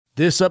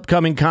This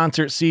upcoming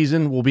concert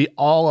season will be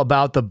all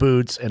about the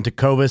boots, and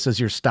Tecovas is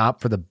your stop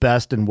for the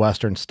best in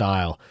Western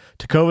style.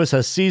 Tecovas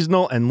has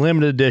seasonal and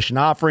limited edition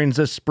offerings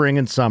this spring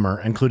and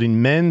summer,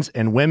 including men's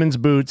and women's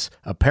boots,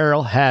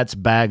 apparel, hats,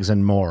 bags,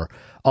 and more.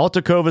 All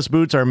Tecovas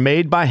boots are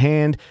made by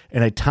hand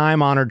in a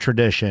time-honored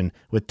tradition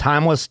with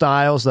timeless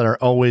styles that are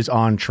always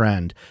on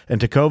trend. And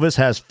Tecovas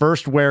has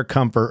first wear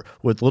comfort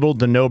with little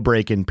to no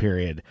break-in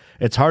period.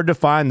 It's hard to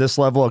find this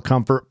level of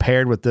comfort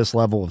paired with this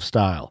level of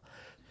style.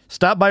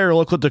 Stop by your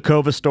local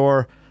Tecovas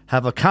store,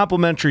 have a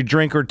complimentary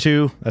drink or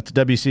two, that's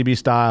WCB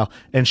style,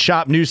 and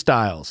shop new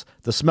styles.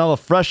 The smell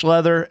of fresh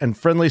leather and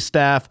friendly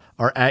staff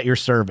are at your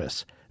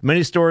service.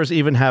 Many stores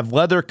even have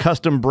leather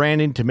custom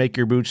branding to make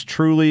your boots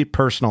truly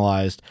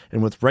personalized.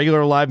 And with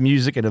regular live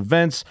music and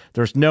events,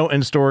 there's no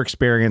in-store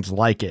experience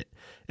like it.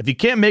 If you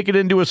can't make it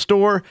into a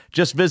store,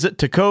 just visit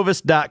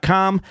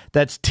tecovas.com.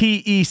 That's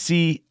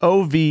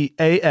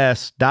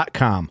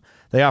TECOVAS.com.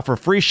 They offer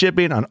free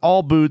shipping on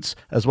all boots,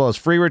 as well as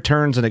free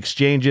returns and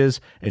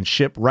exchanges, and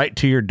ship right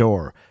to your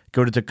door.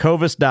 Go to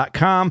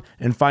tecovas.com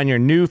and find your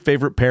new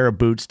favorite pair of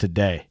boots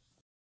today.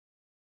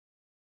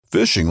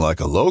 Fishing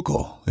like a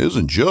local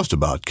isn't just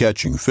about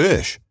catching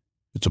fish.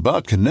 It's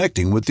about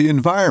connecting with the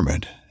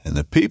environment and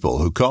the people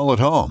who call it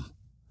home.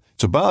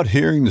 It's about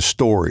hearing the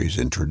stories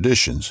and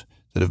traditions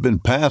that have been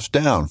passed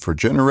down for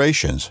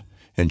generations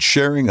and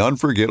sharing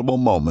unforgettable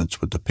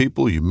moments with the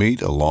people you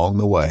meet along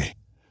the way.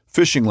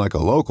 Fishing like a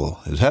local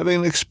is having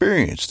an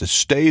experience that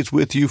stays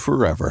with you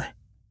forever.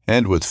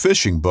 And with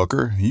Fishing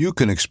Booker, you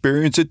can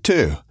experience it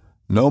too,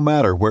 no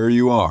matter where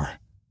you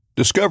are.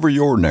 Discover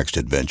your next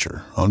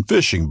adventure on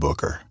Fishing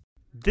Booker.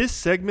 This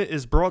segment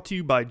is brought to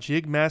you by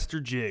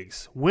Jigmaster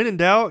Jigs. When in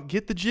doubt,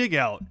 get the jig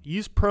out.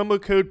 Use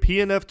promo code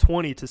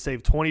PNF20 to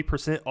save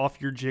 20% off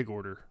your jig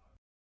order.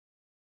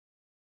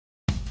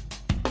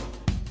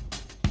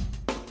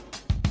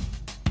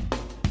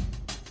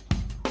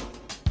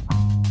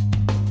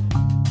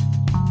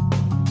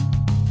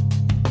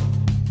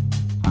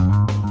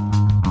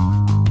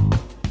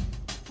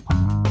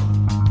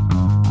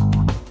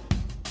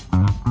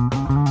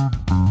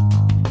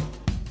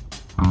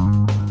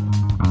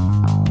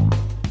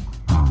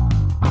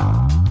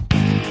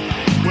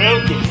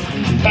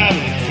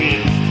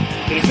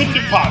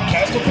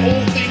 Podcast of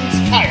all things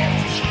kayak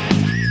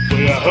fishing.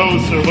 We are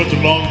hosts are a bunch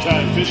of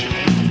long-time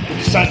fishermen who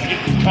decided to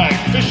get in the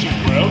kayak fishing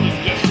world,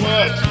 and guess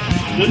what?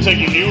 They're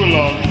taking you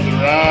along for the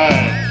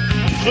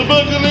ride. So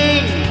buckle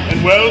in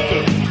and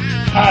welcome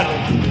Paddle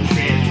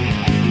Fin.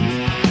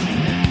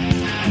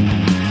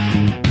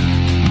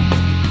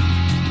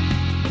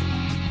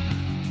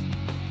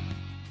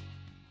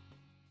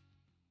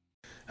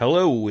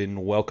 Hello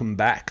and welcome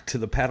back to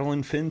the Paddle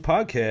and Fin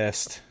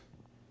podcast.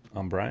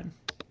 I'm Brian.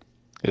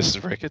 This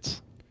is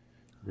Ricketts.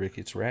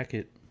 Ricketts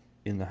Racket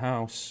in the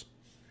house.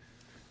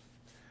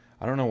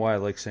 I don't know why I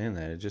like saying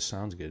that. It just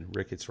sounds good.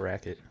 Ricketts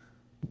Racket.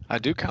 I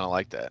do kind of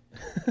like that.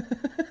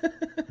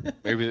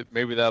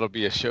 Maybe that'll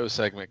be a show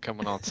segment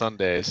coming on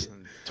Sundays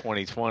in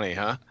 2020,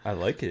 huh? I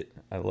like it.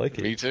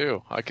 Me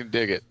too. I can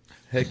dig it.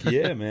 Heck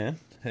yeah, man.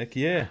 Heck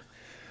yeah.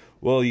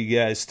 Well, you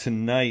guys,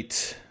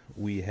 tonight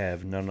we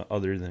have none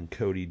other than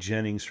Cody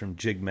Jennings from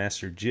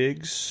Jigmaster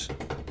Jigs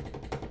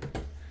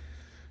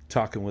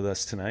talking with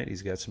us tonight.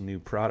 He's got some new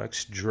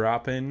products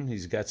dropping.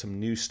 He's got some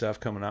new stuff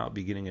coming out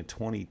beginning of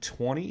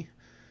 2020.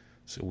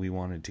 So we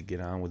wanted to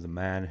get on with the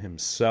man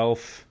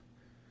himself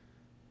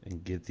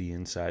and get the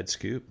inside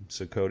scoop.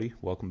 So Cody,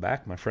 welcome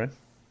back, my friend.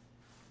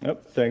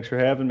 Yep, thanks for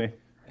having me.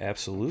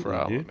 Absolutely,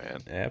 Problem, dude.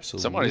 Man.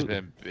 Absolutely. Somebody's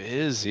been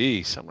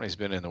busy. Somebody's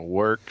been in the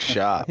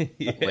workshop,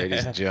 yeah.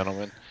 Ladies and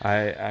gentlemen.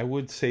 I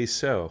would say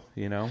so,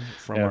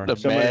 from our...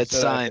 The mad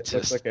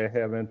scientist.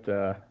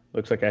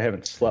 Looks like I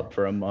haven't slept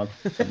for a month,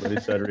 somebody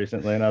said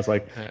recently, and I was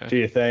like,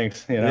 gee,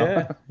 thanks,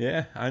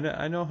 Yeah,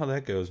 I know how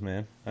that goes,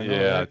 man. I know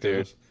how that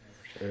dude. Goes.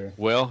 Sure.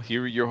 Well,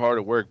 you're hard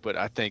at work, but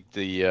I think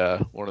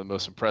the one of the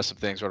most impressive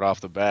things right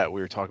off the bat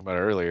we were talking about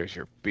earlier is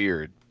your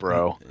beard,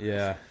 bro.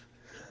 Yeah.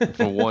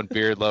 From one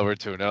beard lover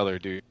to another,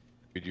 dude,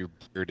 your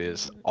beard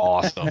is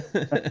awesome.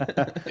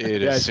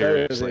 It is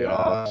seriously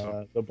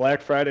awesome. The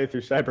Black Friday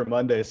through Cyber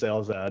Monday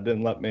sales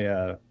didn't let me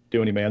do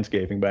any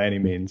manscaping by any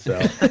means, so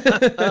here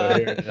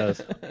it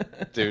is.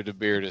 Dude, the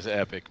beard is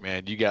epic,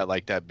 man. You got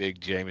like that big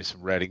Jameson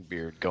Redding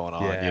beard going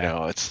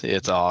on.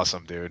 It's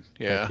awesome, dude.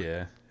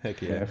 Yeah. Heck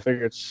yeah. I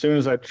figured as soon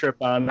as I trip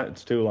on it,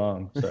 it's too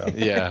long. So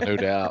yeah, no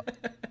doubt.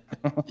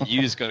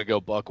 You just gonna go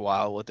buck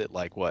wild with it,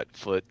 like what,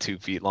 2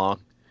 feet long?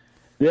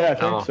 Yeah, I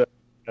think so.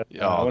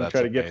 I want to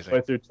try to amazing. get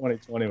way through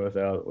 2020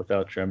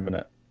 without trimming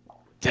it.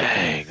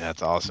 Dang,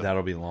 that's awesome.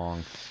 That'll be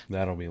long.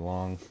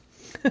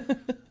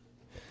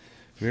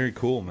 Very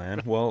cool,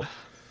 man. Well,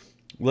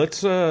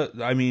 let's,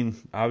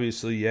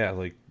 obviously, yeah,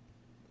 like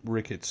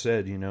Ricketts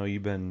said,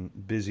 you've been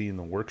busy in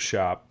the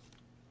workshop.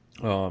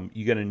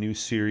 You got a new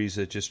series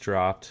that just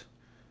dropped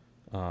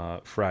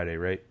Friday,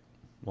 right?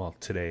 Well,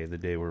 today, the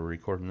day we're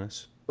recording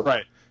this.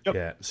 Right. Yep.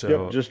 Yeah,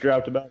 so... Yep, just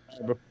dropped about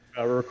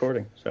our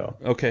recording, so...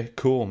 Okay,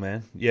 cool,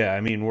 man. Yeah,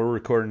 we're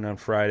recording on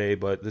Friday,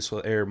 but this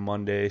will air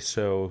Monday,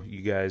 so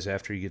you guys,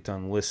 after you get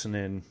done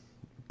listening,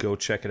 go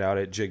check it out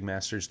at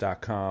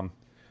jigmasters.com.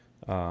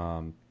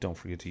 Don't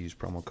forget to use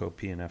promo code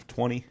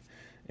PNF20,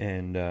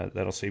 and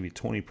that'll save you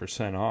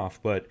 20% off.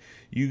 But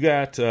you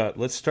got,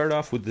 let's start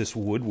off with this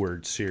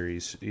Woodward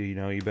series. You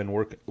know, you've been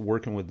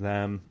working with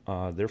them.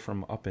 They're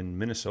from up in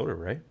Minnesota,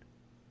 right?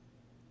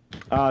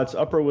 It's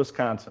Upper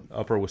Wisconsin.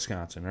 Upper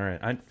Wisconsin. All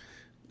right.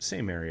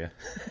 Same area.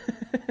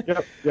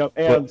 Yep.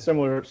 And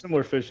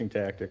similar fishing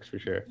tactics for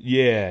sure.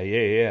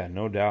 Yeah.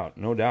 No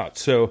doubt.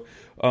 So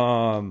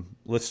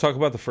let's talk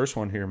about the first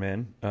one here,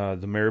 man.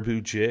 The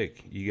Marabou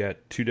jig. You got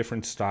two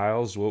different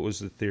styles. What was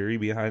the theory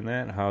behind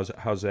that?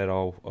 How's that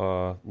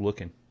all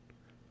looking?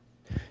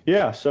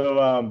 Yeah.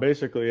 So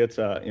basically, it's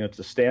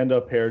a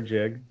stand-up hair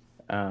jig.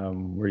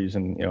 We're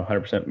using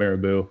 100%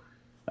 Marabou,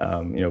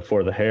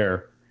 for the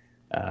hair,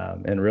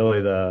 and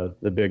really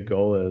the big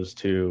goal is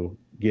to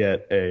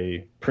get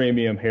a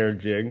premium hair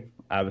jig,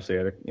 obviously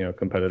at a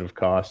competitive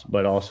cost,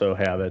 but also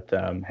have it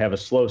have a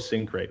slow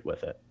sink rate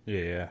with it.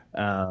 Yeah.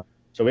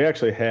 So we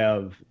actually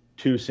have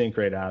two sink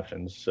rate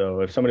options. So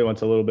if somebody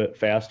wants a little bit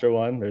faster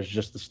one, there's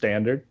just the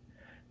standard.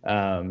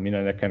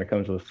 That kind of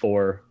comes with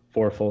four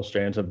full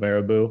strands of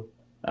Marabou.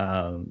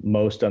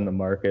 Most on the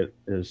market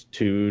is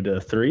 2 to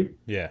 3.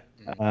 Yeah.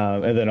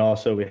 And then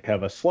also we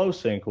have a slow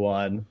sink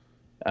one,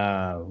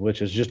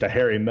 which is just a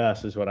hairy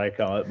mess, is what I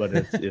call it. But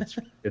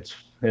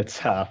it's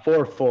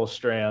 4 full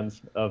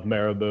strands of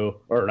Marabou,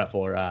 or not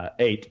 4,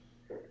 8.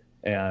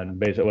 And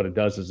basically what it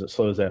does is it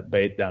slows that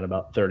bait down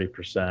about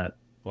 30%.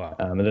 Wow.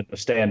 And then the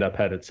stand-up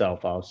head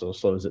itself also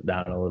slows it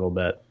down a little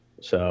bit.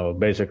 So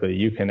basically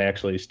you can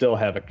actually still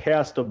have a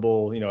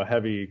castable,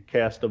 heavy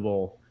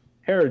castable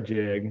hair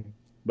jig,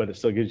 but it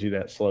still gives you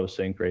that slow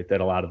sink rate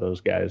that a lot of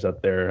those guys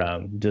up there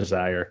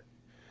desire,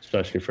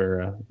 especially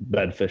for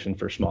bed fishing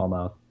for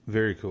smallmouth.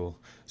 Very cool.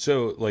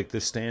 So, like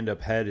the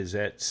stand-up head, is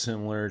that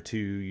similar to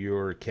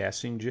your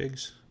casting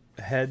jigs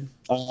head?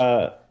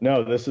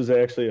 No, this is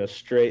actually a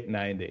straight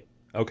 90.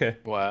 Okay.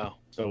 Wow.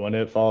 So when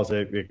it falls,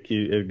 it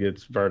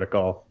gets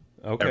vertical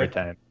every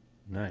time.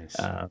 Nice.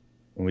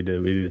 We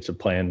did some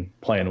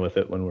playing with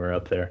it when we were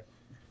up there.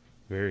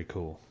 Very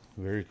cool.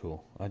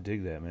 I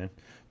dig that, man.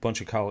 Bunch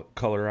of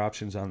color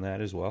options on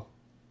that as well.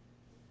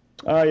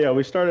 Yeah,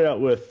 we started out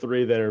with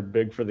 3 that are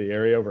big for the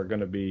area. We're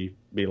going to be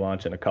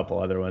launching a couple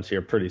other ones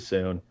here pretty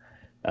soon.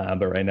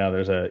 But right now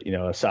there's a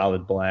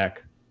solid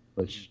black,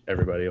 which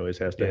everybody always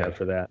has to have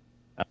for that.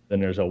 Then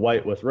there's a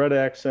white with red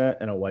accent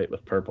and a white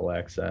with purple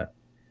accent.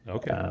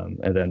 Okay.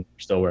 And then we're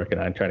still working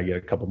on trying to get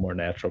a couple more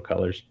natural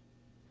colors.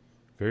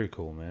 Very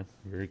cool, man.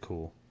 Very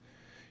cool.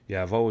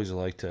 Yeah, I've always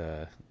liked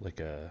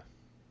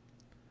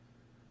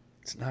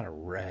it's not a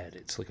red,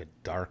 it's like a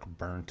dark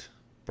burnt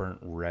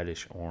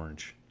reddish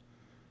orange.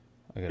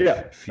 I got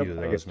a few of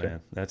those,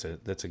 man. That's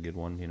a good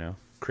one,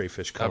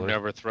 crayfish color. I've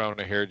never thrown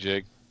a hair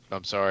jig.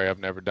 I'm sorry, I've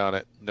never done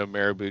it. No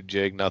Marabou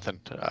jig, nothing.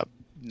 I've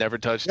never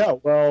touched it. Yeah,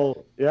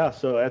 well,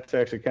 so that's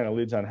actually kind of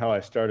leads on how I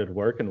started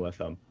working with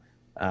them.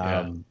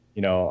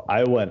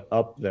 I went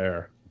up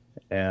there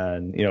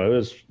and, it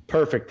was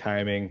perfect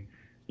timing.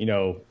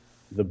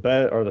 The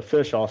bed or the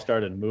fish all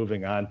started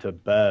moving onto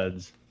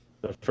beds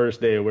the first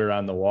day we were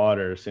on the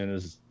water as soon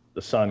as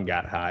the sun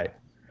got high.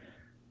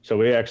 So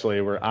we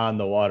actually were on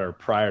the water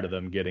prior to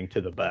them getting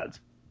to the beds,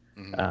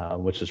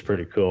 which is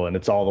pretty cool. And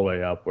it's all the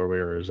way up where we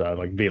were,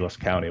 like Vilas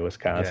County,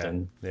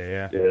 Wisconsin.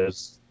 Yeah.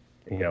 Is,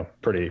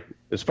 pretty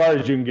as far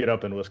as you can get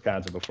up in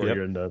Wisconsin before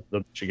you're in the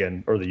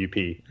Michigan or the UP.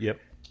 Yep.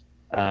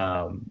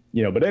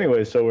 But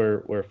anyway, so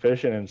we're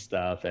fishing and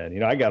stuff,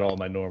 and I got all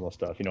my normal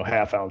stuff,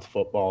 half-ounce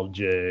football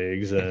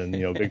jigs and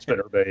big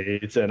spinner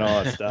baits and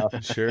all that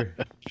stuff. Sure.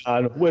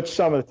 Which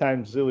some of the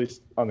times, at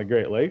least on the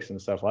Great Lakes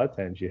and stuff, a lot of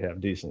times you have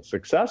decent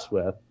success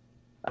with.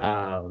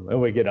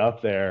 And we get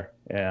up there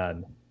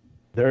and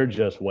they're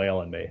just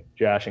whaling me.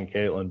 Josh and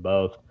Caitlin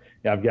both.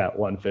 I've got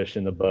one fish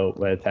in the boat.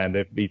 By the time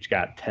they've each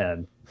got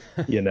 10,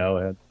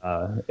 and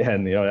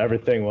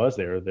everything was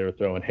they were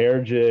throwing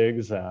hair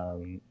jigs.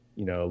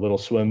 Little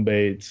swim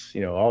baits,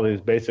 all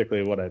these.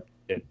 Basically what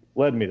it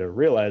led me to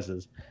realize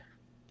is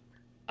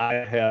I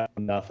have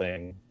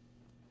nothing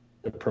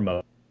to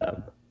promote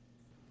them.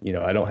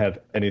 I don't have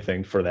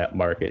anything for that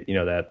market,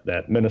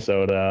 that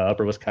Minnesota,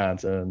 upper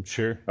Wisconsin,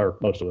 sure, or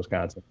most of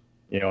Wisconsin,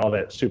 all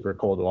that super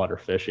cold water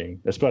fishing,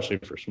 especially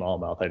for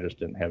smallmouth. I just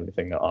didn't have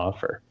anything to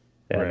offer.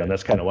 And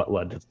that's kind of what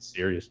led to the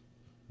series.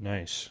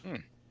 Nice.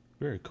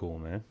 Very cool,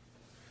 man.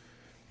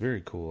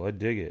 Very cool. I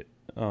dig it.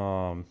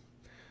 And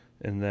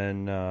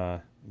then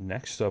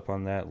next up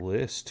on that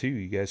list too,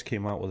 you guys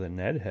came out with a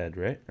Ned head,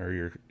 right?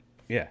 Or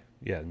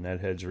Ned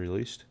head's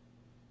released.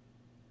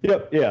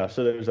 Yep, yeah.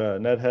 So there's a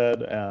Ned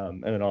head,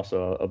 and then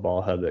also a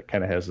ball head that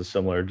kind of has a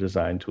similar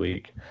design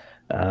tweak.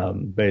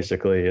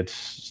 Basically, it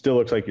still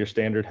looks like your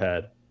standard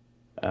head,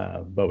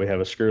 but we have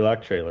a screw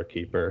lock trailer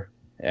keeper.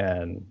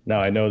 And now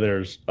I know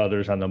there's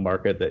others on the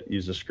market that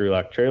use a screw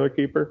lock trailer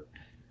keeper,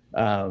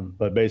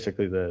 but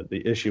basically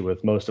the issue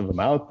with most of them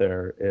out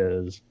there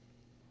is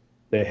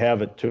they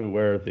have it to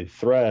where the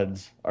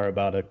threads are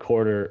about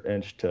 1/4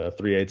 inch to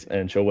 3/8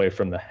 inch away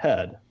from the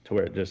head, to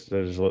where there's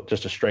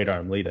just a straight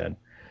arm lead in.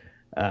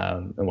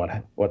 And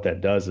what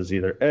that does is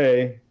either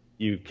A,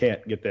 you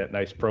can't get that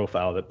nice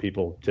profile that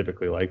people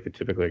typically like. They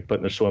typically like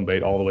putting their swim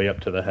bait all the way up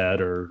to the head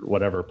or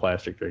whatever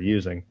plastic they're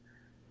using.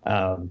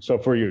 So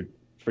for you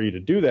to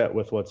do that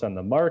with what's on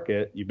the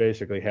market, you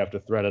basically have to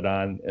thread it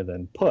on and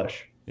then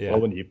push. Yeah.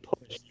 Well, when you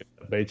push,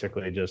 you're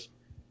basically just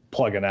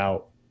plugging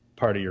out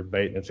part of your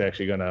bait, and it's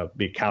actually going to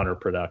be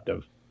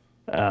counterproductive.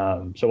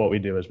 So what we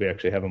do is we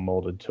actually have them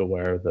molded to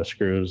where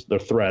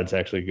the threads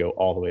actually go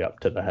all the way up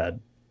to the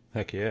head.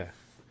 Heck yeah.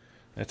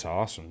 That's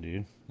awesome,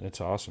 dude. That's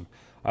awesome.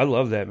 I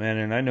love that, man,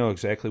 and I know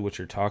exactly what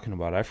you're talking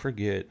about. I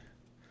forget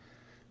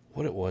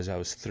what it was I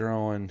was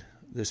throwing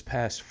this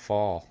past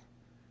fall,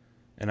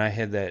 and I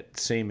had that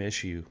same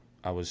issue.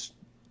 I was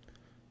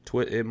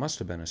it must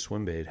have been a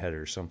swim bait head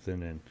or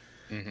something, and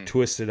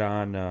twisted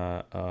on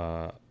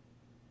a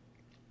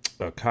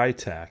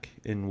Kitech,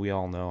 and we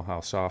all know how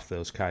soft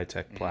those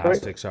Kitech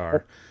plastics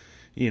are,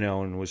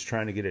 and was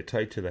trying to get it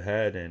tight to the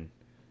head, and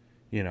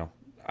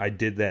I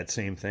did that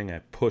same thing. I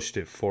pushed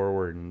it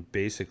forward and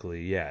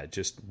basically,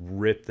 just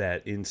ripped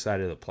that inside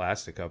of the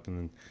plastic up,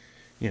 and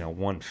then,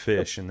 one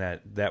fish, and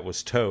that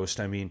was toast.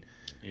 I mean,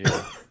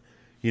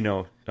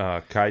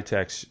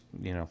 Kitechs,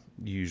 you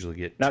usually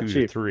get not 2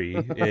 cheap. to 3,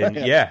 and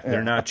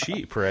they're not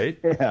cheap, right?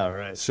 Yeah,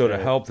 right. So to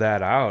help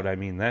that out, I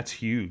mean, that's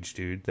huge,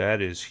 dude.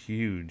 That is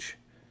huge.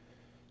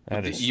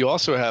 You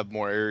also have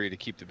more area to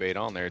keep the bait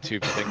on there too,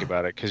 if you think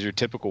about it, because your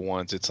typical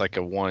ones, it's like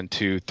a 1,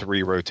 2,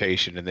 3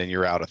 rotation, and then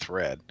you're out of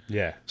thread.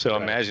 Yeah. So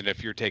imagine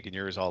if you're taking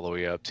yours all the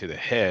way up to the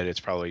head,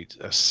 it's probably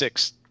a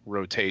 6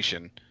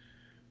 rotation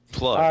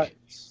plug.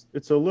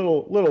 It's a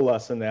little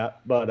less than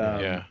that, but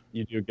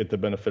you do get the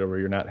benefit of where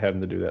you're not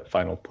having to do that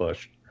final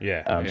push.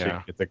 Yeah.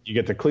 So you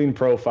get the clean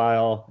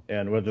profile,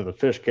 and whether the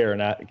fish care or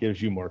not, it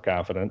gives you more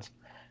confidence.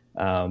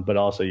 But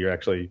also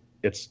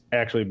it's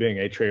actually being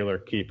a trailer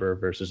keeper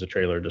versus a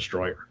trailer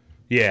destroyer.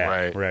 Yeah.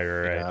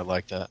 Right. Yeah, I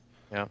like that.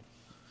 Yeah.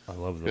 I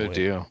love the Good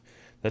deal.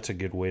 That's a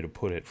good way to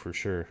put it for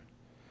sure.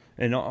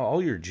 And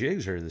all your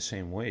jigs are the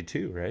same way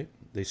too, right?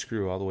 They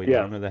screw all the way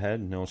down to the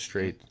head, no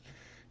straight.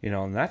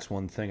 And that's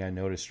one thing I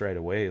noticed right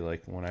away,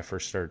 like when I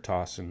first started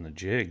tossing the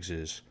jigs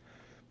is,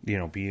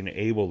 being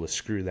able to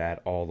screw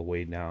that all the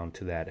way down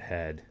to that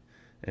head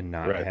and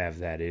not have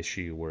that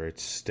issue where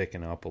it's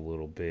sticking up a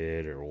little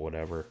bit or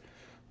whatever.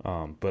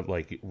 But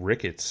like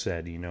Ricketts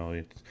said, you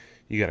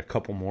got a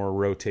couple more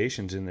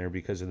rotations in there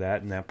because of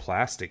that, and that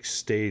plastic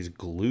stays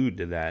glued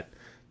to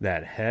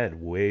that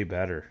head way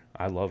better.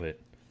 I love it.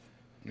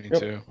 Me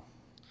too.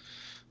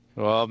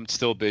 Well, I'm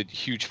still a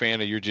huge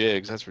fan of your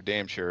jigs. That's for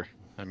damn sure.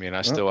 I mean,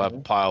 I still have a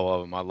pile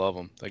of them. I love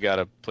them. I got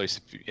a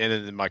place, and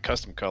in my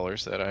custom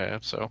colors that I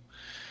have, so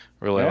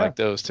really like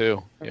those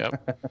too.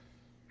 Yep.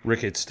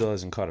 Ricketts still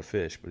hasn't caught a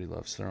fish, but he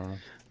loves throwing them.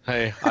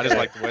 Hey, I just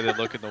like the way they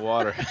look in the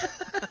water.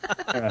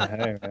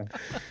 Hey, man.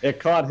 It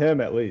caught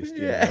him at least.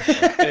 Yeah,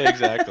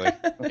 exactly.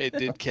 It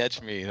did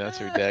catch me. That's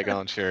for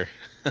daggone sure.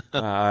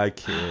 I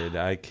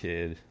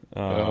kid.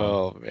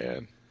 Oh,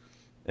 man.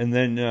 And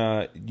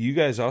then you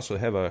guys also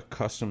have a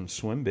custom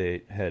swim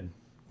bait head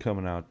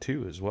coming out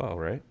too as well,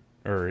 right?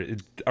 Or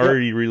it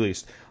already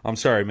released. I'm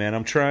sorry, man.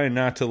 I'm trying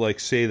not to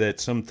say that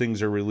some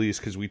things are released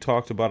because we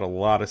talked about a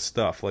lot of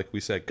stuff. Like we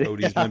said,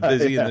 Cody's been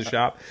busy in the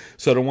shop,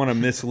 so I don't want to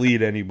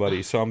mislead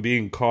anybody. So I'm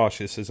being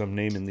cautious as I'm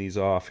naming these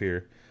off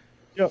here.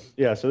 Yep.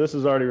 Yeah. So this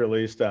is already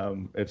released.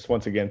 It's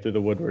once again through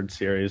the Woodward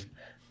series,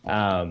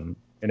 and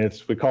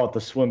we call it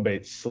the swim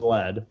bait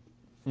sled,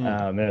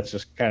 and it's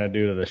just kind of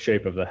due to the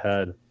shape of the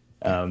head,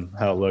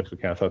 how it looks. We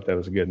kind of thought that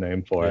was a good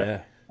name for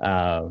it.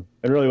 And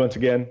really, once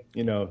again,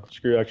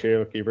 screw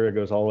actuator keeper, it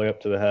goes all the way up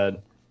to the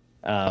head.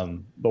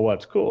 But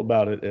what's cool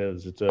about it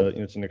is it's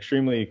an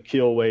extremely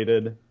keel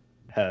weighted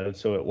head,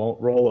 so it won't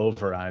roll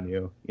over on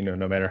you,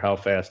 no matter how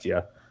fast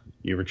you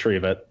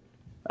retrieve it.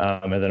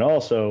 And then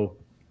also,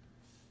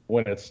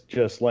 when it's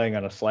just laying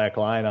on a slack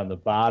line on the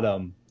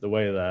bottom, the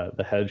way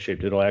the head's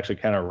shaped, it'll actually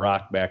kind of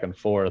rock back and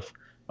forth,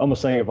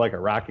 almost think of like a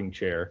rocking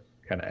chair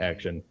kind of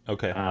action.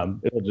 Okay.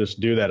 It'll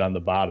just do that on the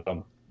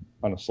bottom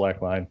on a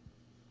slack line.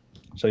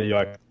 So you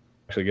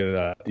actually get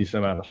a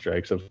decent amount of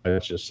strikes if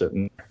it's just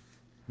sitting there.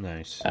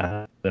 Nice.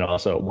 Then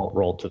also it won't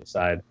roll to the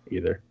side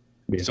either.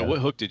 So what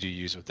hook did you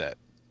use with that?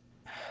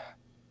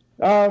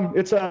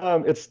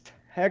 It's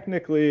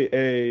technically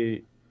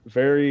a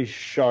very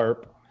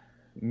sharp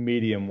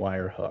medium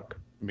wire hook.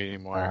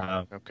 Medium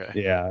wire. Okay.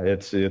 Yeah,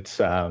 it's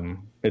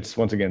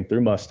once again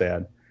through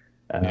Mustad.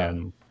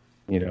 And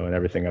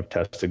everything I've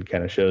tested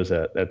kind of shows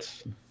that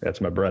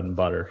that's my bread and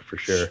butter for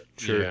sure.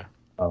 Sure.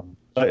 Yeah.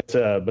 But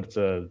it's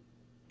a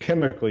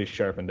chemically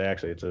sharpened.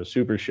 Actually, it's a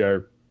super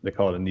sharp. They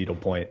call it a needle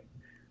point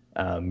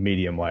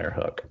medium wire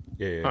hook.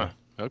 Yeah. Huh.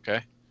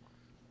 Okay.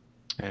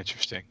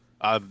 Interesting.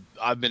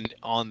 I've been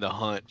on the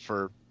hunt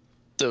for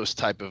those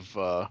type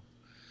of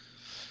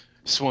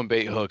swim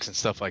bait hooks and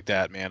stuff like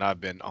that, man.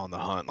 I've been on the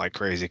hunt like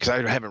crazy because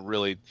I haven't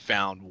really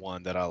found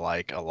one that I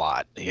like a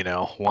lot,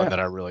 one that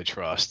I really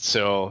trust.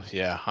 So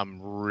yeah,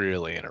 I'm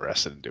really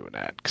interested in doing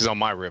that because on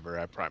my river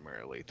I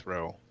primarily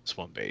throw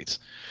swim baits,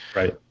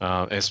 Right.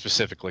 And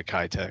specifically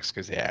Kitechs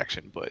because the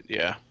action. But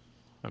yeah,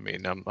 I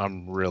mean,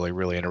 I'm really,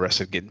 really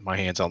interested in getting my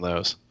hands on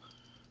those.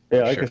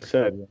 Yeah, like I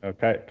said,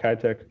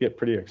 Kitech get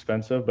pretty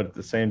expensive, but at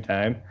the same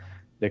time,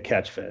 they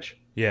catch fish.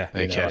 Yeah,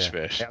 They catch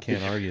fish.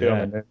 Can't argue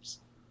Filming that. this.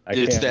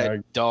 It's can't that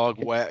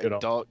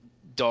argue.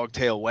 dog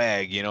tail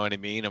wag. You know what I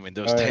mean? I mean,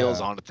 those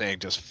tails on the thing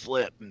just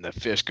flip, and the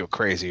fish go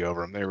crazy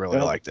over them. They really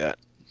like that.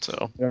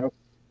 So. Yeah.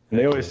 And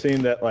they always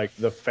seem that like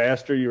the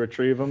faster you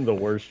retrieve them, the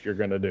worse you're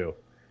gonna do.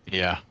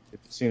 Yeah. It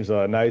seems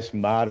a nice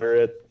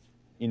moderate,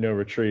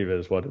 retrieve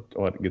is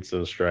what gets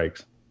those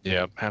strikes.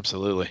 Yeah,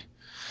 absolutely.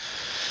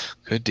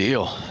 Good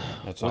deal.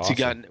 That's What's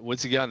awesome.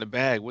 What's he got in the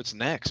bag? What's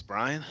next,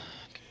 Brian?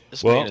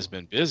 This man has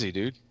been busy,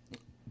 dude.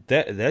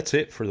 That's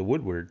it for the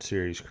Woodward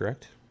series,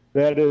 correct?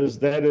 That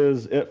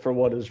is it for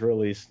what is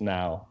released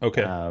now.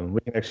 Okay. We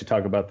can actually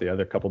talk about the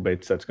other couple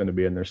baits that's going to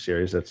be in their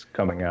series that's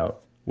coming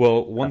out.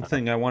 Well, one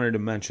thing I wanted to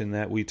mention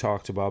that we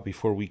talked about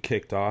before we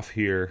kicked off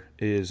here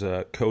is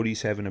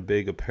Cody's having a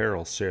big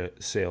apparel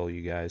sale,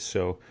 you guys.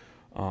 So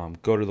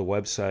go to the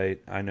website.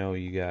 I know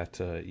you got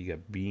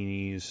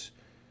beanies,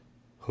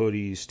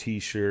 hoodies,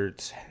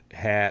 T-shirts,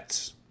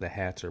 hats. The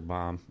hats are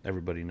bomb.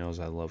 Everybody knows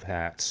I love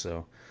hats.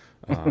 So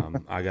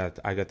I got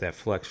that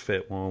Flex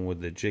Fit one with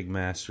the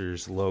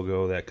Jigmasters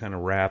logo that kind of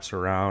wraps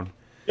around.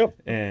 Yep.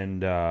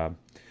 And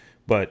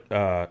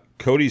but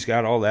Cody's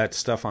got all that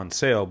stuff on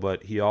sale,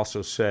 but he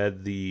also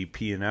said the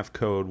P&F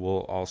code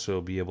will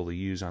also be able to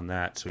use on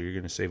that, so you're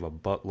going to save a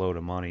buttload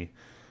of money.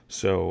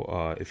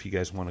 So if you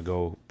guys want to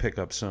go pick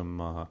up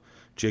some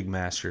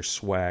Jigmaster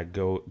swag,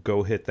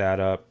 go hit that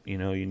up. You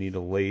need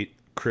a late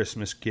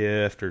Christmas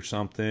gift or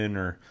something,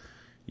 or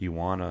you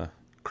want a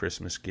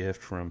Christmas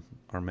gift from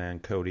our man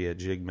Cody at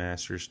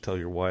Jigmasters. Tell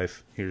your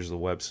wife, here's the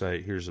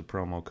website, here's the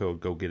promo code,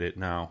 go get it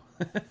now.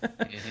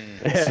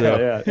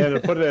 Yeah,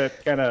 to put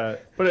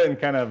it in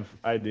kind of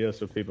ideas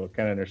so people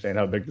kind of understand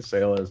how big the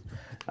sale is.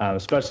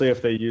 Especially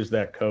if they use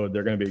that code,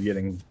 they're going to be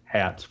getting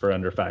hats for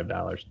under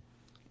 $5.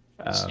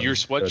 Your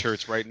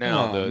sweatshirts right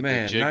now. Oh, the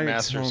man, Jig now you're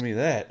Masters. telling me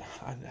that.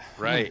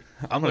 Right.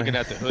 I'm looking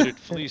at the hooded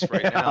fleece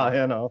right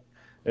now.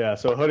 Yeah,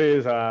 so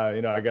hoodies,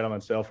 I got them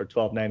on sale for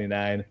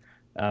 $12.99.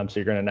 So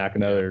you're going to knock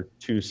another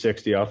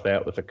 $2.60 off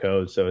that with the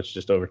code, so it's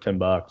just over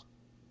 $10.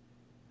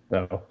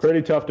 So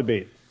pretty tough to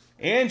beat.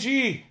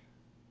 Angie.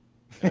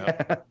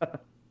 Yep.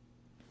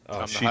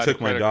 She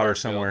took my daughter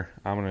somewhere.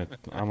 I'm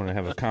gonna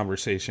have a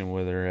conversation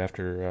with her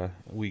after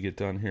we get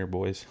done here,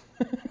 boys.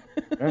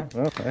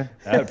 Okay.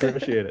 I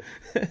appreciate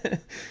it.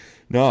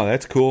 No,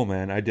 that's cool,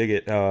 man. I dig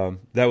it.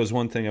 That was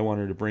one thing I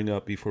wanted to bring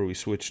up before we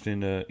switched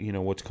into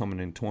what's coming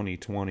in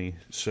 2020.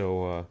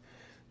 So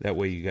that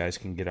way you guys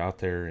can get out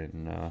there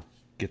and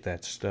get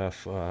that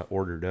stuff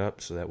ordered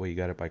up. So that way you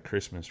got it by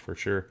Christmas for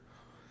sure.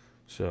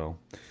 So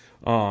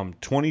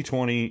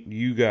 2020,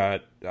 you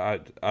got I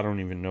don't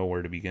even know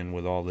where to begin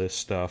with all this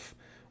stuff.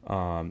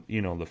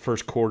 The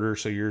first quarter,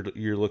 so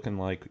you're looking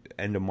like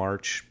end of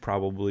March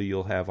probably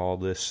you'll have all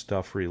this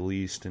stuff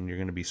released, and you're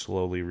going to be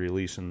slowly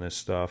releasing this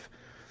stuff.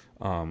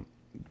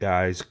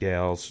 Guys,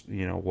 gals,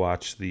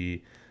 watch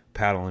the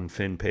Paddle and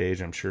Fin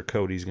page. I'm sure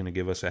Cody's going to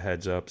give us a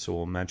heads up, so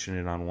we'll mention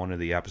it on one of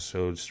the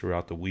episodes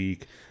throughout the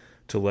week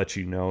to let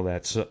you know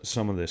that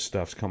some of this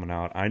stuff's coming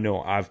out. I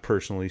know I've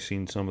personally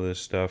seen some of this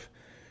stuff.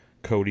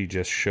 Cody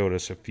just showed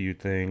us a few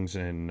things,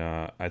 and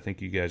I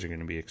think you guys are going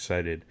to be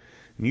excited.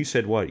 And you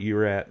said what? You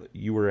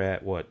were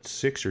at what,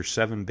 6 or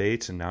 7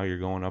 baits, and now you're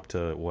going up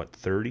to what,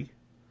 30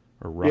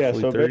 or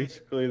roughly 30? Yeah, so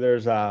basically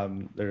there's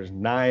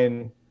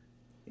 9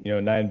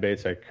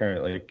 baits I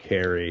currently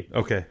carry.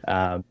 Okay.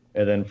 And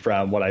then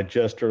from what I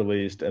just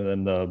released, and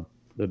then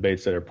the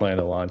baits that are planned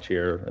to launch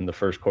here in the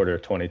first quarter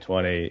of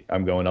 2020,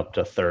 I'm going up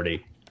to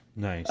 30.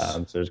 Nice.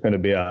 So there's going to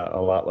be a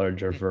lot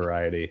larger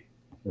variety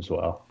as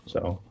well.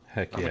 So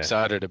heck yeah. I'm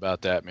excited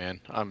about that,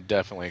 man. I'm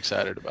definitely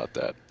excited about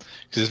that.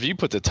 Because if you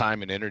put the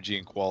time and energy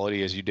and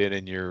quality as you did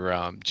in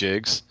your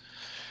jigs,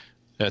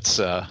 that's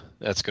going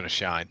to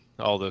shine.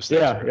 All those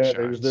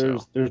things.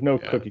 There's no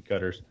cookie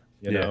cutters.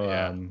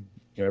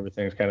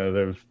 Everything's kind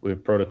of we've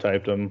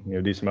prototyped them,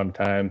 decent amount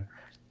of time.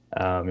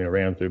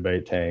 Ran them through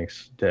bait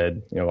tanks,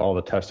 did all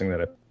the testing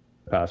that I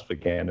possibly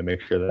can to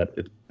make sure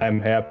that I'm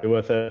happy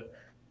with it.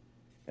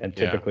 And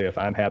typically, if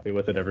I'm happy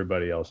with it,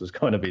 everybody else is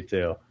going to be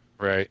too.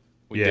 Right.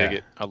 We dig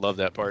it. I love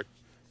that part.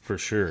 For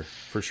sure.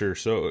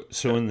 So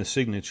in the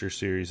Signature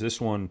series, this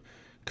one,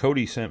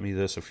 Cody sent me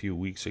this a few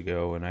weeks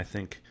ago, and I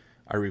think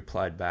I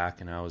replied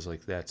back, and I was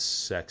like, "That's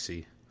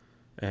sexy,"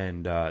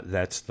 and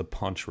that's the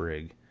punch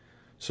rig.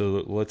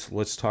 So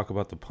let's talk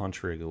about the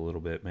punch rig a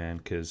little bit, man,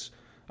 because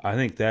I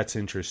think that's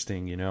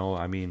interesting.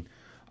 I mean,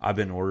 I've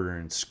been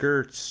ordering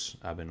skirts,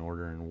 I've been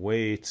ordering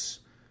weights.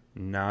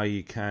 Now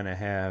you kind of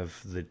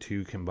have the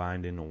two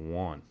combined into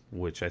one,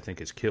 which I think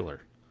is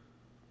killer.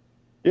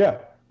 Yeah.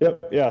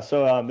 Yep. Yeah.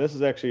 So this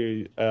is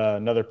actually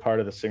another part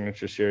of the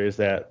Signature series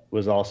that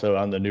was also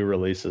on the new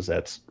releases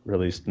that's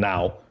released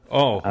now.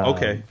 Oh,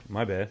 okay.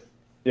 My bad.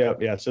 Yeah.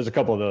 Yeah. So there's a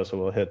couple of those that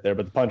we'll hit there,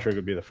 but the punch rig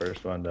would be the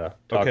first one to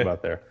talk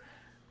about there.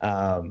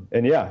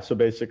 So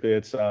basically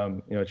it's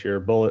it's your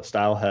bullet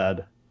style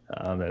head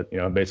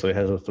that basically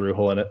has a through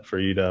hole in it for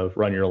you to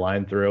run your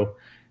line through.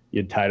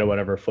 you'd tie to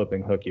whatever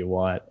flipping hook you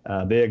want.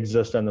 They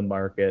exist on the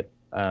market.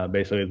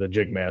 Basically, the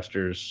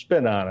Jigmasters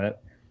spin on it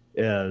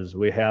is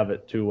we have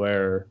it to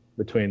where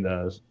between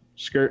the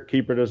skirt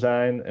keeper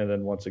design and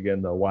then once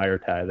again the wire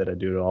tie that I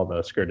do to all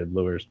the skirted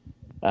lures,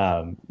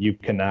 you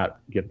cannot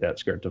get that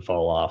skirt to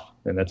fall off,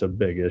 and that's a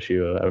big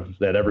issue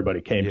that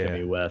everybody came to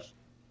me with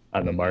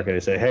on the market. They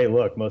say, hey,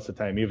 look, most of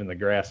the time even the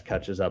grass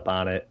catches up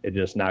on it, it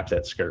just knocks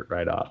that skirt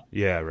right off.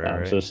 Yeah,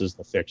 right. So this is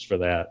the fix for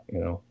that.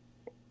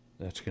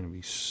 That's gonna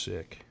be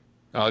sick.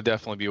 I'll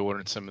definitely be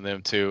ordering some of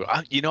them too.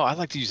 I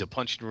like to use a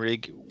punching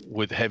rig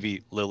with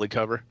heavy lily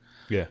cover.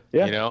 Yeah.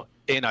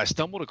 And I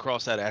stumbled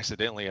across that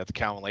accidentally at the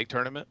Cowan Lake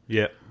tournament.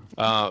 Yeah.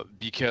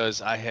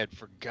 Because I had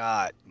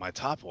forgot my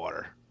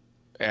topwater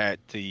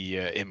at the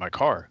in my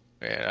car,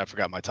 and I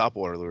forgot my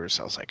topwater lures.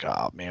 So I was like,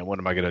 oh man, what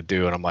am I gonna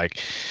do? And I'm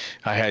like,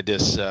 I had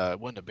this it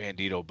wasn't a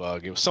bandito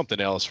bug, it was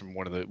something else from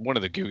one of the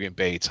Guggen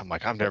baits. I'm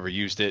like, I've never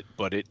used it,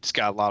 but it's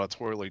got a lot of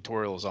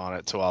twirls on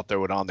it, so I'll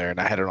throw it on there. And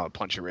I had it on a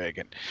puncher rig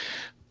and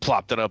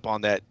plopped it up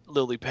on that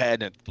lily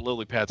pad, and the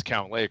lily pads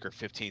Cowan Lake are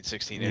 15,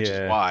 16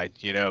 inches wide,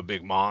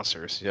 big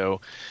monsters,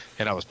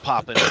 and I was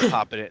popping it,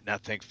 and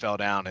that thing fell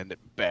down, and the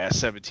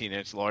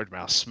 17-inch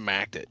largemouth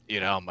smacked it.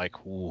 I'm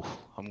like, ooh,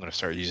 I'm going to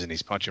start using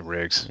these punching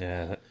rigs.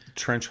 Yeah,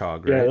 trench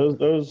hog, right? Yeah,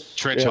 those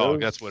trench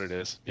hog, that's what it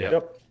is.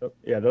 Yep.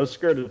 Yeah, those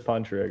skirted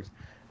punch rigs.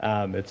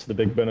 It's the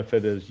big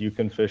benefit is you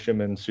can fish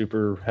them in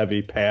super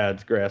heavy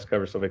pads, grass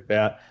cover, stuff like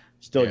that.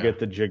 Still get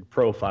the jig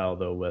profile,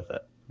 though, with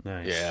it.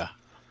 Nice. Yeah.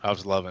 I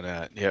was loving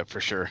that. Yeah,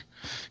 for sure.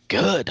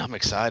 Good. I'm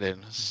excited.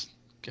 Let's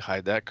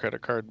hide that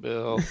credit card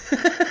bill.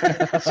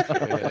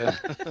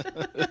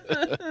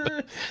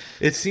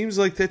 It seems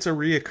like that's a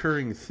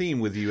reoccurring theme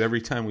with you every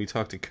time we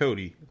talk to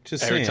Cody.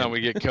 Just every saying. time we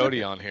get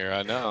Cody on here,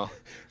 I know.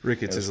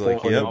 Ricketts is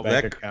like, yep.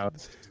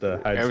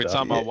 Every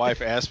time my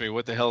wife asks me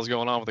what the hell's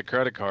going on with the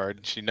credit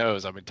card, she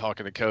knows I've been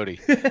talking to Cody.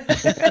 But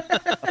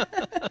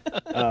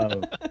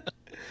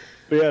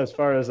yeah, as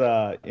far as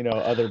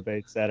other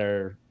baits that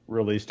are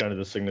released under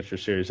the Signature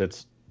Series,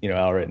 it's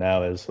out right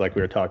now is like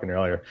we were talking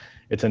earlier.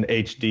 It's an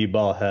HD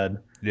ball head.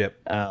 Yep.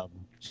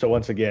 So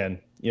once again,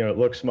 it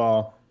looks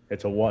small.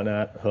 It's a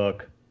 1-knot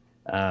hook.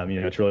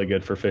 It's really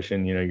good for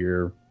fishing.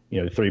 Your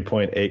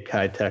 3.8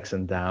 Kitex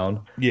and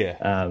down.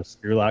 Yeah.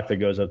 Your lock that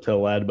goes up to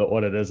lead. But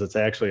what it is, it's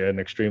actually an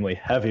extremely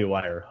heavy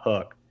wire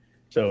hook.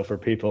 So for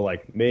people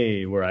like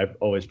me, where I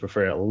always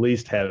prefer at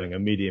least having a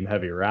medium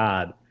heavy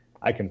rod,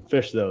 I can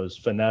fish those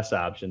finesse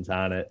options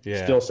on it,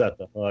 still set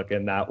the hook,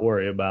 and not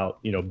worry about,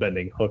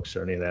 bending hooks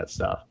or any of that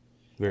stuff.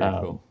 Very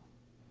cool.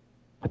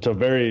 It's a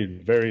very,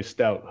 very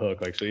stout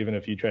hook. So even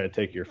if you try to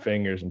take your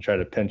fingers and try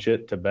to pinch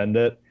it to bend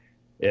it,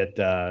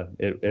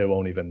 it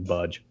won't even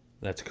budge.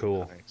 That's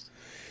cool.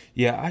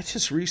 Yeah, I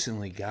just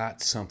recently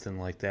got something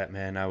like that,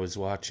 man. I was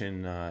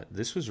watching,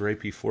 this was right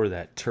before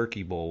that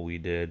turkey bowl we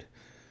did,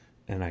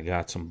 and I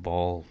got some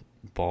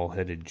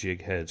ball-headed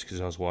jig heads because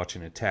I was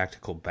watching a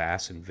tactical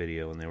bassin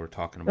video, and they were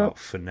talking about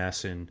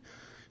finessing,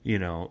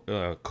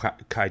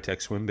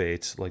 Kitex swim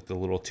baits, like the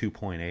little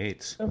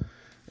 2.8s.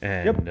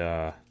 And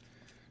it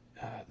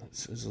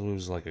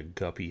was like a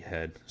guppy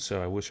head.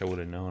 So I wish I would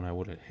have known. I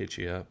would have hit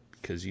you up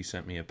because you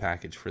sent me a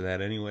package for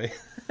that anyway.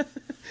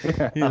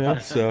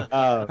 So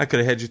I could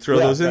have had you throw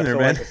those in there,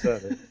 man.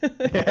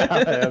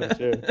 Yeah,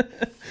 sure.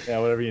 Yeah,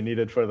 whatever you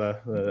needed for the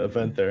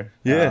event there.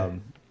 Yeah.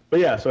 But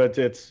yeah, so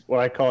it's what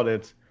I call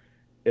it.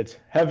 It's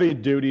heavy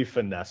duty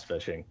finesse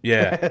fishing.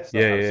 Yeah. It's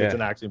an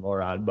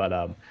oxymoron, but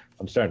I'm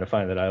starting to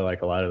find that I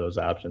like a lot of those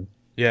options.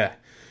 Yeah.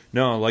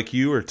 No, like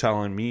you were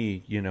telling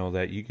me,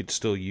 that you could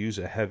still use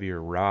a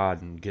heavier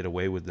rod and get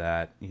away with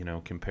that,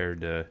 compared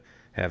to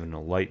having to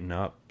lighten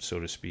up, so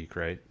to speak,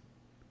 right?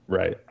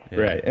 Right.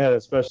 And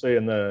especially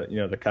in the,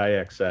 the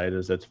kayak side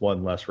is it's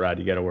one less rod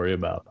you got to worry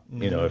about,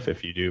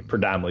 if you do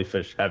predominantly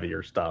fish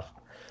heavier stuff,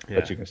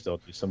 but you can still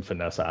do some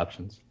finesse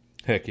options.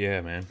 Heck yeah,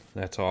 man.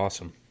 That's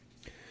awesome.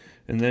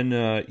 And then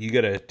you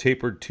got a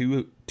tapered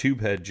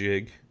tube head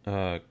jig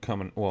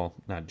coming. Well,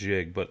 not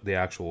jig, but the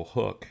actual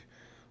hook,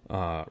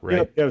 right?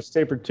 Yep, it's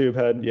tapered tube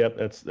head. Yep,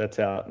 that's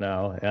out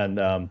now.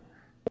 And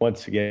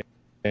once again,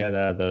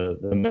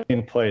 the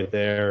main play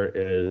there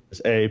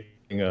is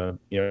putting a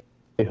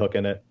hook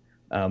in it,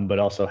 but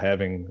also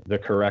having the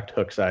correct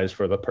hook size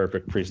for the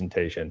perfect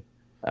presentation.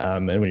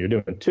 And when you're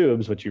doing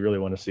tubes, what you really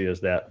want to see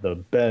is that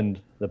the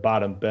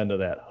bottom bend of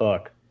that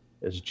hook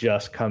is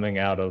just coming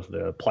out of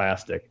the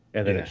plastic,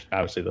 and then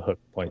obviously the hook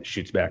point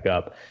shoots back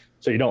up.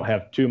 So you don't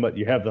have too much.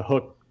 You have the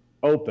hook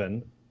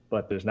open,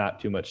 but there's not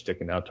too much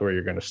sticking out to where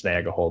you're going to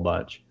snag a whole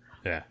bunch.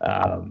 Yeah.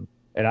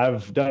 And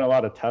I've done a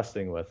lot of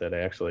testing with it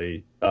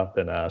actually up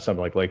in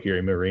something like Lake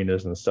Erie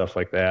marinas and stuff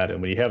like that.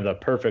 And when you have the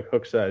perfect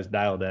hook size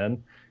dialed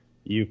in,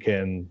 you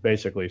can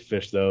basically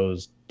fish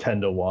those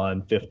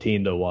 10-1,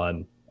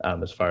 15-1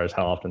 as far as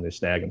how often they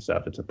snag and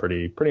stuff. It's a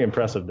pretty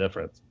impressive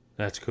difference.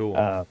 That's cool.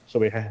 So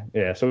we have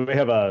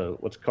a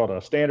what's called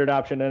a standard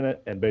option in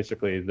it, and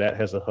basically that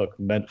has a hook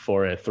meant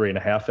for a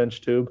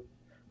 3.5-inch tube,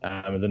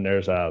 and then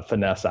there's a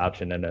finesse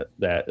option in it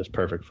that is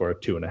perfect for a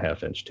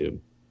 2.5-inch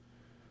tube.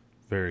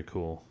 Very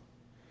cool.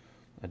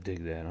 I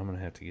dig that. I'm gonna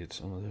have to get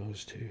some of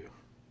those too.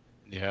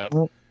 Yeah.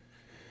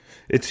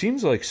 It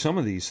seems like some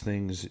of these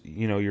things,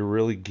 you're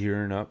really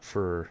gearing up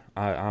for.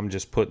 I'm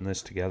just putting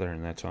this together,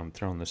 and that's why I'm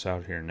throwing this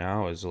out here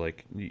now. Is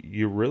like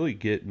you're really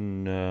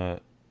getting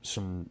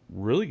some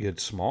really good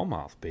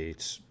smallmouth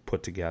baits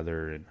put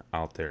together and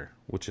out there,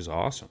 which is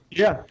awesome.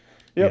 Yeah.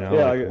 Yep. Yeah.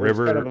 Like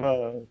river. Kind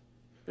of,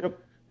 yep.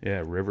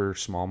 Yeah, river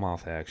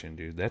smallmouth action,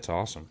 dude. That's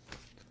awesome.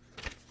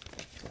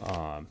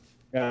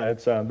 Yeah,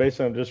 it's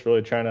basically I'm just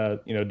really trying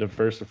to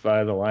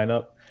diversify the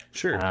lineup.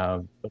 Sure.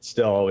 But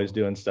still always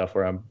doing stuff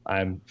where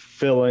I'm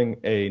filling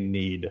a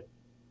need,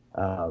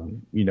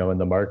 in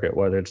the market,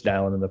 whether it's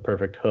dialing in the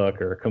perfect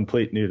hook or a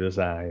complete new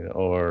design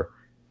or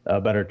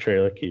a better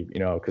trailer keep,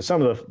 because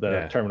some of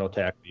the terminal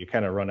tackle, you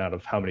kind of run out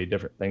of how many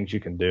different things you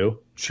can do.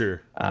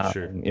 Sure.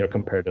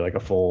 Compared to like a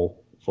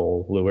full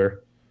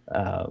lure.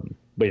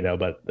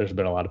 But there's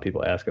been a lot of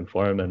people asking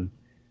for them, and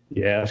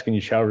you ask and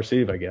you shall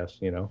receive, I guess,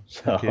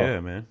 So. Heck yeah,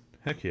 man.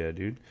 Heck yeah,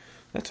 dude.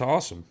 That's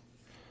awesome.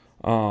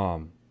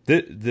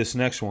 This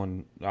next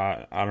one,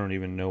 I don't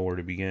even know where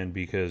to begin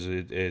because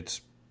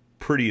it's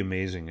pretty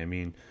amazing. I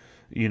mean,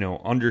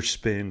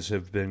 underspins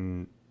have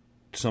been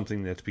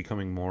something that's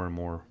becoming more and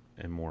more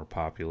and more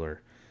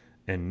popular.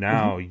 And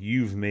now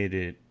you've made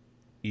it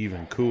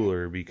even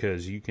cooler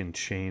because you can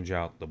change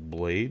out the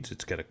blades.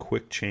 It's got a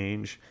quick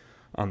change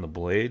on the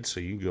blade, so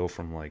you go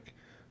from like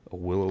a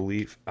willow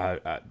leaf.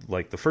 I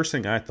like the first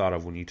thing I thought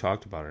of when you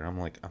talked about it, I'm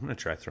like, I'm going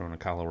to try throwing a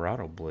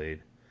Colorado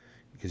blade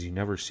because you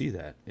never see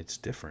that. It's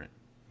different.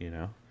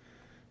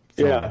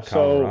 Throwing a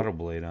Colorado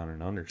blade on an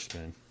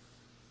underspin.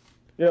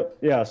 Yep.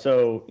 Yeah.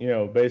 So,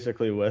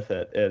 basically with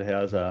it, it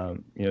has,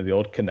 the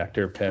old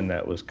connector pin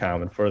that was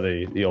common for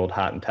the old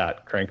hot and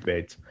tot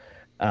crankbaits.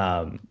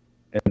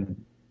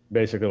 And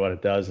basically what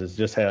it does is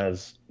just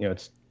has,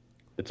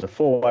 it's a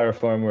full wire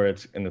form where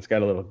it's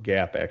got a little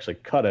gap actually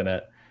cut in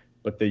it,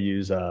 but they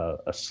use a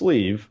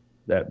sleeve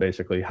that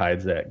basically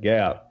hides that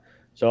gap.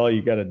 So all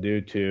you got to do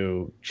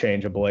to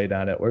change a blade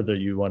on it, whether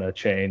you want to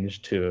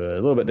change to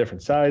a little bit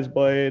different size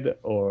blade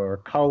or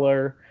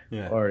color,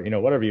 or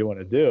whatever you want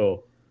to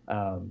do,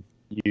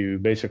 you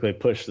basically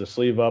push the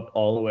sleeve up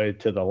all the way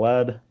to the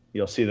lead.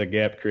 You'll see the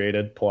gap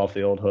created. Pull off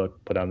the old hook,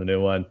 put on the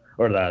new one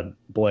or the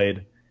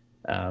blade,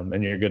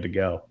 and you're good to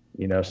go.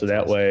 So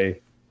that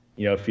way,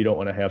 if you don't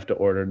want to have to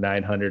order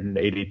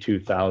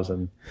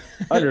 982,000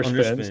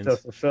 underspins to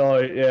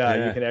fulfill,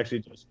 you can actually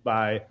just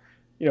buy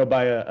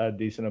a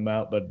decent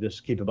amount, but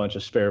just keep a bunch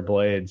of spare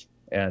blades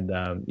and,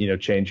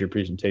 change your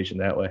presentation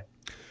that way.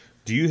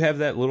 Do you have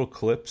that little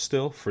clip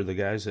still for the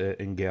guys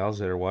and gals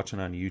that are watching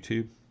on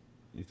YouTube?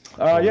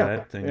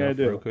 Yeah, I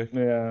do. Real quick?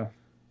 Yeah.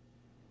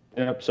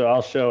 Yep. So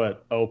I'll show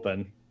it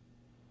open.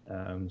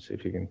 See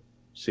if you can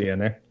see in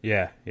there.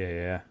 Yeah.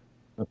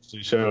 So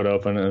you show it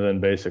open, and then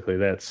basically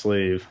that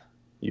sleeve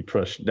you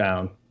push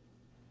down,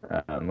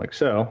 like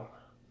so,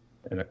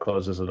 and it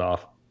closes it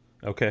off.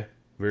 Okay.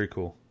 Very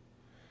cool.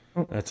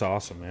 That's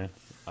awesome, man.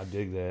 I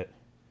dig that.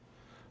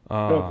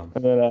 And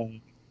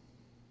then,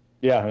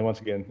 and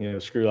once again,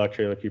 screw lock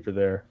trailer keeper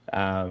there.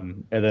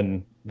 And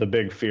then the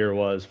big fear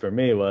for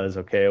me was,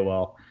 okay,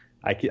 well,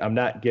 I'm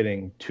not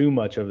getting too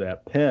much of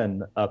that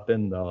pin up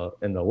in the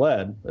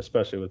lead,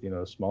 especially with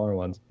the smaller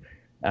ones.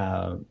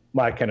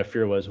 My kind of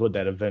fear was, would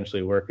that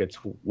eventually work its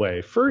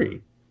way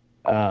free?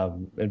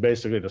 And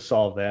basically to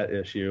solve that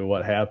issue,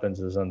 what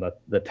happens is on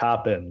the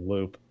top end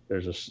loop,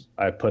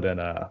 I put in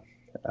a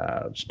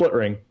split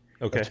ring.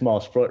 Okay. A small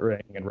split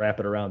ring, and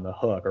wrap it around the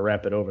hook or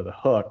wrap it over the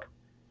hook,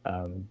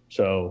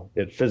 so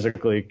it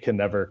physically can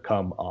never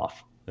come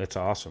off. That's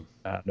awesome.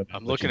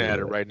 I'm looking at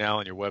it right now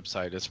on your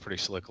website. It's pretty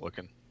slick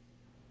looking.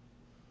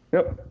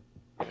 Yep.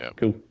 Yeah.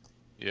 Cool.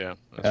 Yeah.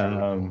 That's really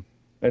cool.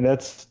 And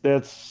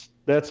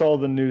that's all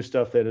the new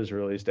stuff that is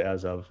released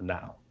as of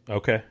now.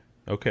 Okay.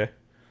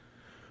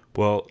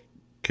 Well,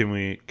 can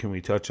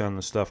we touch on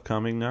the stuff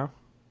coming now?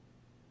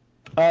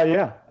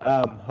 Yeah.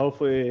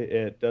 Hopefully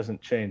it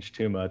doesn't change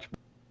too much.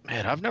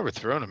 Man, I've never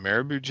thrown a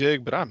marabou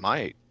jig, but I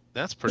might.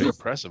 That's pretty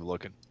impressive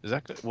looking.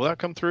 Will that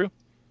come through?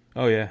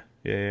 Oh yeah.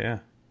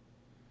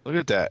 Look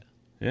at that.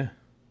 Yeah.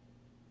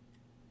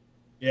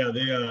 Yeah,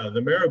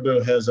 the marabou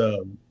has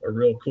a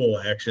real cool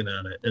action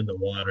on it in the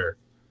water.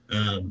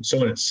 So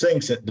when it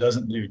sinks, it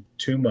doesn't do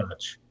too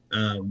much.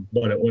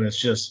 But when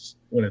it's just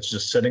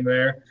sitting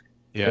there,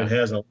 it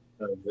has it'll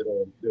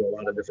do a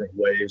lot of different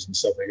waves and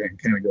stuff like that,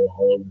 and kind of go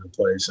all over the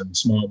place. And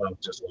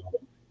smallmouth just love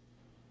it.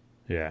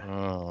 Yeah.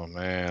 Oh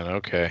man.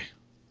 Okay.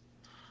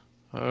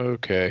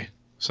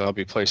 So I'll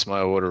be placing my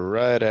order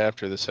right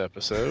after this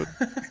episode.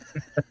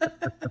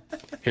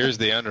 Here's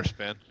the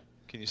underspin.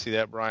 Can you see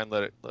that, Brian?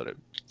 Let it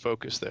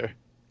focus there.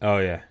 Oh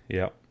yeah.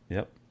 Yep.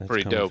 That's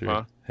pretty dope, through.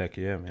 huh? Heck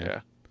yeah, man.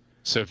 Yeah.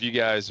 So if you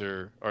guys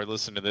are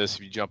listening to this,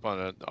 if you jump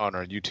on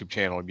our YouTube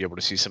channel, you'll be able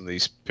to see some of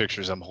these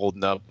pictures I'm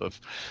holding up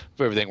of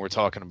everything we're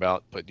talking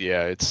about. But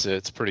yeah,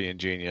 it's pretty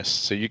ingenious.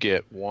 So you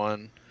get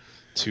 1,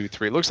 2,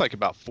 3. It looks like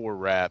about 4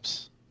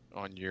 wraps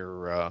on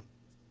your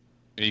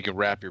And you can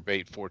wrap your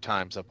bait 4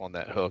 times up on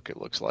that hook. It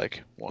looks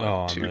like one,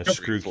 on two, the three,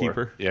 screw 4.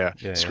 keeper? Yeah,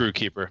 Yeah, screw yeah.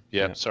 keeper.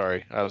 Yep. Yeah.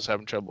 Sorry, I was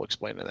having trouble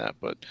explaining that,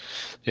 but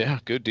yeah,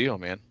 good deal,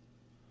 man.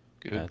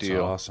 Good That's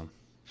deal. awesome.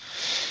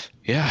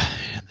 Yeah,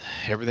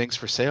 everything's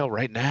for sale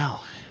right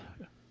now.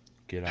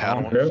 Get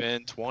Paddle on and it.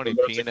 Fin 20,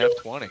 About to PNF go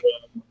 20. to,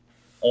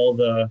 all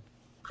the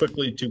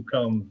quickly to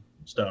come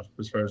stuff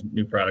as far as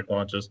new product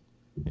launches.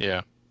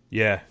 Yeah.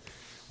 Yeah.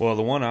 Well,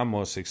 the one I'm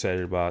most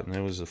excited about, and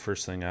it was the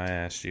first thing I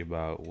asked you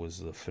about, was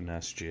the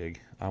finesse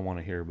jig. I want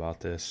to hear about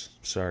this.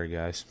 Sorry,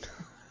 guys.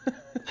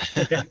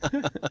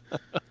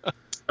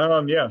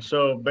 Yeah,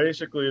 so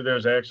basically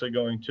there's actually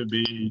going to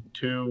be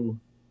 2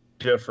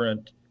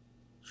 different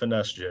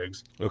finesse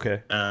jigs.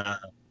 Okay.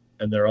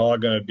 And they're all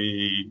going to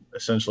be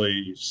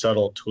essentially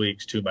subtle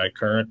tweaks to my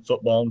current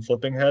football and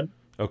flipping head.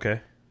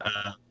 Okay.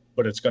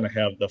 But it's going to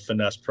have the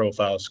finesse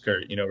profile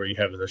skirt, where you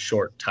have the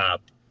short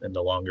top and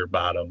the longer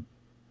bottom.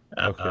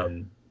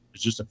 Okay.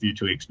 It's just a few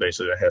tweaks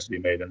basically that has to be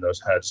made in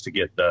those heads to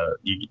get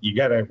you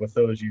got to, with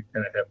those, you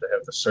kind of have to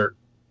have the skirt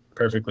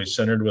perfectly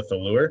centered with the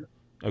lure.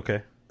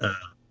 Okay.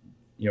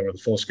 With the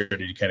full skirt,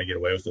 you kind of get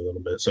away with it a little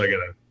bit. So I got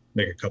to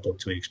make a couple of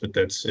tweaks, but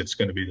it's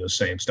going to be those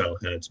same style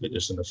heads, but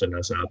just in the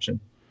finesse option.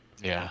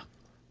 Yeah.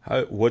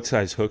 What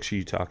size hooks are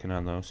you talking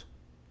on those?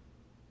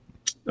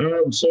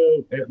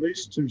 So at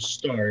least to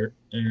start,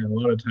 and a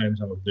lot of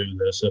times I'll do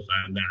this if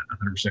I'm not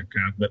 100%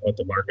 confident what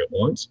the market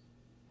wants.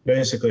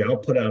 Basically, I'll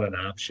put out an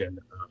option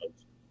of,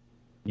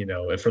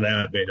 for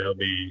that bait, it'll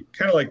be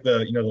kind of like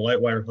the light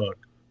wire hook.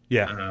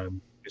 Yeah.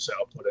 So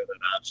I'll put in an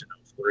option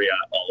of 3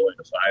 all the way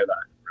to 5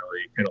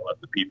 really kind of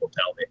let the people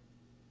tell me.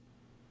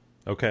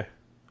 Okay.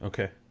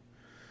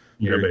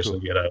 Basically cool.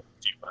 get a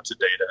few months of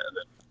data, and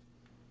then,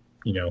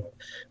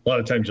 a lot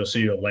of times you'll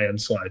see a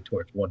landslide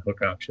towards one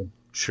hook option.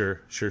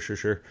 Sure.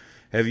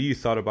 Have you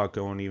thought about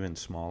going even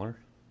smaller?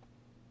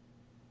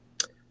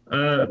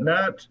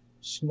 Not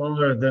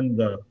smaller than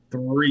the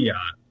 3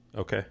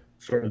 Okay.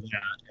 for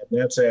that, and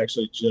that's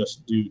actually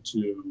just due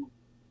to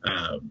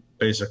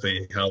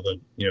basically how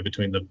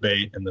between the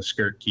bait and the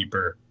skirt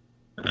keeper,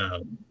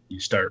 you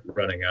start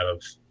running out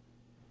of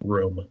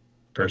room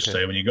per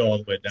se. When you go all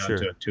the way down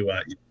to a 2 you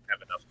don't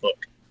have enough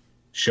hook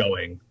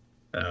showing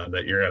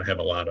that you're going to have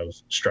a lot of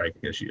strike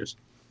issues.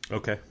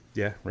 Okay.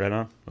 Yeah. Right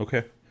on.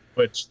 Okay.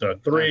 Which the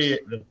 3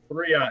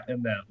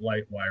 in that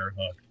light wire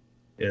hook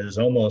is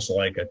almost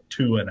like a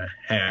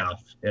 2.5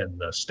 in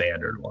the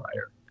standard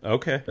wire.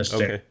 Okay.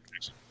 Okay.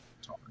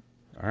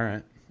 All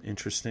right.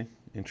 Interesting.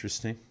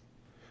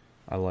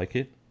 I like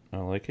it.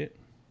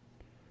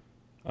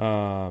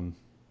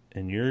 And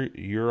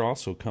you're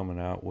also coming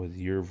out with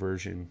your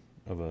version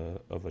of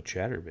a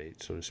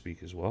chatterbait, so to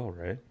speak, as well,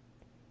 right?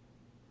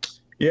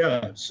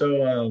 Yeah.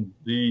 So and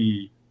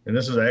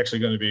this is actually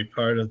going to be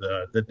part of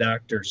the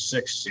Dr.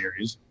 6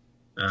 series.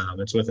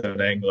 It's with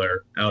an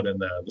angler out in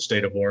the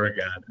state of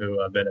Oregon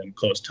who I've been in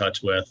close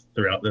touch with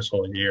throughout this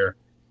whole year.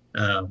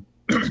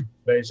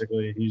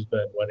 Basically, he's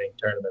been winning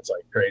tournaments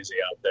like crazy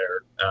out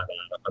there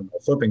on the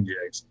flipping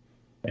jigs.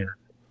 And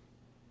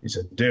he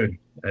said, dude,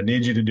 I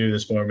need you to do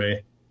this for me.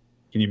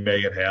 Can you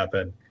make it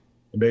happen?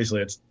 And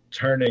basically, it's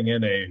turning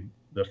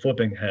the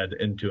flipping head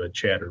into a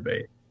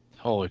chatterbait.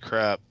 Holy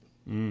crap.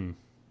 Mm.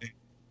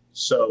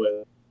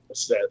 So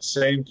it's that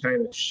same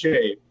kind of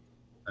shape.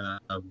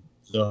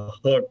 The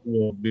hook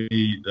will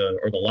be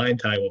the line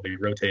tie will be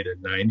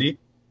rotated 90,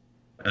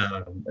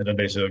 and then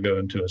basically it'll go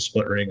into a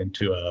split ring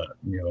into a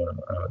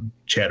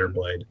chatter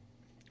blade.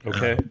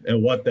 Okay.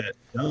 And what that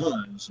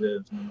does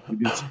is we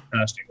did some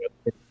testing with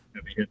it.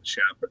 I'll be here in the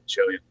shop and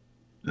show you.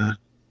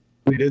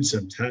 We did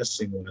some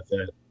testing with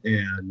it,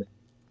 and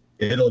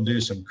it'll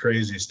do some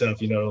crazy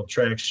stuff. It'll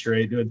track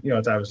straight.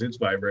 It's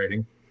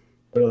vibrating,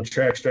 but it'll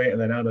track straight, and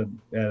then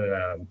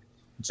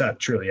it's not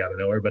truly out of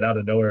nowhere, but out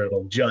of nowhere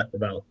it'll jut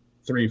about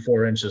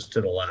 3-4 inches to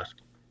the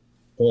left,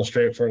 pull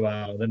straight for a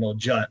while, then it'll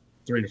jut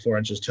 3 to 4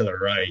 inches to the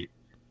right.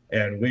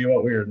 And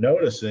what we were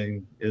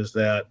noticing is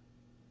that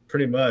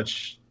pretty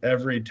much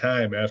every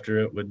time after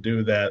it would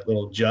do that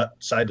little jut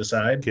side to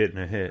side, getting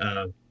a hit,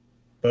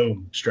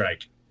 boom,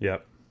 strike.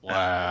 Yep.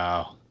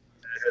 Wow.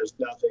 It has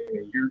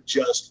nothing. You're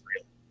just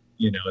real.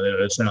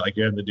 It's not like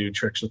you have to do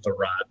tricks with the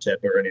rod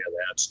tip or any of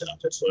that stuff.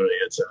 It's literally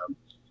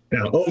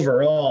now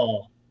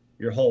overall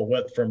your whole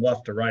width from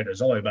left to right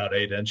is only about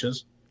 8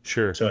 inches.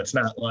 Sure. So it's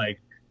not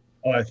like,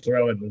 I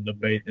throw it and the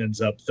bait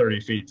ends up 30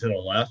 feet to the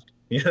left.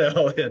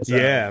 It's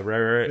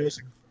right.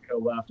 Basically go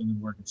left and then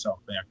work itself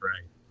back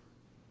right.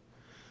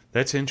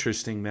 That's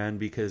interesting, man,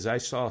 because I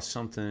saw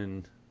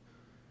something,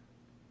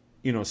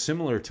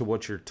 similar to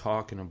what you're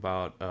talking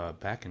about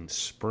back in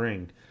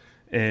spring,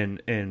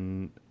 and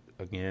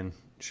again,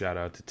 shout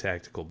out to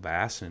Tactical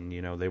Bass, and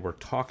they were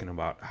talking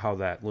about how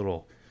that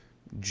little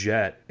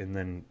jet and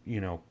then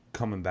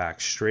coming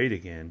back straight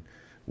again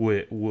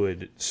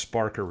would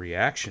spark a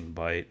reaction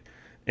bite.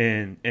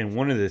 And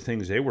one of the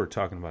things they were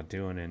talking about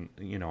doing, and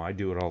I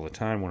do it all the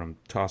time when I'm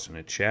tossing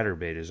a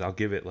chatterbait, is I'll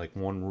give it like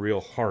one real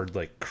hard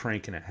like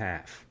crank and a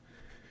half,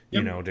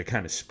 to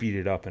kind of speed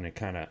it up, and it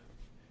kind of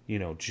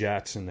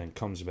jets and then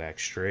comes back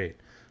straight.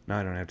 Now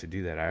I don't have to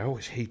do that. I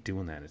always hate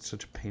doing that. It's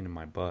such a pain in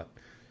my butt.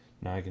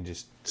 Now I can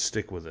just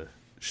stick with a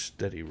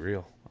steady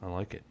reel. I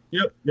like it.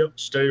 Yep.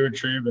 Steady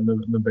retrieve, and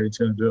the bait's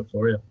going to do it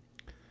for you.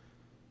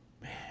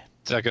 Is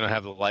that going to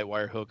have the light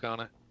wire hook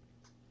on it?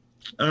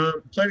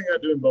 Planning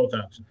on doing both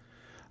options.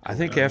 I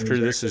think after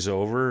this is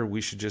over, we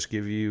should just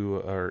give you,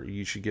 or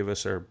you should give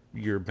us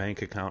your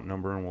bank account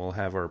number, and we'll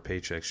have our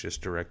paychecks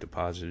just direct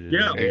deposited.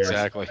 Yeah,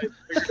 exactly. I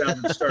figured out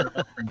and start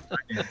offering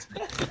financing.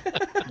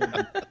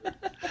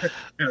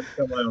 Got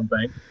my own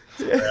bank.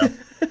 So, yeah.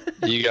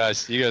 You guys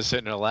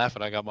sitting there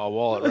laughing. I got my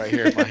wallet right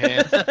here in my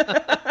hand.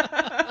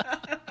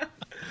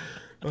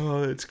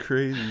 Oh, that's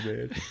crazy,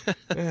 man.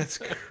 That's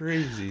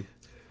crazy.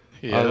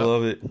 Yeah. I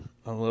love it,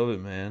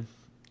 man.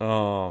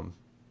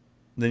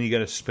 Then you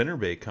got a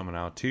spinnerbait coming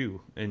out too,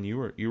 and you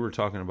were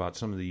talking about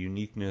some of the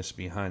uniqueness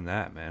behind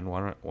that, man.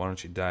 Why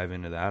don't you dive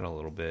into that a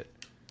little bit?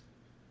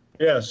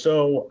 Yeah,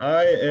 so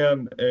I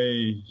am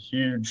a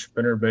huge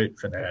spinnerbait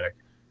fanatic.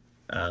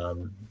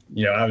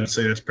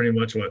 Obviously that's pretty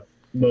much what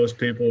most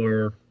people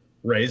are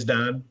raised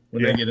on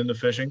when they get into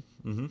fishing.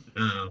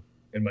 Mm-hmm.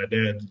 And my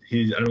dad,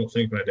 I don't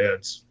think my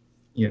dad's,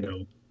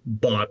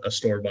 bought a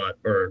store-bought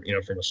or,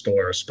 from a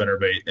store a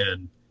spinnerbait,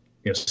 and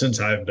since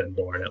I've been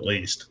born, at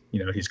least,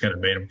 he's kind of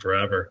made them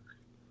forever.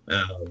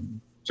 So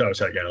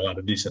obviously I got a lot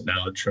of decent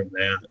knowledge from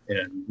that.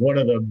 And one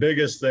of the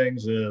biggest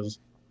things is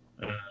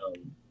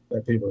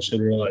that people should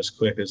realize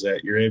quick is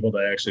that you're able to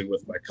actually,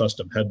 with my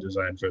custom head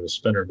design for the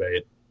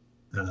spinnerbait,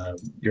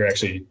 you're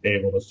actually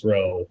able to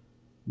throw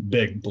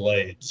big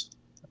blades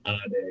on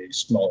a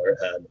smaller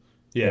head.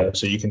 Yeah.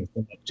 So you can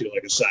come up to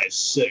like a size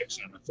 6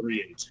 on a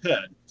 3/8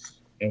 head.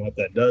 And what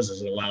that does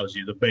is it allows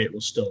you, the bait will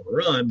still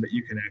run, but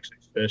you can actually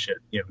fish it,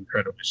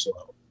 incredibly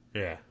slow.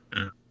 Yeah.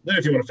 Then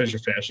if you want to fish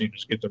it fast, you can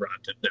just get the rod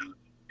tip down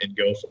and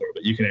go for it.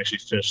 But you can actually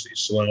fish these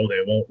slow.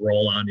 They won't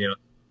roll on you.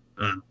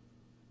 And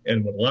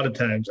a lot of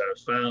times I've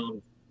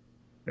found,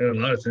 and a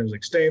lot of times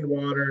like stained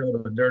water, a little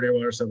bit dirty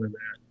water, something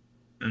like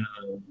that,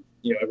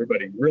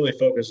 everybody really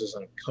focuses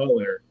on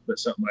color, but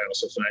something I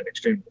also find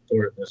extremely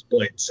important is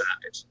blade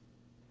size.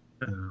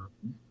 And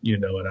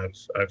I've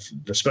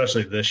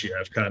especially this year,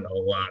 I've caught a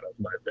lot of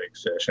my big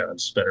fish on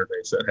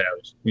spinnerbaits that have,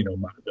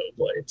 mono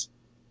blades.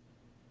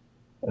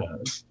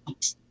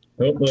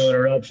 Little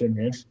interruption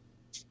here.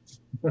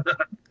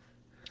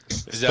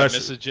 Is that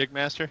Mrs.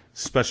 Jigmaster?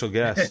 Special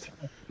guest.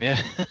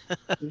 Yeah.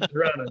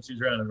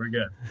 She's running. We're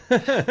good.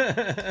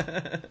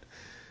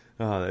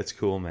 Oh, that's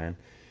cool, man.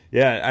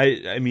 Yeah,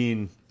 I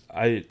mean,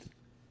 I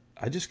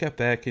just got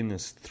back into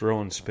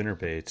throwing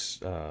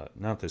spinnerbaits,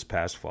 not this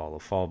past fall, the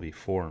fall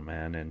before,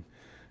 man, and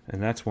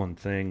that's one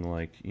thing,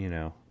 like,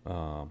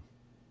 I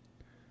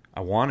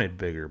wanted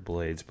bigger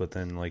blades, but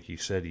then, like you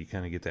said, you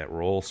kind of get that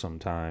roll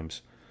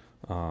sometimes.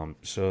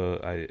 So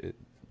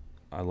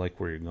I like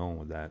where you're going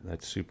with that.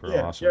 That's super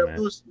awesome, man.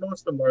 Most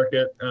of the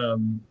market,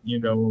 and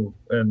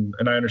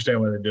I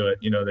understand why they do it.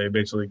 They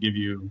basically give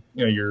you,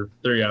 your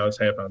 3-ounce,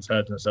 half-ounce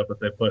heads and stuff, but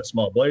they put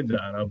small blades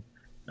on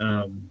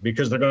them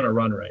because they're going to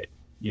run right.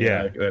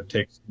 That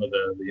takes some of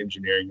the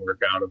engineering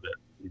work out of it,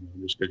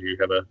 just because you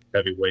have a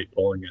heavy weight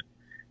pulling it.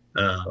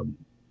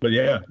 But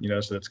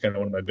so that's kind of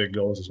one of my big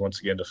goals is,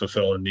 once again, to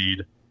fulfill a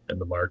need in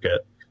the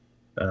market.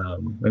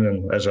 And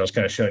then, as I was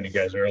kind of showing you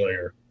guys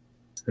earlier,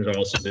 there's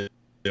also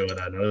doing,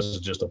 I know this is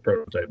just a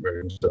prototype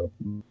version, so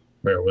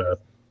bear with.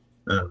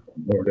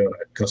 We're doing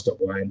a custom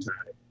line tie,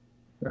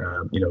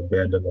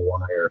 bend in the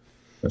wire,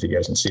 if you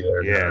guys can see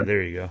there. Yeah,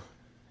 there you go.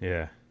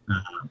 Yeah.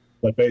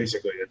 But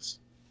basically,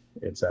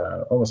 it's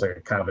almost like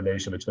a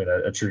combination between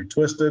a true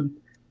twisted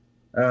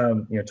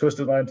line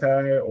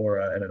tie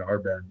and an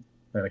R-bend,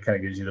 and it kind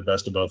of gives you the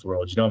best of both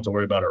worlds. You don't have to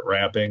worry about it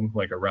wrapping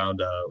like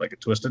around like a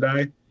twisted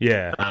eye.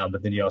 Yeah.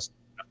 But then you also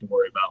have to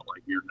worry about,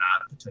 like, you're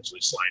not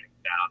potentially sliding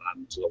down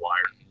onto the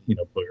wire,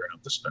 clearing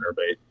up the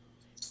spinnerbait.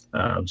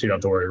 So you don't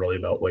have to worry really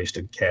about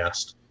wasted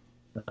cast.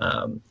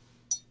 And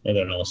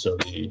then also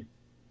the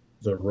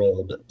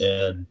rolled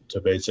end to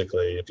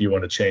basically, if you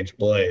want to change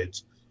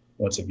blades,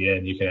 once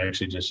again, you can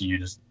actually just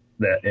use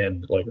that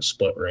end like a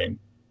split ring,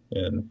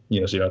 and so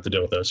you don't have to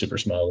deal with those super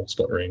small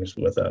split rings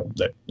with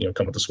that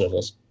come with the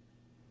swivels.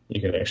 You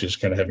can actually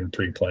just kind of have them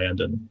pre-planned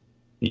and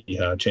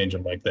change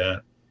them like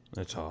that.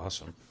 That's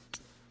awesome.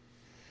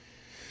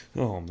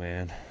 Oh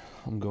man,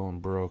 I'm going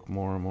broke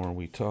more and more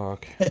we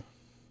talk.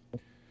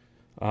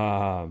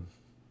 What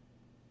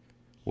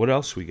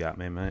else we got,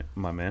 man?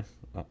 My man.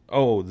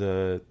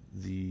 The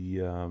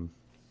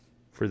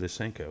for the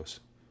Senkos.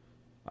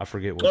 I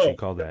forget what you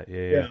call that.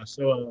 Yeah.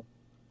 So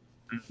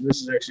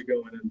this is actually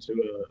going into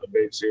a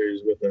bait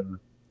series with a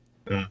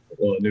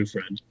new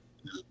friend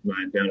of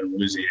mine down in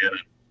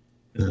Louisiana,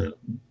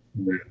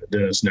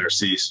 Dennis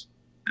Narcisse.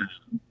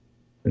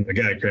 And the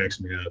guy cracks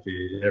me up.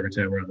 Every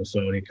time we're on the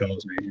phone, he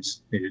calls me.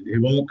 He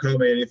won't call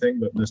me anything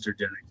but Mr.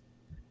 Jennings.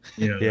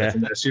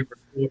 That super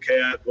cool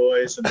cat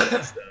voice and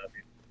that stuff.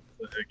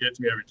 It gets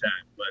me every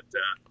time. But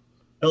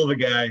hell of a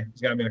guy.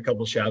 He's got me in a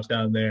couple shops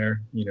down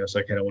there. So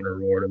I kind of want to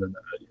reward him and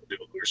do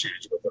a lure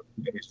series with him.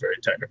 And he's very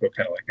technical,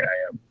 kind of like I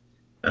am.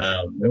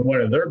 And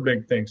one of their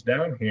big things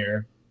down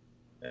here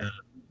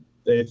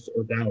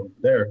or down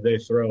there, they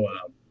throw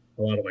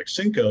a lot of like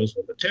Cincos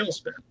with a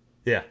tailspin.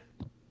 Yeah.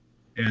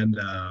 And,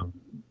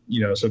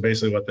 so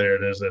basically what there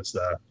it is, it's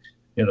the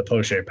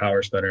Poche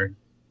power spinner.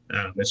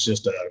 It's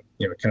just a,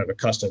 kind of a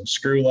custom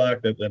screw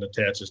lock that then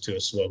attaches to a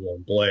swivel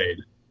and blade.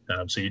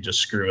 So you just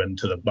screw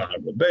into the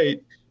bottom of the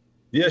bait.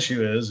 The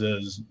issue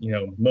is,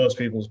 most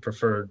people's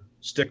preferred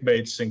stick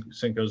baits,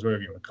 Cincos,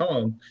 whatever you want to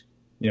call them,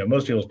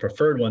 most people's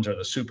preferred ones are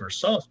the super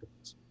soft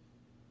ones.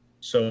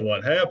 So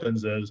what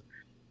happens is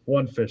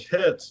one fish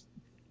hits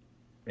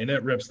and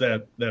it rips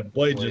that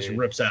blade just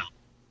rips out.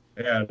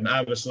 And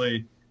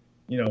obviously,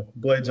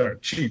 blades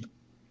aren't cheap,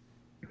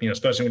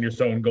 especially when you're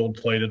throwing gold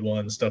plated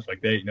ones, stuff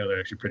like that, they're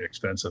actually pretty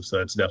expensive. So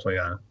it's definitely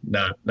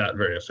not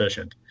very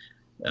efficient,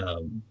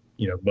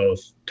 both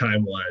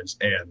time wise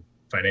and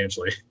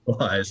financially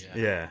wise.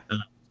 Yeah.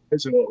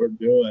 Basically what we're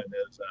doing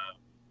is,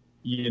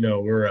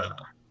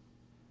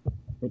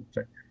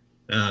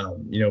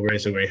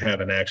 basically we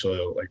have an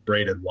actual like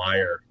braided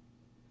wire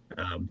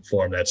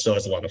form that still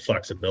has a lot of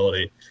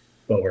flexibility,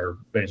 but we're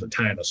basically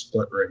tying a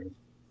split ring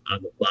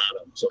on the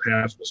bottom. So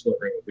half the split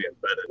ring will be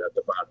embedded at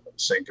the bottom of the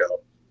Cinco,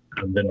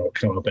 and then it'll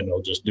come up and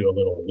they'll just do a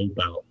little loop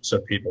out so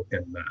people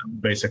can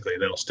basically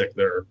they'll stick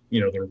their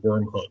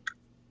worm hook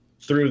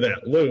through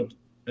that loop,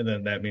 and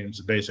then that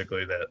means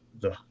basically that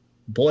the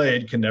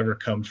blade can never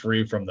come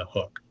free from the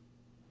hook.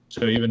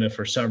 So even if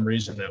for some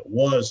reason it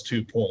was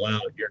to pull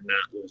out, you're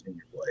not losing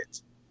your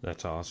blades.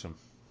 That's awesome.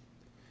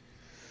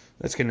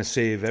 That's going to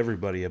save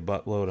everybody a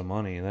buttload of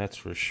money. That's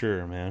for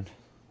sure, man.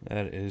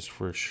 That is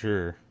for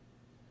sure.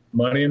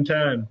 Money and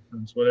time.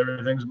 That's what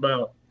everything's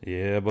about.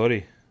 Yeah,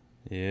 buddy.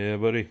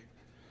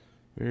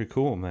 Very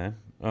cool, man.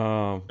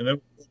 And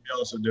then we're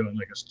also doing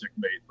like a stick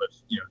bait, but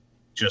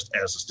just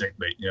as a stick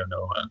bait,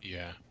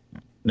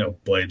 no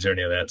blades or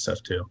any of that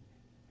stuff too.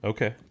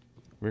 Okay,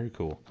 very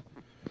cool.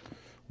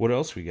 What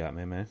else we got,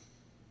 man?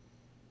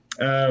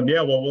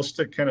 Well, we'll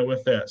stick kind of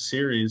with that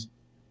series.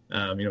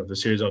 The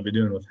series I'll be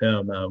doing with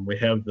him. We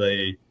have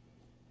the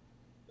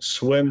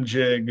swim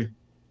jig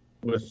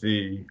with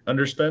the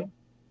underspin.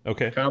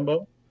 Okay.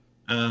 Combo.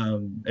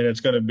 And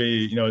it's going to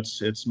be,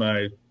 it's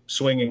my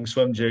swinging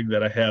swim jig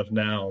that I have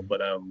now,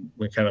 but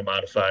we kind of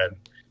modified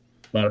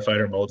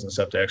our molds and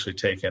stuff to actually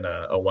take in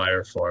a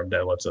wire form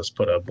that lets us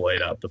put a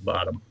blade out the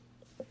bottom.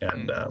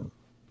 And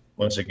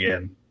once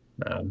again,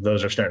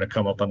 those are starting to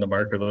come up on the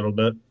market a little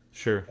bit.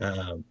 Sure.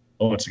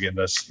 Once again,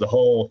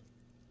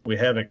 we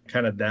have it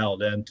kind of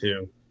dialed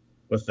into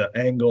with the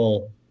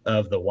angle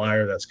of the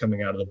wire that's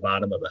coming out of the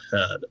bottom of the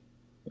head.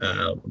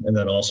 And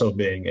then also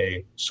being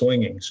a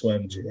swinging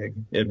swim jig,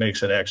 it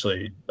makes it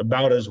actually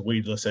about as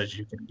weedless as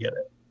you can get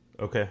it.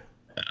 Okay.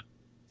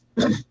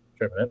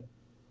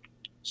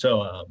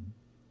 So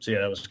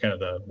that was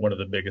kind of one of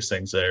the biggest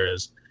things there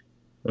is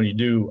when you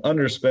do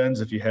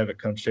underspins, if you have it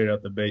come straight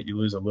out the bait, you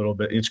lose a little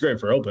bit. It's great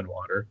for open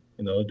water,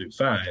 it'll do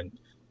fine.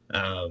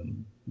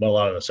 But a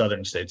lot of the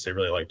southern states, they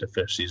really like to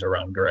fish these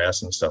around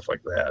grass and stuff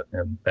like that.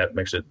 And that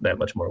makes it that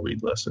much more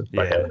weedless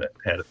by having it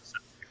had it.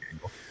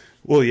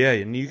 Well, yeah,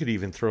 and you could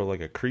even throw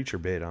like a creature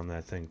bait on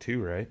that thing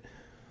too, right?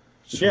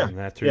 Swing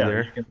that through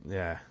there.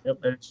 Yeah. Yep,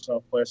 and it's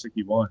soft plastic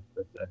you want,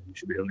 but you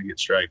should be able to get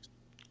striked.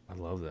 I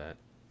love that.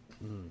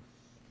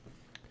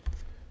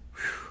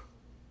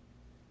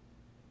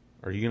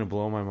 Are you going to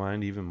blow my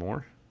mind even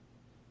more?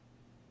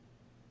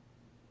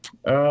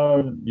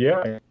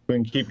 Yeah, we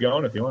can keep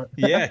going if you want.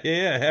 yeah,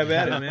 have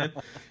at it, man.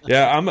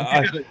 Yeah,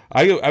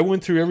 I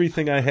went through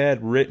everything I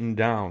had written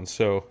down,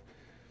 so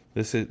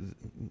this is,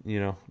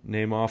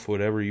 name off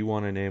whatever you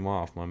want to name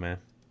off, my man.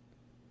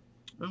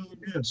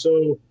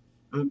 So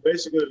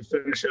basically to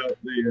finish out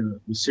the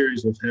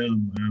series with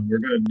him, we're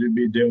going to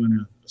be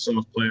doing a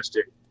soft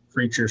plastic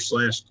creature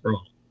 /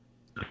 crawl.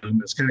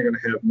 It's kind of going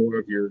to have more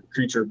of your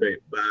creature bait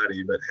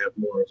body, but have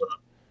more of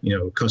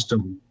a,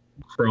 custom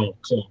crawl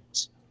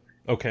claws.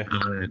 Okay.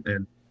 On it.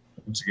 And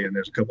once again,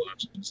 there's a couple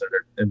options that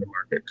are in the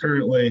market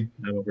currently.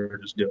 We're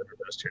just doing our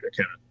best here to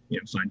kind of,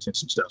 fine tune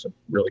some stuff and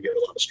really get a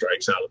lot of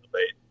strikes out of the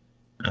bait.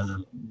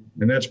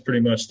 And that's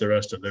pretty much the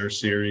rest of their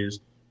series.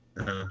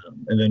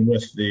 And then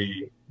with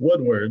the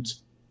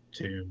Woodwards,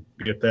 to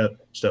get that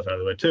stuff out of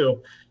the way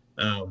too,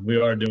 we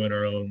are doing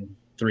our own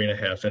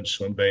 3.5-inch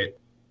swim bait.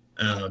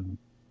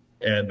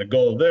 And the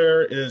goal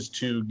there is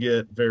to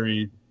get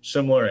very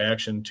similar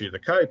action to the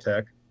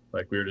Kitech,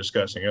 like we were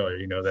discussing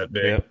earlier, that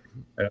big,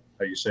 yep.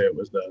 How you say it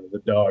was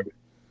the dog.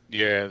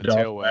 Yeah, the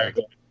tail wag.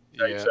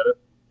 How you said it?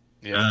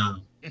 Yeah.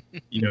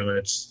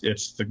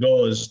 It's the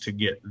goal is to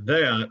get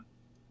that,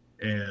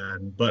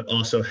 but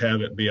also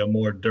have it be a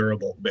more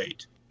durable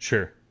bait.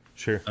 Sure.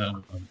 Because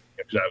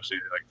obviously,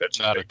 like that's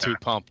not a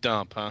 2-pump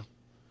dump, huh?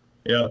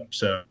 Yep.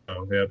 So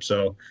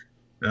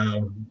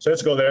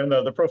let's go there. And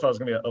the profile is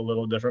going to be a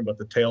little different, but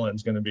the tail end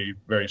is going to be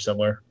very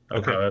similar.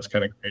 Okay. That's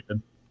kind of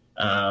created.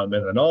 And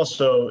then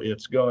also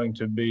it's going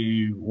to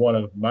be one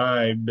of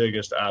my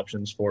biggest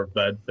options for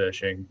bed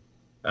fishing.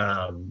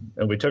 And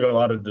we took a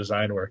lot of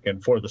design work in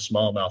for the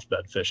smallmouth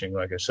bed fishing,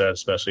 like I said,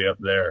 especially up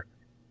there.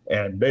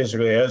 And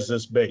basically as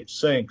this bait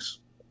sinks,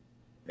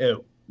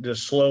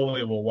 just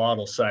slowly will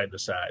waddle side to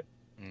side.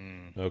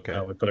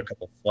 Okay. We put a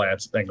couple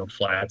angled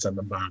flats on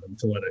the bottom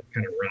to let it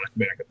kind of rock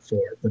back and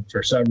forth. And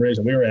for some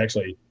reason, we were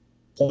actually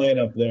playing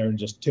up there and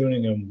just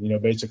tuning them,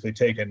 basically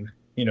taking,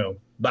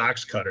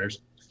 box cutters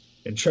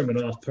and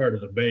trimming off part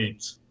of the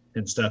baits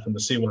and stuff, and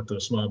to see what the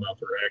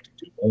smallmouth are reacting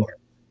to more.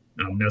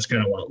 That's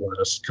kind of what let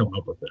us come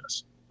up with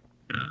this.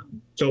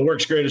 So it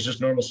works great as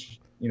just normal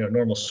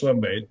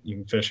swim bait. You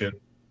can fish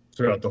it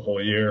throughout the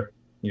whole year,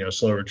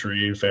 slow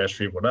retrieve, fast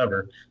retrieve,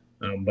 whatever.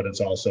 But it's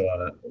also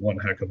one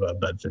heck of a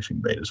bed fishing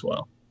bait as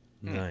well.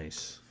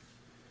 Nice.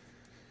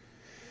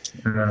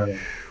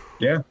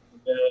 Yeah.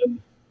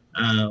 And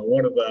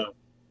one of the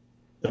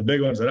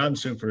big ones that I'm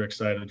super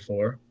excited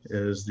for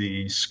is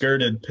the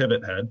skirted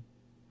pivot head.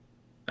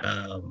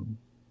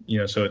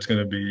 So it's going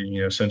to be,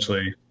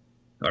 essentially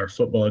our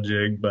football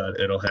jig, but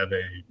it'll have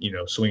a,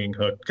 swinging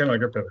hook, kind of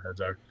like our pivot heads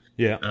are.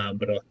 Yeah.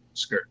 But it'll have a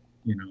skirt,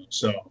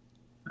 So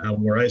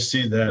where I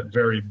see that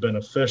very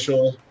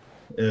beneficial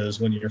is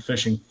when you're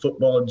fishing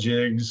football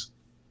jigs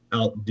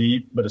out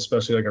deep, but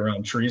especially like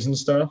around trees and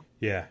stuff.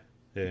 Yeah.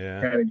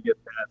 Yeah. Kind of get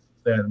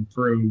that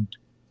improved,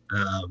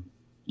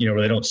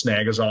 where they don't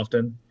snag as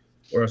often,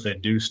 or if they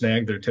do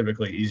snag, they're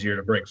typically easier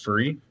to break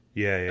free.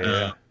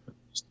 Yeah.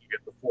 Just to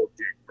get the full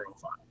jig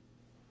profile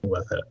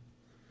with it.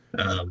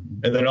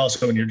 And then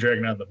also when you're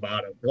dragging out the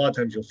bottom, a lot of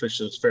times you'll fish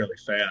this fairly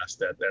fast.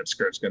 That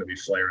skirt's going to be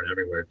flaring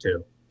everywhere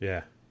too.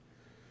 Yeah.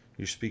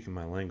 You're speaking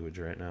my language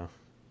right now.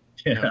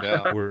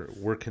 Yeah.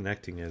 We're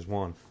connecting as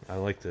one. I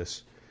like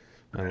this.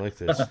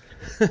 Yeah,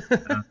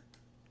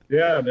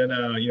 and then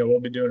we'll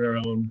be doing our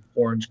own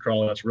orange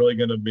crawl. That's really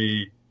going to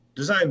be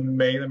designed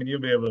main. I mean,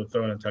 you'll be able to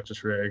throw in a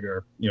Texas rig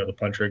or the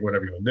punch rig,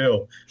 whatever you want to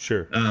do.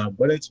 Sure.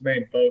 But its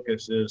main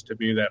focus is to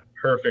be that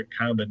perfect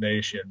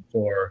combination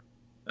for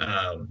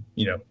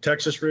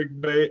Texas rig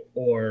bait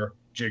or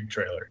jig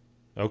trailer.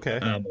 Okay.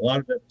 A lot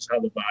of it is how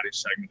the body's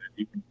segmented.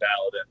 You can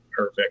dial it in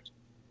perfect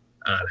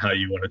on how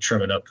you want to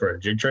trim it up for a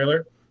jig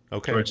trailer.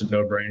 Okay. So it's a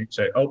no-brainer.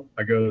 Say,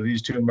 I go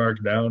these two marks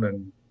down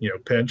and,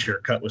 pinch or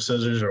cut with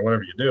scissors or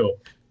whatever you do.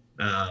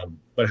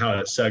 But how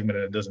it's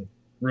segmented, it doesn't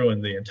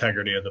ruin the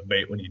integrity of the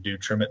bait when you do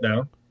trim it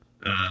down.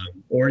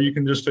 Or you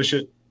can just fish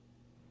it,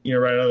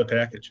 right out of the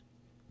package.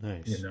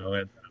 Nice.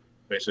 And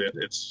basically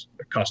it's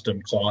a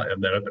custom claw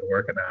end that I've been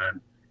working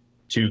on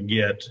to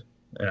get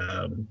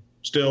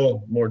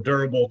still more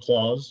durable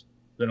claws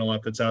than a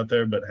lot that's out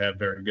there, but have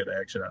very good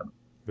action on them.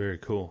 Very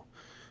cool.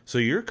 So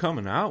you're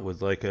coming out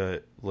with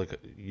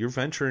you're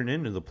venturing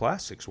into the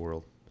plastics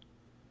world.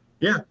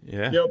 Yeah.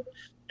 Yeah. Yep.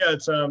 Yeah.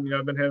 It's, I've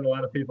been having a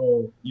lot of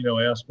people,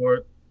 ask for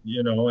it,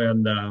 and,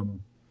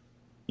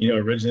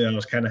 originally I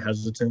was kind of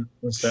hesitant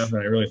and stuff,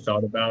 and I really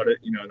thought about it,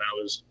 and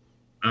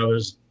I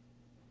was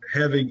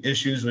having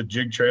issues with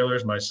jig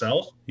trailers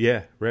myself.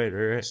 Yeah. Right.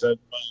 I said,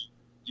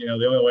 well,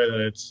 the only way that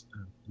it's,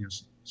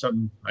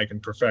 something I can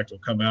perfect will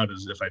come out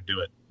is if I do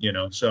it,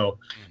 so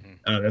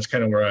that's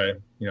kind of where I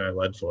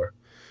led for.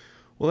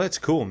 Well, that's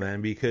cool,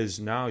 man, because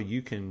now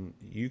you can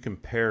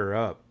pair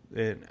up,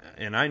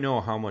 and I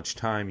know how much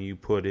time you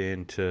put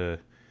into,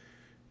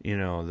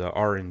 the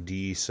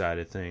R&D side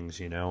of things.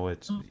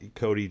 It's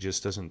Cody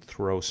just doesn't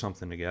throw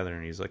something together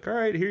and he's like, all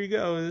right, here you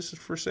go, this is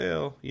for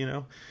sale.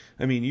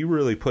 I mean, you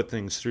really put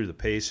things through the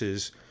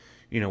paces,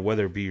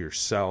 whether it be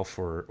yourself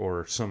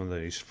or some of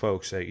these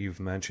folks that you've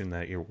mentioned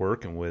that you're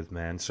working with,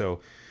 man.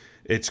 So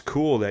it's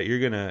cool that you're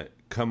gonna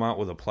come out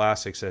with a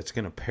plastics that's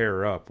gonna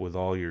pair up with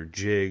all your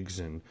jigs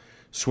and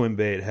swim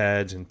bait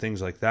heads and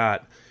things like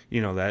that,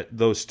 that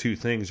those two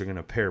things are going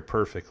to pair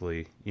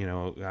perfectly.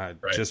 Right.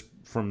 Just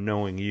from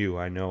knowing you,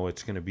 I know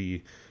it's going to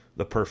be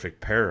the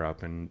perfect pair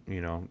up. And,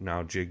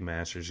 now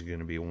Jigmasters is going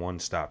to be a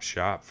one-stop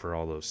shop for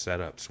all those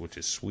setups, which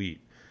is sweet.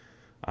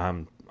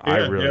 I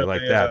really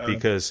like that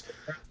because,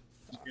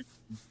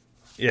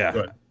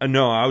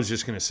 no, I was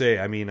just going to say,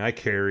 I mean, I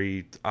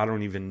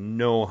don't even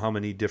know how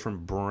many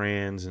different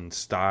brands and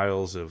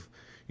styles of,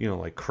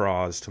 like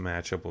craws to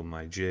match up with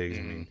my jigs.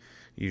 I mean,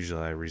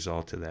 usually I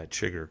resort to that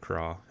chigger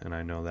craw, and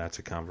I know that's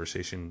a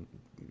conversation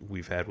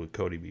we've had with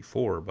Cody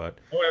before, but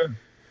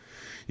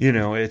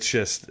it's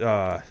just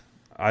I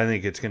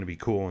think it's going to be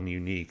cool and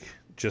unique.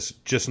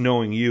 Just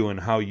knowing you and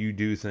how you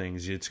do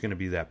things, it's going to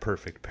be that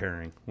perfect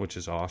pairing, which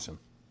is awesome.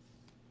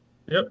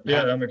 Yep,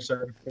 yeah, I'm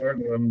excited for it,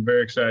 and I'm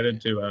very excited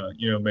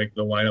to make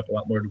the lineup a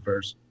lot more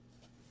diverse.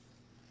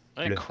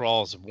 I think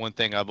crawls is one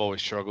thing I've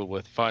always struggled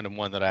with, finding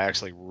one that I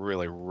actually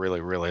really, really,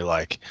 really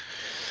like.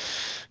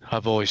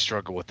 I've always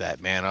struggled with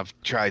that, man. I've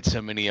tried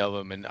so many of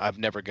them, and I've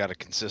never got a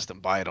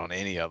consistent bite on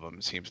any of them,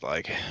 it seems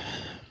like.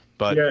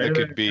 But it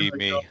could be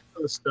me.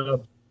 The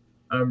stuff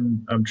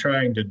I'm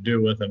trying to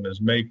do with them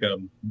is make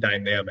them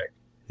dynamic.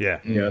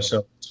 Yeah.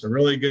 So it's a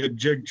really good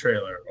jig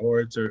trailer,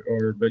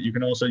 but you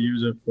can also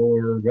use it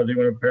for whether you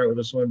want to pair it with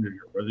a swim jig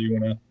or whether you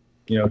want to,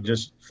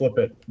 just flip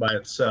it by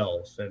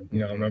itself. And,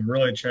 I'm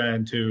really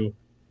trying to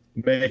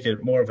make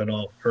it more of an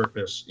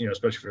all-purpose,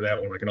 especially for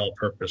that one, like an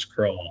all-purpose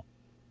crawl.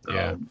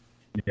 Yeah.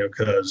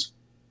 Because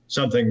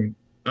something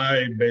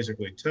I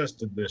basically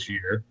tested this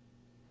year,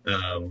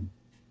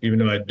 even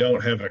though I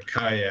don't have a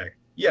kayak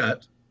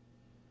yet,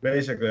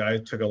 basically I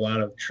took a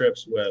lot of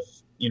trips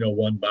with,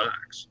 one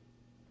box,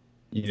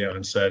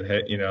 and said,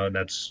 hey, and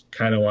that's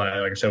kind of why,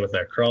 like I said, with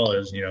that crawl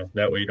is,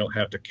 that way you don't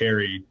have to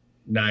carry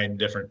 9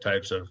 different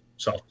types of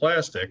soft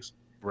plastics.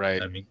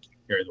 Right. I mean,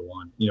 carry the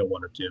one,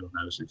 one or two,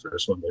 obviously for a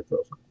swim bait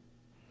profile.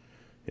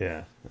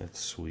 Yeah, that's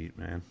sweet,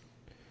 man.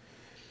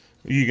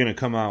 Are you gonna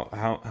come out?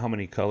 How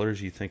many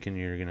colors you thinking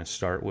you're gonna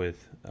start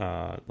with,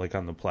 like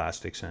on the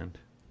plastics end?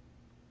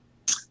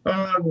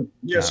 So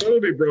it'll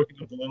be broken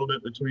up a little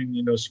bit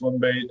between, swim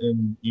bait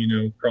and,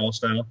 crawl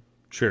style.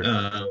 Sure.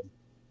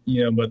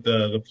 But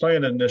the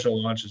planned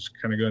initial launch is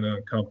kind of going to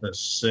encompass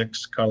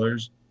 6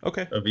 colors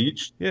of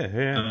each.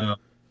 Yeah.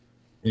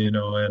 I'm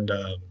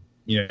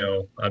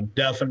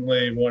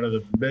definitely one of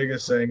the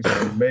biggest things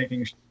I'm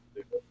making sure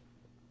to do,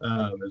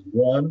 is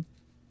one,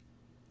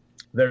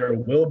 there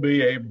will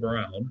be a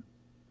brown.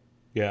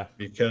 Yeah.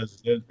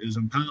 Because it is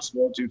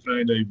impossible to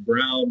find a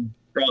brown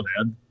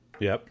crawdad.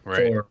 Yep.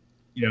 Right. For,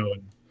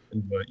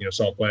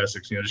 soft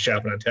plastics, just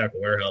shopping on Tackle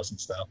Warehouse and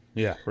stuff.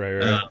 Yeah.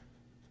 Right.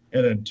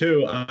 And then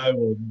 2, I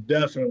will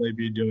definitely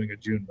be doing a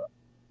June bug.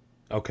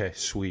 Okay.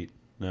 Sweet.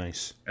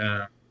 Nice.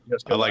 I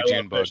like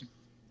June bug. And,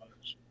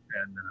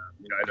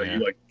 I know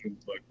you like June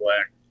bug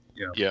black.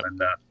 Yeah.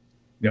 And,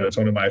 it's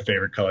one of my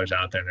favorite colors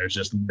out there. There's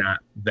just not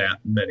that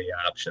many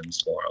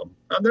options for them.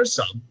 There's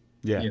some.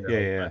 Yeah. But,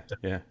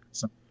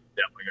 some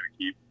definitely going to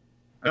keep.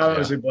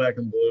 Obviously, black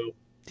and blue.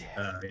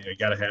 You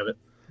got to have it.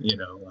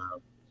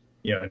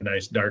 A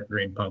nice dark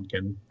green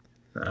pumpkin.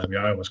 I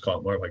almost call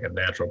it more like a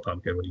natural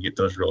pumpkin when you get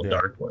those real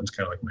dark ones,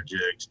 kind of like my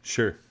jigs.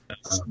 Sure.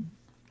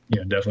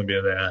 Definitely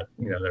be that.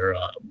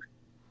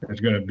 There's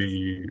going to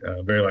be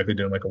very likely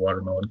doing like a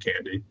watermelon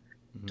candy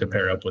to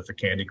pair up with the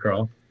candy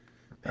crawl.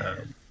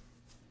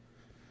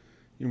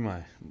 You're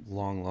my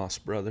long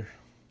lost brother.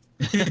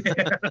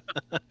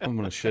 I'm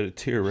gonna shed a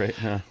tear right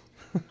now.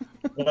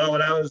 Well,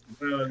 when I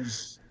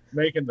was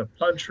making the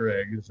punch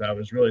rigs, I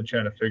was really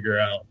trying to figure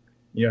out,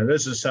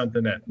 this is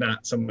something that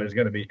not somebody's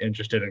going to be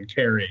interested in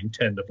carrying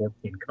 10 to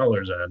 14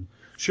 colors on.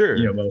 Sure.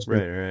 Most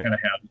people kind of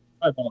have,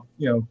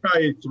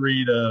 probably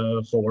 3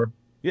 to 4.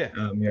 Yeah.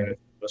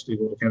 Most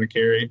people kind of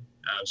carry.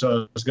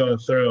 So I was going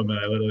through them, and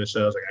I literally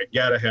said, I was like, I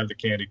got to have the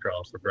candy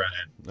crawl for Brian.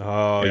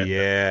 Oh,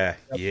 yeah.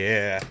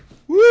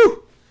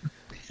 Woo!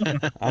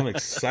 I'm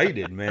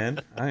excited, man.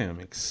 I am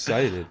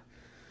excited.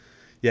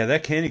 Yeah,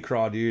 that candy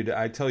crawl, dude,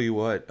 I tell you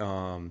what,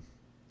 I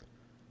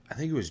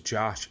think it was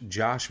Josh.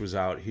 Josh was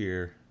out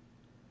here,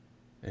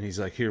 and he's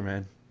like, here,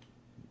 man,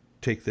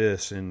 take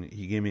this. And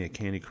he gave me a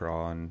candy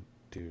crawl, and,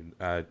 dude,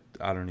 I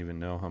don't even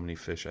know how many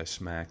fish I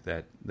smacked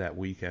that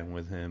weekend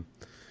with him.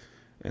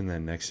 And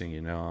then next thing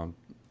you know,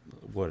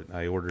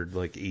 I ordered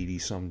like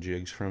 80-some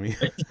jigs from you.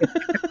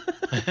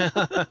 Yeah,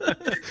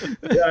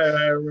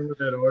 I remember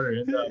that order.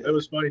 And it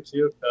was funny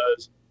too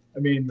because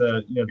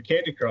the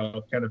candy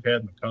crawl kind of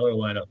had the color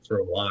lineup for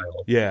a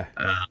while. Yeah.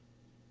 And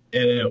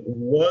it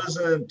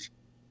wasn't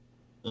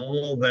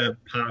all that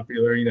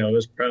popular. It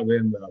was probably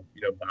in the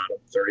bottom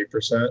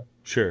 30%.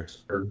 Sure.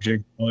 For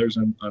jig colors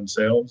on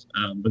sales.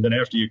 But then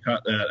after you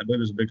caught that, I believe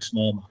it was a big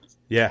smallmouth.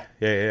 Yeah.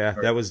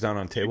 That was down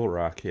on Table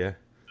Rock. Yeah.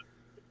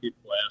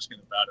 People asking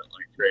about it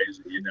like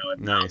crazy, and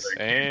nice.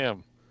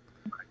 Damn.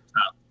 My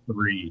top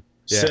 3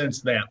 since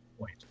that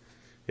point.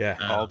 Yeah.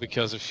 All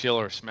because of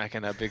Schiller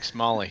smacking that big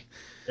smallie.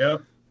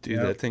 Yep.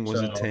 Dude, that thing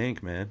was a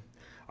tank, man.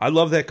 I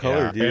love that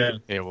color,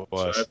 dude. Yeah, it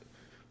was.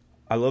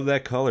 I love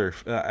that color.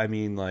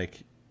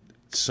 Like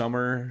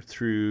summer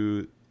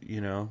through,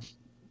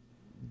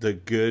 the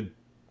good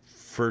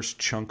first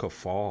chunk of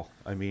fall.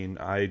 I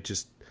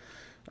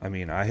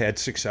had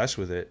success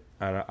with it.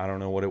 I don't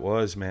know what it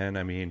was, man.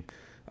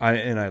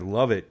 I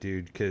love it,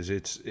 dude, because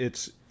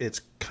it's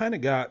kind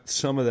of got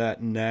some of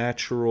that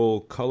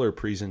natural color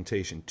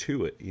presentation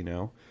to it,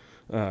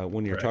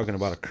 when you're talking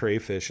about a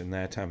crayfish in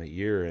that time of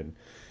year. And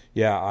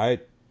yeah,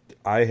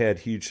 I had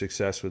huge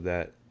success with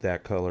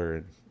that color,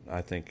 and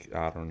I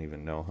don't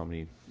even know how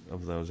many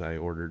of those I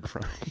ordered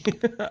from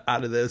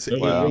out of this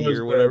 80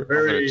 or whatever.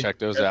 I'm gonna check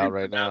those out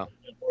right now.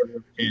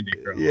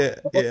 Yeah.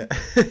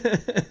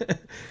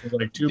 It's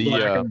like 2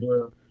 black and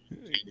blue.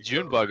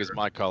 June bug is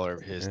my color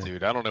of his,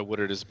 dude. I don't know what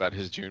it is about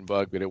his June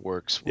bug, but it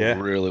works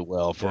really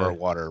well for our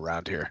water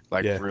around here.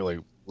 Really,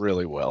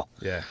 really well.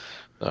 Yeah.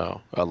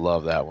 Oh, I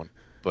love that one.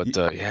 But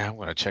I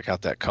want to check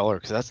out that color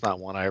because that's not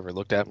one I ever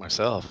looked at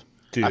myself.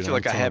 Dude, I feel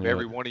like I have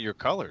every one of your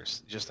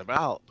colors, just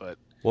about. But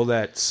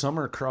that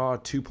Summer Craw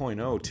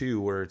 2.0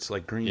 too, where it's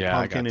like green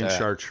pumpkin and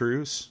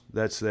chartreuse.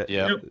 That's that.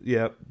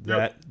 Yep.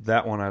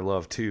 That one I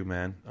love too,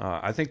 man.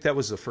 I think that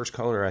was the first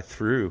color I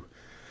threw.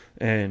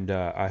 And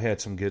I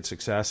had some good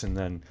success, and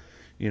then,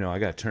 I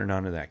got turned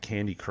on to that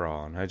candy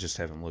crawl, and I just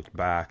haven't looked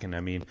back.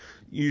 And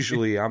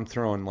usually I'm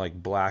throwing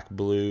like black,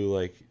 blue,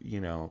 like,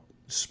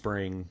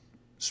 spring,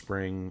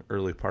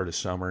 early part of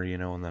summer,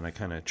 and then I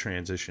kind of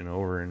transition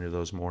over into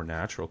those more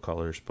natural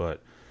colors.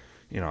 But,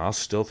 I'll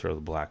still throw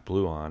the black,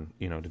 blue on,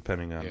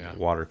 depending on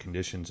water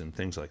conditions and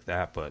things like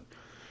that. But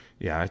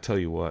yeah, I tell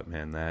you what,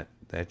 man,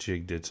 that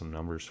jig did some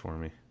numbers for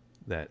me.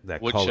 That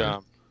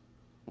color.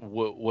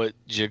 What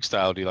jig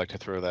style do you like to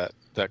throw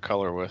that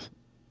color with?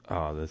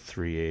 The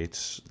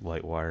 3/8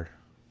 light wire.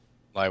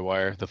 Light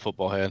wire, the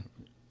football head.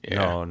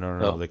 Yeah. No,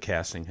 Oh. the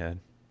casting head.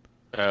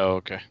 Oh,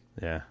 okay.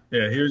 Yeah.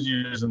 Yeah, he was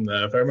using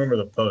the. If I remember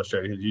the post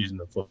right, he was using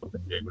the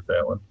flipping jig with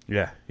that one.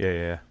 Yeah.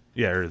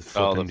 Or the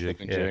flipping jig.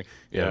 Jig.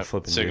 Yeah, the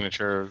flipping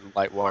signature jig.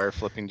 light wire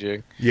flipping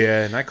jig.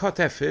 Yeah, and I caught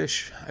that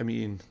fish. I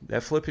mean,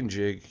 that flipping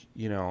jig.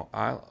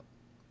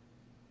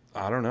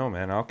 I don't know,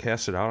 man. I'll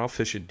cast it out. I'll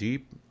fish it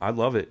deep. I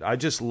love it. I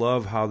just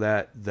love how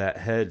that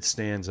head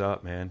stands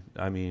up, man.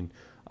 I mean,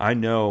 I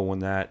know when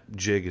that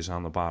jig is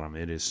on the bottom,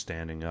 it is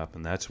standing up,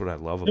 and that's what I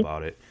love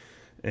about it.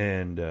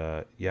 And,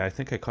 I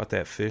think I caught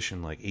that fish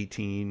in like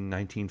 18,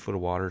 19 foot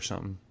of water or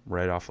something,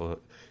 right off of,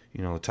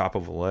 the top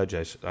of a ledge.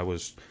 I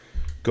was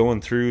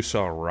going through,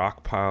 saw a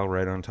rock pile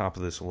right on top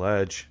of this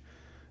ledge,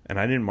 and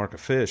I didn't mark a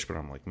fish, but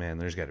I'm like, man,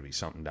 there's got to be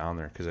something down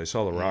there, because I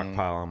saw the rock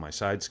pile on my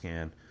side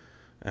scan,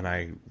 and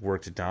I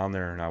worked it down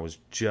there, and I was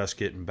just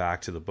getting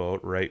back to the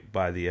boat right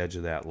by the edge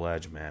of that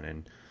ledge, man.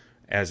 And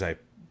as I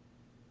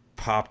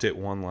popped it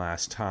one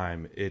last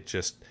time,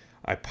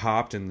 I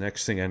popped, and the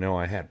next thing I know,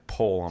 I had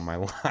pole on my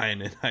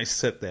line, and I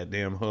set that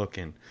damn hook,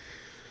 and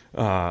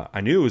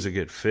I knew it was a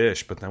good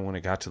fish, but then when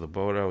it got to the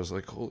boat, I was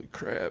like, holy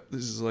crap,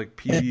 this is like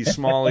PB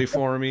Smalley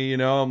for me,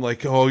 I'm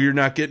like, oh, you're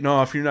not getting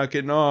off,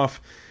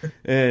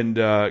 and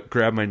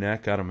grabbed my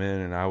net, got him in,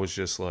 and I was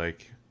just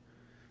like,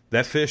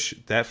 that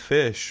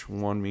fish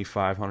won me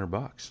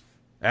 $500.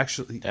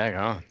 Actually, dang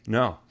on.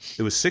 No,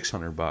 it was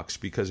 $600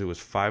 because it was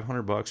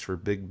 $500 for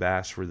big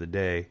bass for the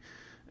day,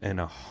 and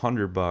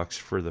 $100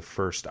 for the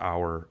first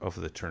hour of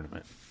the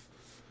tournament.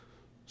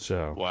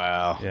 So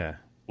wow, yeah.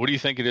 What do you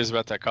think it is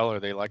about that color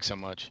they like so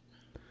much?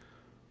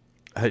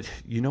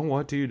 You know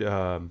what, dude?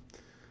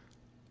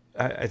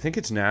 I think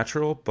it's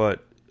natural,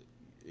 but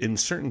in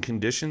certain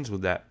conditions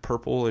with that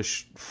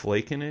purplish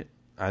flake in it,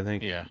 I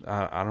think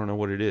I don't know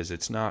what it is.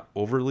 It's not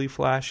overly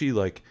flashy.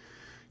 Like,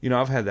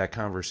 I've had that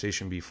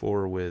conversation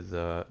before with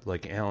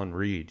like Alan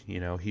Reed.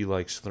 He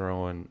likes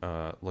throwing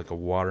like a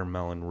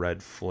watermelon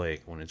red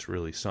flake when it's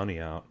really sunny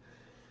out.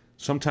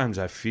 Sometimes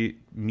I feel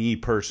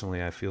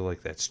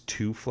like that's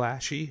too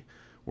flashy,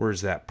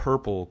 whereas that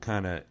purple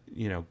kind of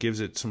gives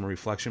it some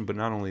reflection. But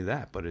not only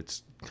that, but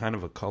it's kind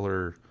of a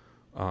color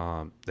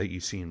that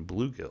you see in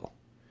bluegill.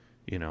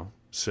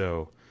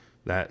 So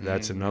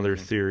that's another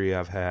theory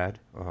I've had.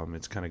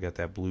 It's kind of got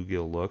that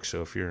bluegill look.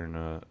 So if you're in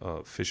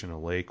a fishing a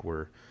lake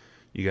where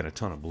you got a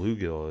ton of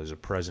bluegill as a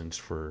presence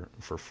for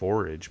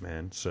forage,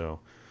 man. So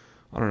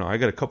I don't know. I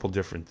got a couple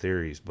different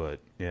theories, but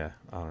yeah,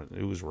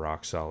 it was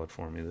rock solid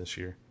for me this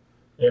year.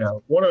 Yeah,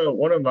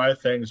 one of my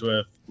things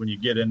with when you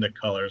get into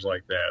colors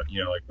like that,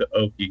 like the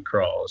oaky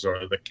crawls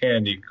or the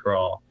candy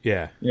crawl,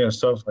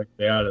 stuff like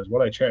that, is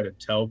what I try to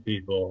tell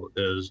people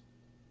is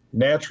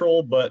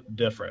natural but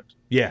different.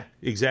 Yeah,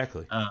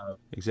 exactly.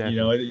 Exactly.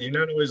 You're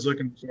not always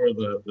looking for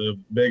the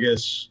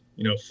biggest,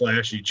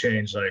 flashy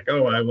change. Like,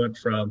 oh, I went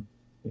from,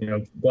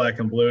 black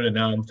and blue to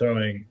now I'm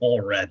throwing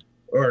all red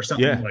or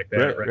something like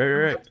that.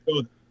 Right.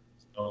 So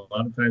a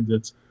lot of times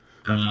it's,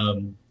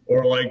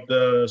 or like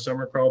the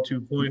summer crawl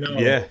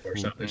 2.0 or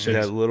something. It's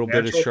a little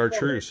bit of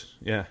chartreuse.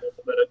 Yeah.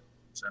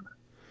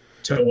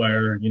 To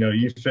where,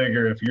 you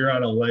figure if you're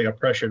on a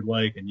pressured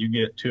lake and you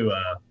get to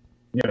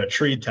a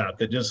treetop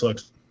that just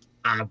looks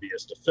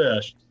obvious to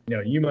fish,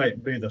 you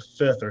might be the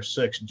fifth or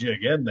sixth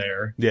jig in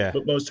there. Yeah.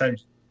 But most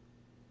times,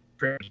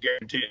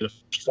 guarantee the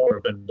first four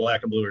have been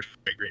black and blue or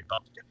green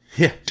pumpkin.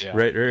 Yeah.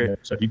 Right.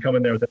 So if you come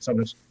in there with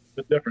something that's a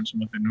bit different from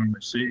what they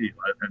normally see, a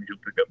lot of times you'll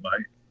pick up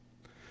bite.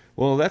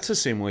 Well, that's the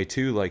same way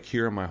too. Like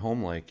here on my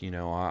home lake,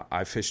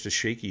 I fished a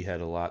shaky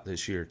head a lot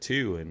this year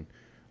too, and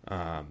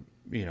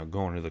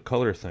going to the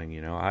color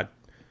thing, I'd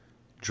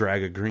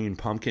drag a green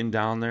pumpkin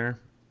down there,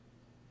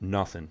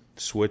 nothing.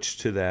 Switch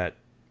to that,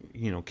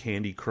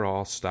 candy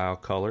crawl style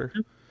color,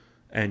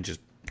 and just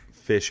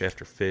fish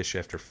after fish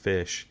after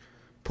fish,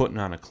 putting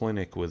on a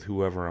clinic with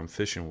whoever I'm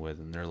fishing with,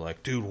 and they're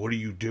like, "Dude, what are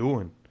you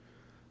doing?"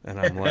 And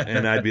I'm like,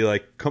 and I'd be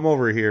like, "Come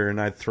over here," and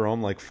I'd throw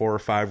them like 4 or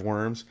 5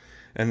 worms,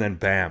 and then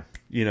bam,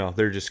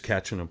 they're just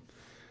catching them,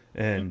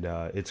 and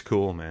it's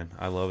cool, man.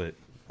 I love it.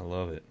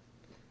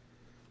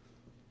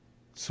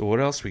 So what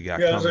else we got?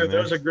 Yeah, that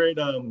was a great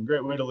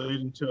way to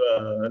lead into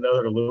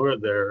another lure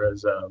there,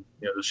 is the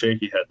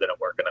shaky head that I'm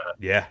working on.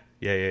 Yeah.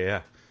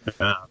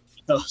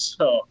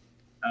 So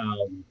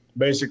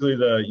basically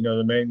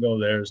the main goal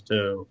there is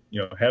to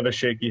have a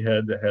shaky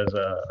head that has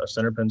a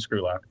center pin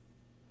screw lock,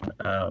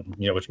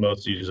 which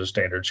most use a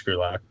standard screw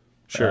lock,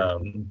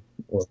 or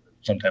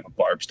some type of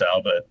barb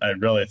style. But I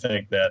really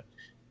think that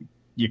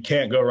you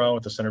can't go wrong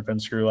with the center pin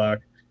screw lock.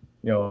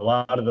 A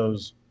lot of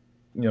those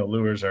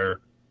lures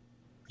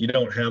you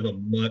don't have a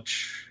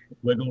much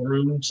wiggle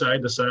room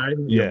side to side,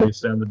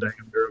 based on the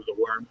diameter of the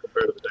worm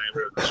compared to the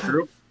diameter of the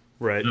screw.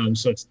 Right.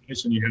 So it's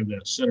nice when you have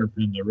that center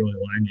pin to really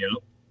line you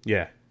up.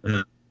 Yeah.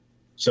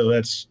 So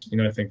that's,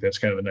 I think that's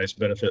kind of a nice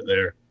benefit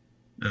there.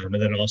 And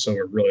then also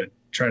we're really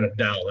trying to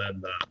dial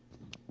in the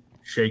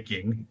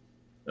shaking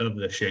of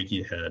the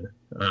shaky head.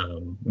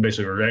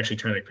 Basically, we're actually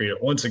trying to create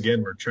it. Once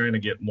again, we're trying to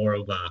get more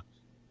of a,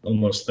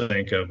 almost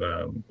think of,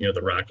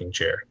 the rocking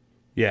chair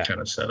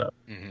kind of setup.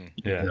 Mm-hmm.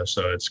 Yeah.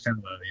 So it's kind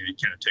of you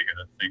kind of taking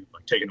a thing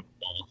like taking a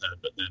ball head,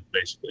 but then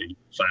basically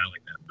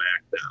filing that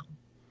back down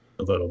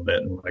a little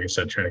bit, and like I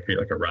said, trying to create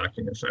like a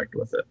rocking effect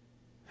with it.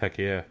 Heck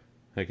yeah.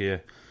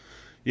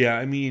 Yeah,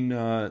 I mean,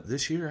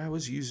 this year I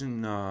was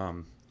using,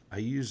 I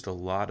used a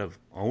lot of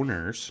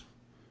owners,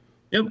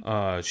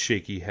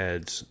 shaky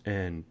heads,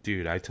 and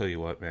dude, I tell you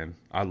what, man,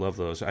 I love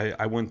those.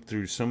 I went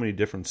through so many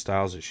different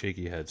styles of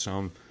shaky heads,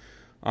 so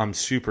I'm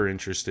super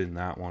interested in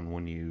that one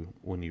when you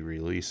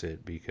release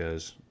it,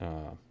 because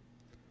I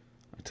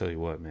tell you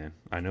what, man,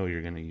 I know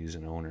you're going to use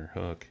an owner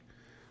hook,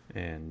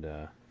 and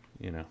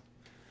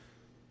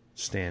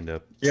stand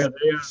up. Yeah,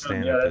 that's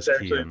that's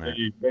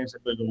actually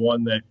basically the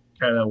one that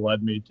kind of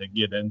led me to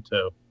get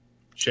into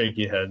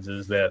shaky heads.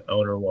 Is that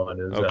owner one?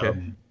 Is I got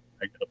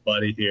a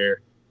buddy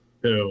here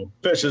who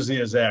fishes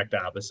the exact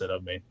opposite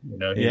of me.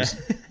 He's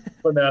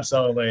finesse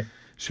only.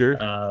 Sure.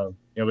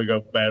 We go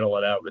battle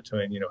it out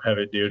between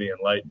heavy duty and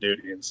light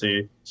duty and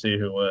see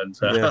who wins.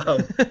 Yeah.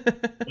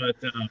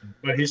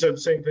 But he said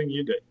the same thing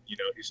you did.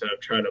 He said I've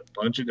tried a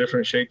bunch of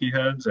different shaky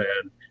heads,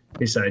 and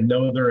he said I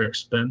know they're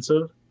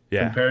expensive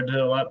compared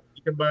to a lot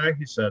you can buy.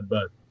 He said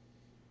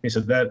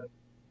that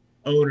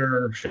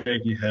owner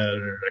shaky head,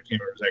 or I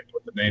can't remember exactly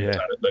what the name is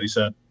on it, but he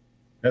said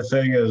that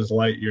thing is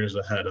light years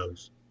ahead of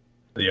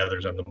the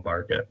others on the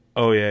market.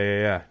 Oh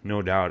yeah,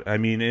 no doubt. I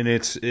mean, and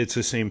it's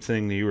the same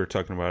thing that you were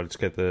talking about. It's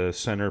got the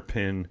center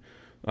pin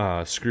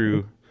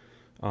screw.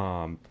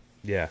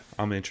 Yeah,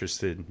 I'm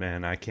interested,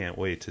 man. I can't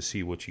wait to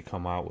see what you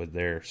come out with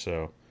there.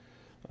 So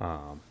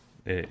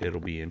it'll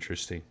be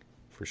interesting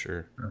for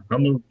sure. I'll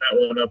move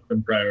that one up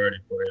in priority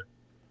for you.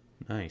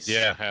 Nice.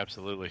 Yeah,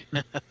 absolutely.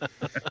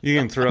 You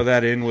can throw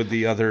that in with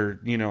the other,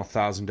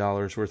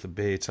 $1,000 worth of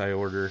baits I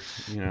order.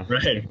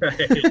 Right.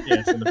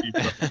 Yeah, so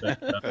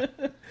the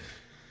people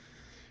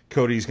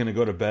Cody's going to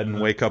go to bed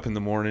and wake up in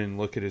the morning and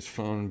look at his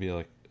phone and be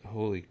like,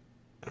 holy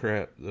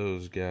crap,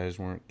 those guys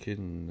weren't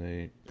kidding.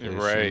 They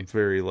placed some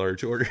very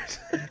large orders.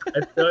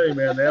 I tell you,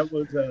 man, that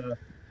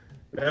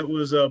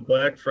was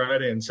Black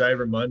Friday and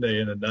Cyber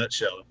Monday in a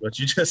nutshell, what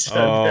you just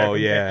said. Oh,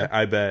 yeah,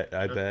 I bet,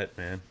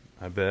 man.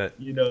 I bet.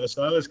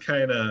 So I was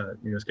kind of,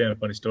 it's kind of a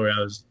funny story.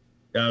 I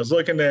was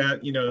looking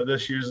at,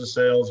 this year's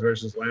sales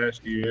versus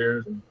last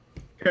year's, and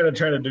kind of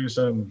trying to do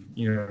some,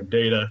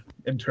 data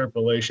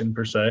interpolation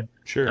per se.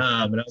 Sure.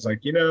 And I was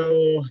like,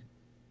 you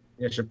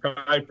should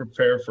probably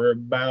prepare for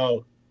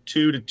about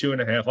 2 to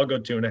 2.5. I'll go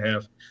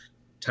 2.5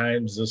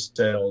 times the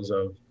sales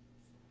of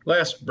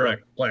last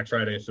Black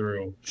Friday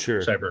through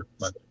Cyber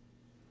Monday.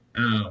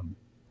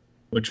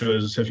 Which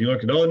was, if you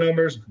look at all the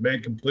numbers,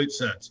 made complete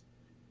sense.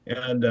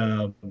 And,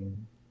 and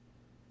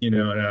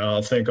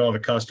I'll thank all the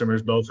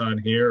customers both on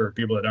here or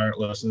people that aren't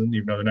listening,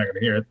 even though they're not going to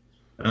hear it.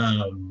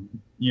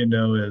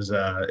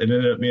 It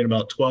ended up being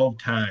about 12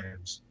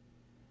 times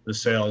the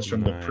sales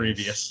from the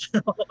previous.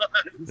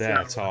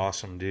 That's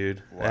awesome,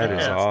 dude. Wow. That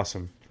is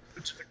awesome.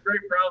 It's a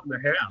great problem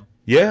to have.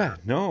 Yeah,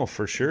 no,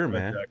 for sure,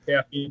 man.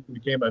 Caffeine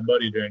became my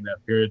buddy during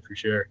that period for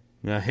sure.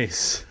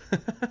 Nice.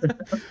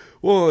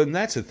 Well, and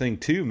that's the thing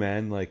too,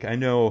 man. Like, I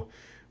know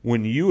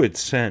when you had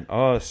sent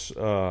us,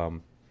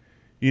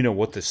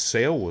 what the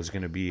sale was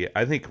going to be,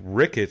 I think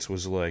Ricketts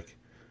was like,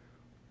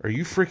 are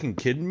you freaking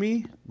kidding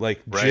me?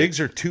 Like, jigs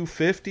are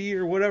 $250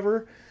 or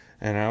whatever.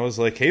 And I was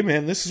like, hey,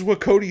 man, this is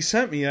what Cody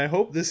sent me. I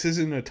hope this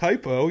isn't a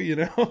typo,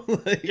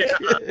 like,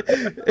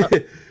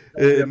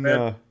 and,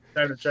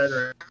 time to try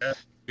to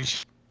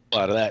a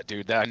lot of that,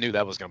 dude. I knew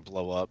that was going to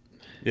blow up.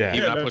 Yeah.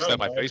 Even I posted on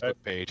my Facebook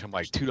page. I'm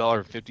like,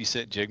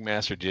 $2.50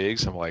 Jigmaster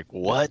jigs. I'm like,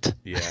 what?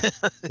 Yeah.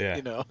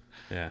 Yeah.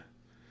 Yeah.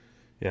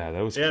 Yeah,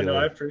 that was killer. No,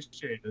 I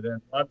appreciate it.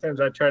 And a lot of times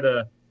I try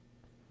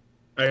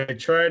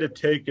to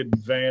take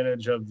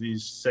advantage of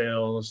these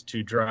sales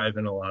to drive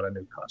in a lot of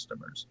new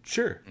customers.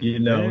 Sure.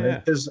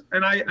 Because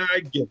and I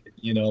get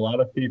it. A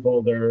lot of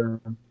people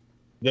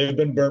they've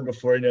been burnt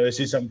before. They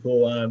see something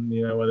cool on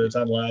whether it's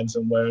online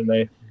somewhere, and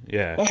they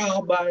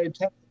I'll buy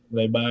 10.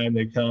 They buy and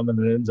they come, and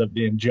it ends up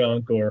being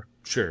junk or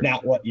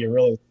not what you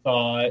really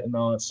thought and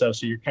all that stuff.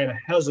 So you're kind of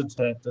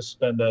hesitant to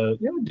spend a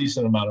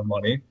decent amount of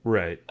money,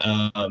 right?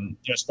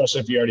 Especially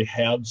if you already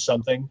have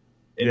something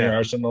in your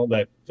arsenal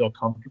that you feel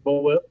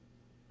comfortable with.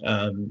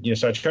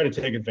 So I try to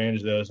take advantage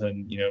of those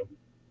and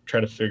try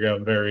to figure out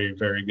very,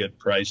 very good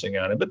pricing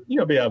on it. But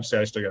obviously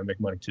I still got to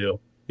make money too.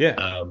 Yeah.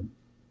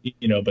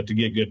 But to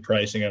get good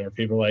pricing on it,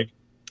 people are like,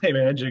 hey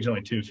man, that jig's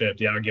only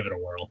 $250. I'll give it a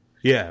whirl.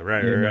 Yeah.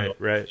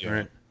 Right.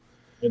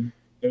 And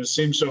it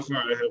seems so far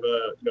I have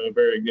a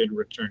very good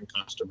return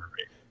customer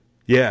rate.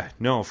 Yeah,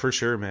 no, for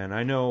sure, man.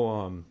 I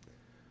know.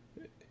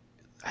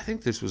 I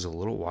think this was a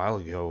little while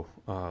ago.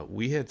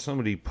 We had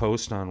somebody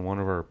post on one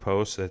of our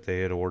posts that they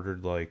had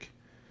ordered like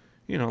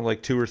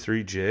 2 or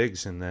 3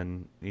 jigs, and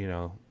then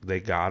they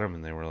got them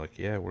and they were like,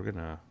 yeah,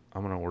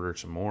 I'm gonna order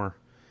some more.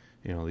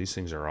 These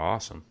things are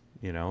awesome.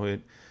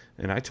 And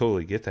I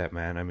totally get that,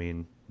 man. I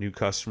mean, new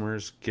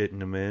customers getting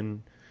them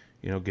in.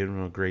 give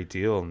them a great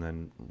deal. And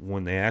then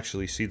when they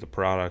actually see the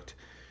product,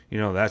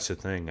 that's the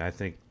thing. I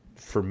think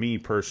for me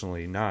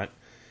personally,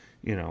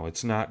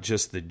 it's not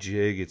just the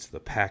jig, it's the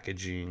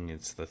packaging,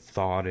 it's the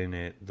thought in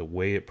it, the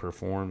way it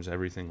performs,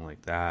 everything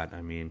like that.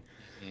 I mean,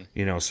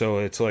 so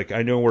it's like,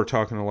 I know we're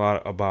talking a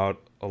lot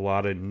about a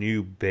lot of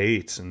new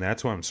baits, and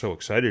that's why I'm so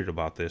excited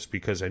about this,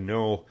 because I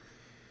know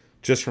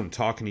just from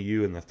talking to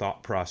you and the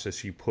thought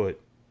process you put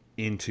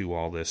into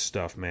all this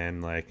stuff,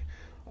 man, like,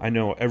 I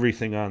know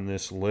everything on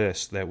this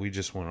list that we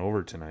just went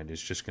over tonight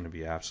is just going to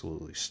be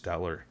absolutely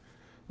stellar.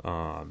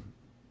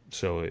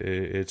 So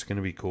it's going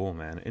to be cool,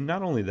 man. And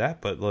not only that,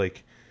 but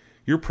like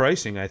your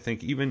pricing, I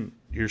think even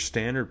your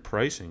standard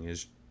pricing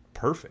is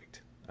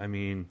perfect. I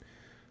mean,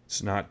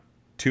 it's not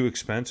too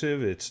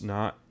expensive. It's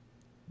not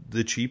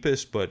the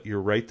cheapest, but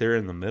you're right there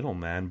in the middle,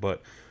 man.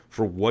 But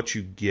for what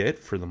you get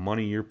for the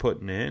money you're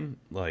putting in,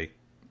 like,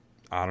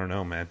 I don't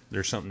know, man.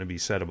 There's something to be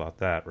said about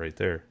that right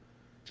there.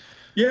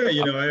 Yeah,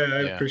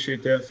 I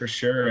appreciate that for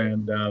sure.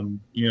 And,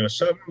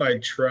 something I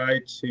try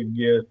to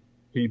get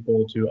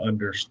people to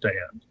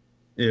understand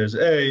is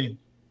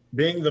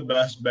being the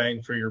best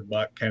bang for your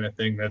buck kind of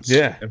thing. That's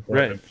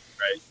important.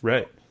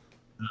 Right.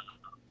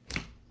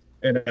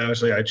 And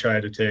obviously I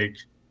try to take,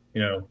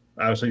 the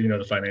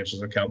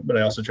financials account, but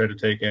I also try to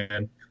take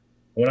in,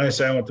 when I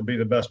say I want to be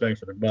the best bang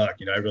for the buck,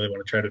 I really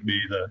want to try to be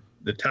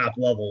the top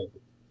level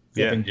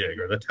flipping jig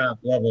or the top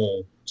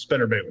level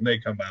spinnerbait when they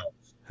come out.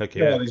 Heck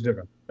yeah. All these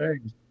different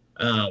things.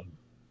 But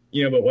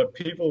what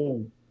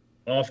people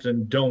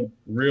often don't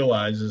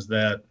realize is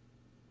that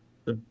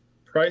the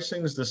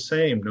pricing's the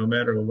same no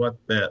matter what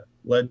that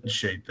lead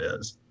shape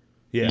is.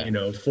 Yeah.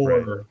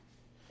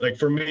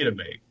 For me to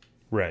make.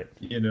 Right.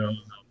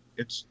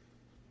 It's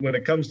when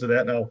it comes to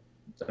that now,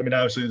 I mean,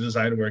 obviously the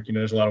design work,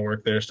 there's a lot of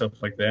work there, stuff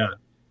like that.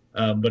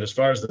 But as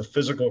far as the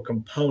physical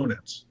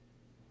components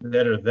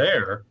that are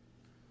there,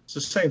 it's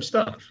the same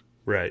stuff.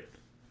 Right.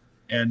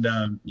 And,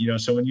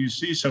 so when you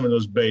see some of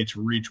those baits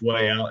reach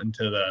way out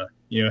into the,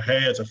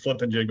 hey, it's a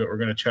flipping jig, but we're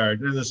going to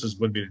charge,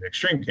 would be the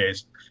extreme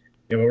case,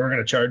 we're going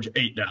to charge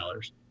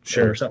 $8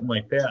 or something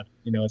like that.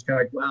 It's kind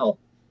of like, well,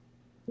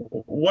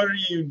 what are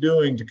you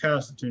doing to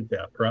constitute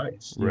that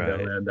price? Right.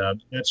 And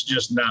that's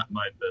just not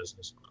my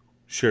business.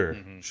 Sure.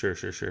 Mm-hmm.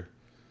 Sure.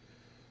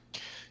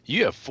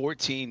 You have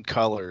 14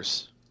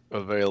 colors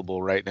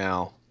available right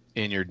now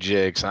in your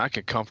jigs, and I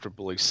can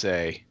comfortably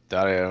say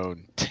that I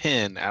own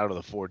 10 out of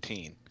the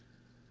 14.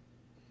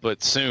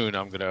 But soon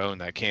I'm going to own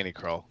that candy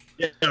crawl.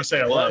 Yeah, I'll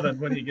say 11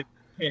 when you get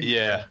candy.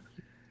 Yeah.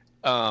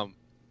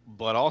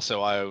 But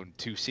also I own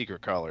 2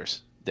 secret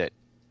colors that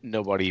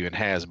nobody even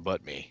has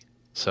but me.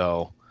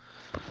 So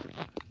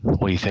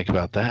what do you think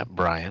about that,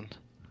 Brian?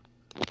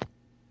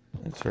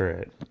 That's all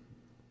right.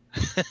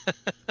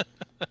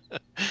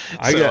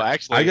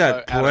 I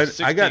got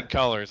colors. I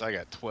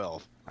got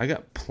 12. I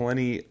got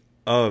plenty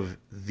of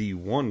the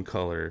one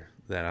color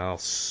that I'll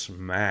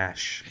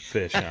smash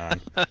fish on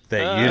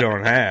that you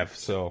don't have.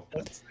 So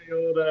that's the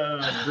old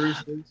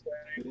Bruce Lee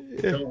saying.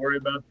 Yeah. Don't worry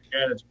about the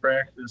guy that's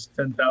practiced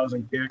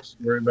 10,000 kicks.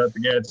 Worry about the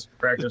guy that's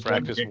practiced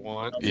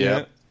one.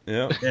 Yeah.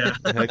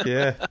 Heck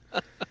yeah.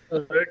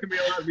 There can be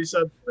a lot to be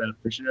said for that,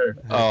 for sure.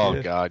 Oh,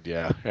 yeah. God,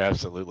 yeah.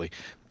 Absolutely.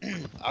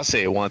 I'll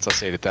say it once. I'll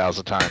say it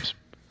 1,000 times.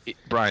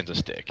 Brian's a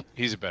stick.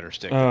 He's a better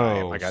stick than I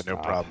am. I got no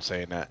problem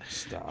saying that.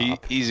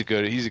 He's a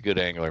good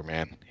angler,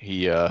 man.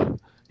 He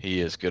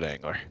is a good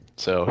angler.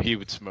 So he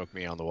would smoke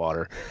me on the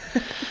water.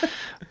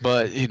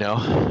 But,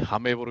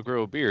 I'm able to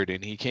grow a beard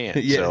and he can't.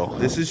 Yeah, so.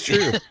 This is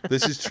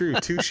true.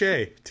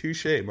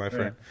 Touche, my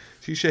friend.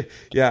 Touche.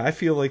 Yeah, I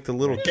feel like the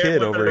little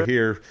kid over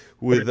here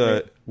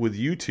with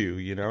you two.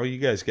 You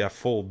guys got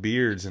full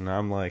beards, and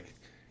I'm like,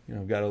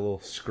 got a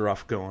little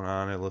scruff going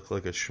on. I look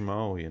like a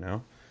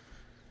schmo,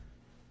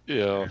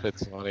 Yeah,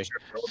 that's funny.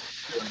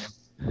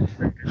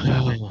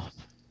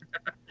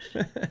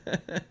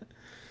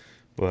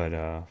 But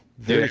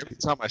dude, every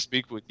time I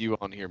speak with you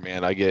on here,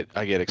 man, I get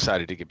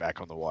excited to get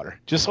back on the water.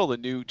 Just all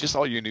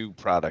your new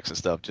products and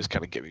stuff just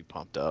kind of get me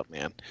pumped up,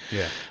 man.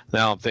 Yeah.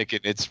 Now I'm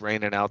thinking it's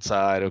raining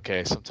outside.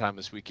 Okay, sometime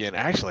this weekend.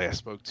 Actually, I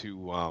spoke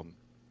to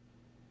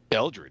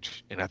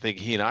Eldridge, and I think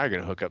he and I are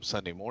going to hook up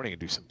Sunday morning and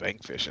do some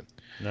bank fishing.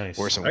 Nice.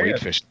 Or some weed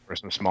fishing or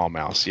some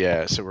smallmouth.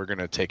 Yeah, so we're going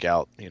to take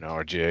out,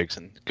 our jigs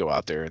and go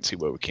out there and see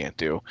what we can't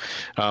do.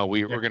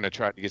 We're going to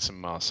try to get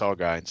some saw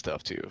guy and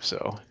stuff too.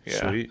 So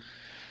yeah. Sweet.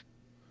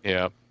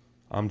 Yeah.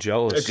 I'm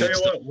jealous. I tell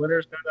you what,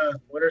 winter's not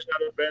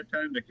a bad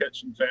time to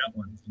catch some fat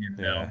ones.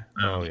 Yeah.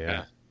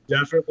 Yeah.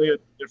 Definitely a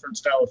different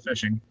style of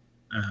fishing,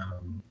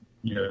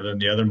 than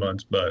the other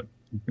months, but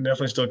you can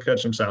definitely still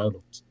catch some solid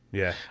ones.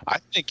 Yeah. I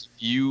think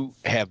if you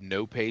have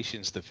no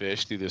patience to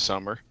fish through the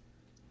summer,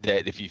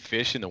 that if you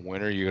fish in the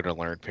winter, you're going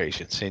to learn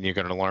patience, and you're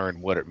going to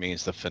learn what it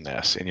means to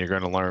finesse, and you're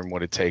going to learn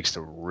what it takes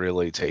to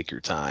really take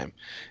your time,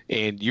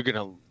 and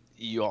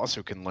you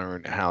also can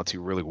learn how to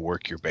really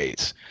work your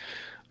baits.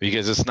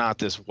 Because it's not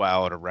this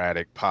wild,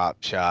 erratic pop,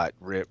 shot,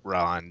 rip,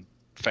 run,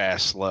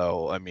 fast,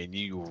 slow. I mean,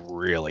 you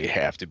really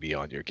have to be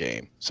on your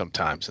game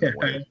sometimes in the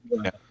winter.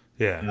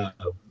 Yeah.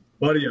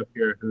 Buddy up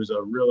here who's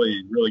a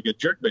really, really good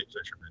jerkbait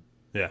fisherman.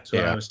 Yeah. So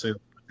Yeah. obviously,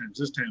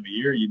 this time of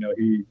year, you know,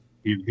 he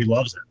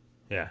loves it.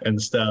 Yeah.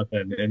 And stuff,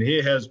 and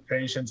he has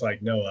patience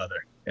like no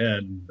other.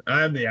 And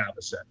I'm the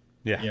opposite.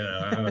 Yeah. You know,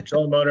 I'm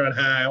trolling motor on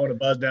high. I want to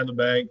buzz down the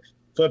bank,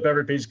 flip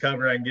every piece of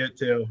cover I can get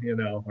to, you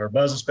know, or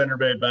buzz a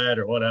spinnerbait by it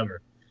or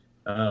whatever.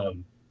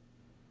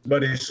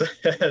 But he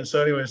said,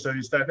 so anyway, so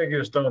I think he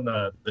was throwing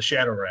the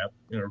shadow wrap,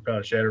 you know, we're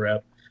calling it shadow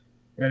wrap,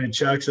 and he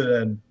chucks it,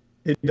 and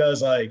he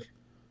does like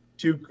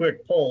 2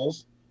 quick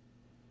pulls,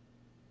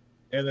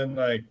 and then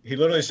like he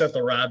literally set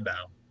the rod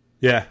down.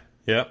 Yeah.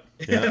 Yep.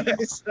 Yeah.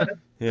 I said,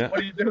 Yeah. what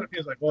are you doing? He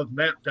was like, well, it's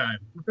nap time.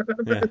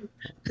 Yeah.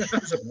 I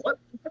said, what?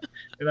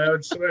 And I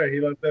would swear he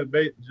let that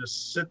bait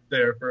just sit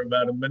there for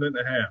about a minute and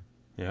a half.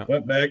 Yeah.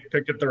 Went back,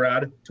 picked up the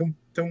rod, toom,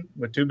 toom,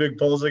 with 2 big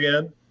pulls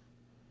again,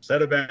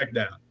 set it back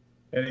down.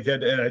 And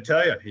and I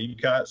tell you, he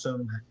caught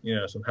some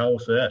hell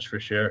of fish for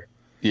sure.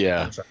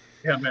 Yeah.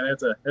 Yeah, man,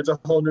 it's a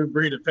whole new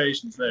breed of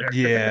patience there.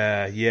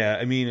 Yeah, yeah.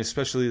 I mean,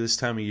 especially this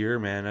time of year,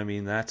 man. I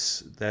mean,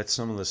 that's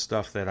some of the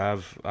stuff that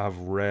I've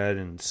read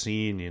and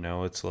seen. You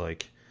know, it's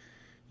like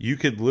you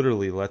could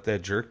literally let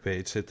that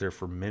jerkbait sit there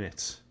for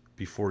minutes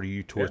before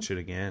you torch it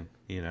again.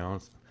 You know,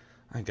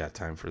 I ain't got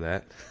time for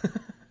that.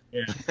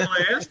 Yeah. Well,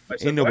 I asked him, I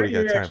said, Ain't nobody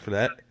 "Why do got you time for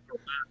that."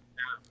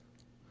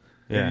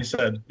 And Yeah, he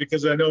said,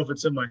 because I know if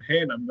it's in my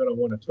hand, I'm going to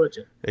want to twitch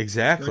it.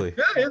 exactly.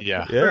 Like,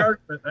 Yeah. fair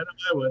argument. I know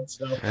I would.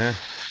 So. Yeah.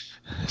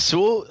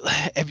 So,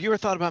 have you ever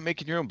thought about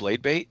making your own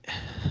blade bait?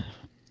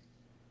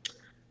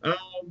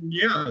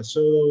 Yeah,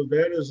 so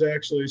that is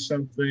actually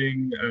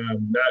something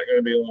not going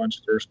to be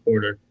launched first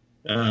quarter,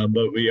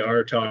 but we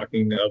are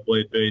talking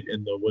blade bait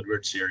in the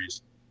Woodward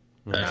series.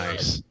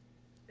 Nice.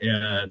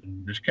 And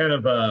there's kind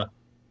of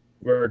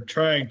we're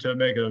trying to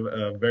make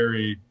a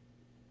very,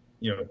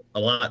 a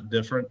lot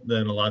different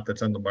than a lot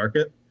that's on the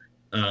market,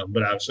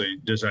 but obviously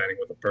designing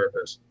with a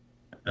purpose.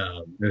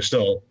 There's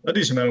still a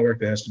decent amount of work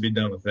that has to be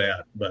done with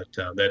that, but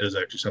that is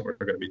actually something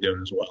we're going to be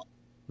doing as well.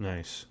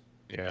 Nice.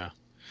 Yeah.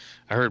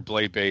 I heard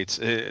blade baits.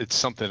 It's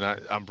something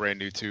I'm brand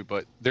new to,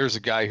 but there's a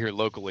guy here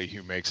locally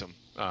who makes them.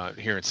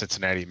 Here in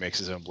Cincinnati, he makes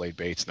his own blade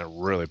baits, and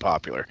they're really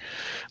popular.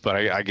 But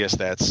I guess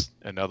that's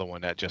another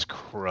one that just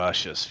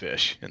crushes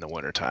fish in the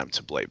wintertime. It's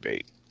a blade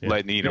bait.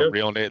 Yeah.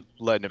 Reeling it,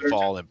 letting it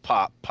fall, and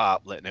pop,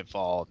 letting it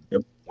fall,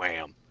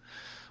 wham.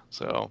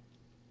 So.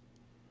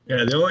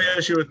 Yeah, the only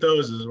issue with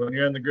those is when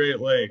you're in the Great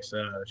Lakes,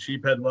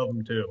 sheephead love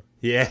them too.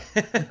 Yeah.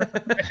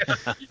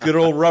 Good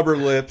old rubber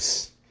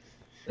lips.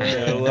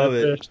 Yeah, I love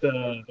it.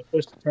 I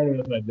fished a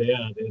tournament with my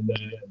dad, and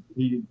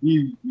he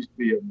used to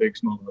be a big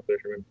smallmouth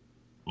fisherman.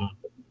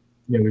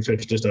 We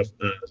fished just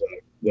the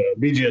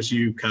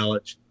BGSU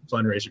college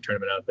fundraiser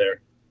tournament out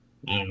there.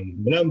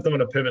 But I'm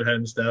throwing a pivot head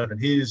and stuff, and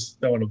he's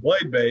throwing a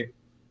blade bait.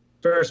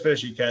 First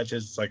fish he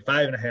catches, it's like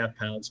 5.5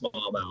 pound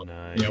smallmouth.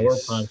 Nice. We're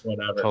pumped,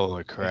 whatever.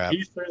 Holy crap.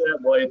 He threw that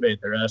blade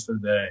bait the rest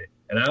of the day,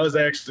 and I was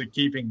actually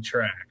keeping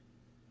track.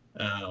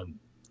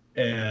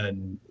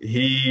 And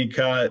he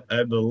caught,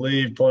 I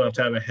believe, pulling off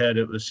time ahead,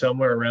 it was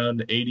somewhere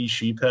around 80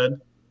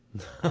 sheephead.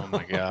 Oh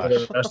my gosh.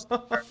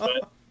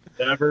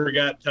 Never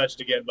got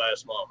touched again by a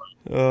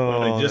smallmouth.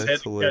 Oh, They just had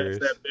that's to hilarious.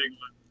 catch that big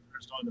one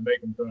first one to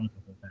make him throw it.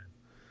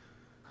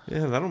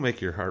 Yeah, that'll make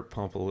your heart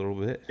pump a little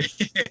bit.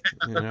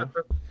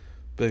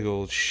 Big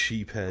old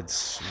sheephead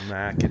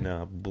smacking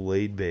a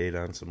blade bait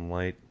on some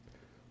light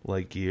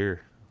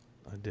gear.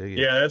 I dig it.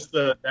 Yeah, that's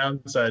the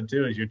downside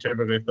too. Is you're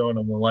typically throwing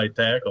them with light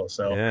tackle,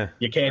 so Yeah.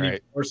 you can't even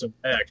Right. force them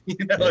back.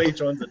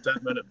 Each one's a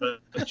 10-minute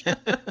punch.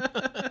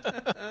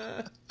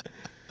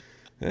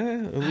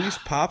 Yeah, at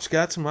least Pop's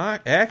got some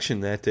action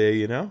that day,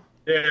 Yeah,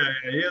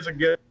 he has a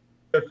good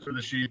for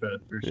the sheephead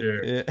for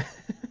sure. Yeah.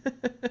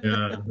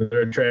 Yeah,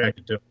 they're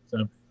attracted to him.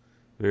 So.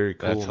 Very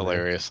cool. That's man.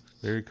 hilarious.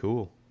 Very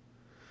cool.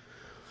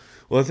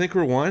 Well, I think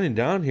we're winding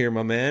down here,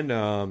 my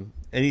man.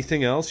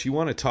 Anything else you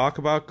want to talk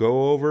about?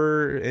 Go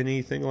over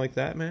anything like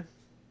that, man?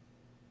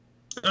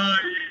 Yeah,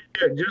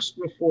 just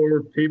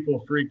before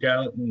people freak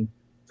out and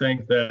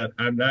think that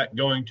I'm not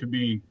going to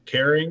be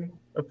carrying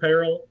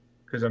apparel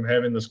because I'm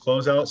having this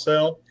closeout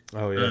sale.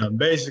 Oh, yeah.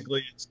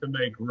 Basically, it's to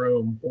make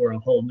room for a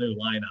whole new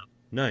lineup.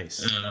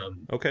 Nice.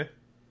 Okay.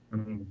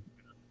 I'm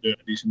doing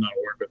a decent amount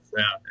of work with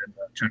that and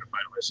trying to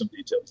finalize some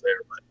details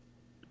there.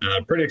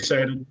 But pretty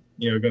excited.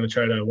 Going to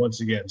try to, once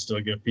again, still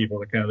give people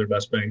the kind of their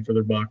best bang for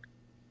their buck.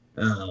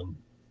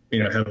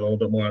 Have a little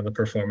bit more on the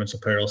performance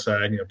apparel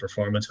side,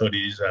 performance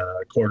hoodies,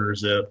 quarter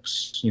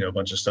zips, a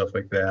bunch of stuff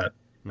like that.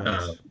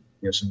 Nice.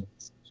 Some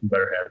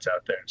better hats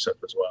out there and stuff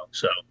as well.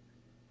 So,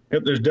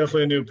 there's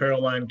definitely a new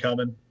apparel line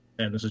coming,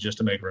 and this is just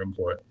to make room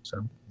for it.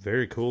 So,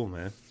 Very cool,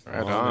 man. Right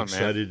I'm on,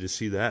 excited to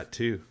see that,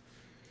 too.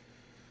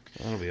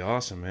 That'll be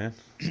awesome, man.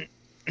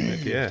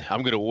 Heck yeah.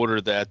 I'm going to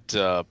order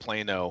that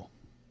Plano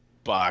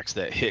box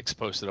that Hicks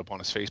posted up on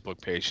his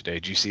Facebook page today.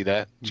 Did you see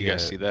that? Did you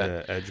guys see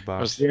that? The Edge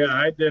box. yeah,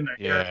 I didn't. I got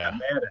Yeah.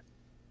 mad at it.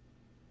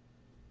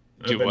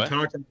 Do I've been what?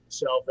 talking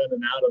myself in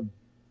and out of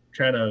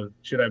trying to,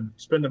 should I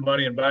spend the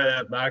money and buy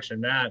that box or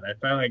not? I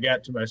finally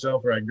got to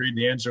myself where I agreed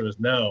the answer was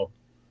no.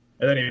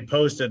 And then he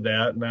posted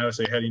that, and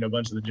obviously had, a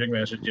bunch of the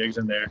Jigmasters jigs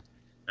in there.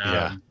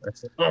 Yeah. I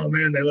said, oh,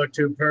 man, they look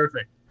too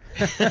perfect.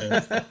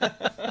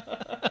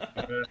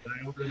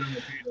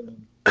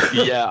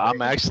 Yeah,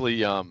 I'm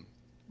actually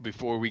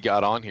before we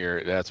got on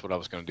here, that's what I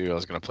was going to do. I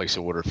was going to place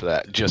an order for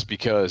that just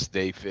because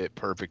they fit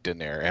perfect in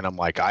there. And I'm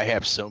like, I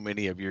have so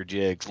many of your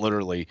jigs,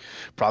 literally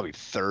probably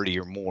 30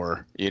 or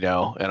more, and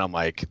I'm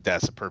like,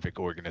 that's a perfect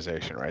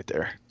organization right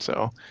there.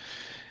 So,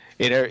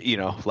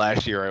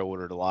 last year I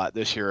ordered a lot.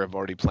 This year I've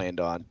already planned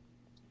on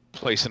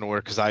placing an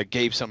order because I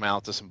gave some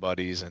out to some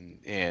buddies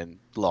and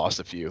lost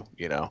a few,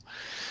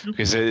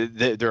 because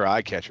they're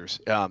eye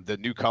catchers. The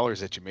new colors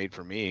that you made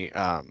for me,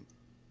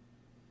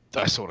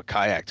 I sold a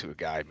kayak to a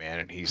guy, man,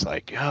 and he's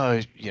like,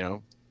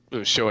 it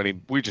was showing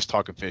him. We were just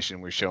talking fishing.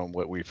 We were showing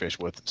what we fish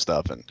with and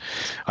stuff, and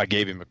I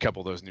gave him a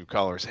couple of those new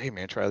colors. Hey,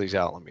 man, try these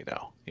out. Let me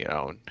know,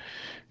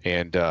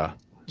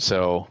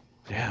 so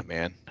yeah,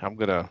 man, I'm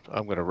gonna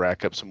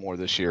rack up some more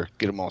this year.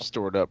 Get them all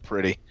stored up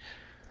pretty.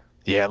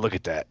 Yeah, look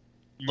at that.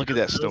 Look at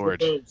that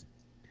storage.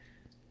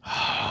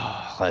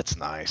 Oh, that's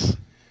nice.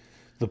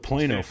 The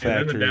Plano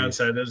factory. And then the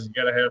downside is you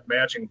got to have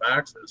matching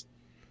boxes.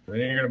 Then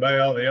you're going to buy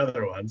all the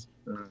other ones,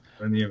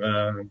 and you've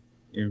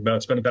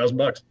about spent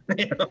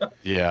 $1,000.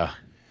 Yeah.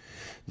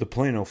 The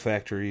Plano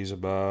factory is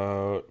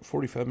about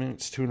 45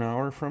 minutes to an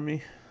hour from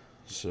me,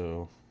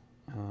 so.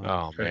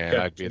 Oh man,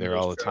 I'd be there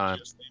all the time.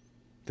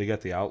 They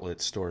got the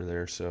outlet store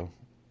there, so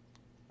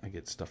I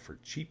get stuff for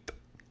cheap.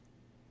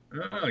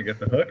 Oh, I get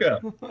the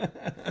hookup.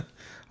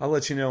 I'll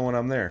let you know when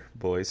I'm there,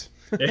 boys.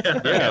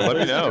 Yeah, let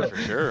me know for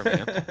sure,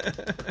 man.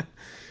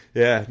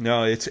 Yeah,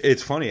 no,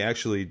 it's funny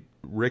actually,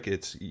 Rick.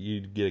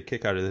 You'd get a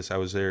kick out of this. I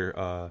was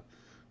there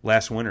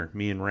last winter.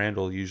 Me and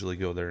Randall usually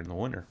go there in the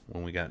winter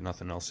when we got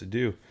nothing else to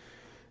do,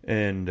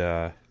 and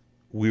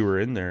we were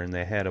in there, and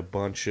they had a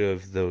bunch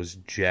of those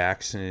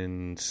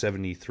Jackson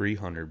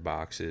 7300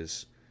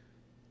 boxes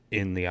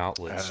in the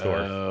outlet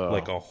store,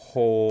 like a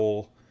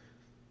whole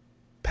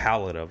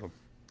pallet of them,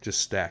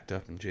 just stacked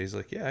up. And Jay's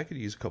like, "Yeah, I could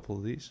use a couple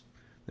of these."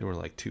 They were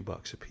like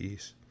 $2 a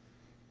piece.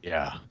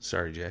 Yeah.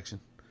 Sorry, Jackson.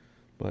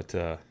 But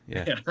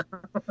yeah.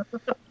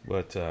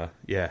 But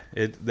yeah,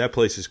 that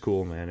place is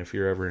cool, man. If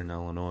you're ever in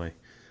Illinois,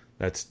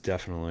 that's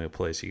definitely a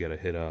place you got to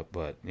hit up.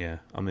 But yeah,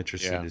 I'm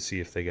interested to see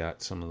if they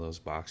got some of those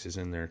boxes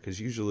in there, because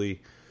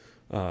usually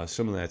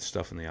some of that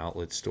stuff in the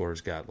outlet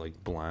stores got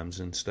like blimes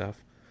and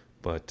stuff,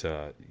 but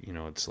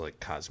it's like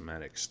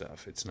cosmetic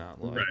stuff. It's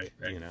not like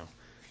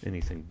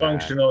anything bad.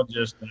 Functional,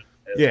 just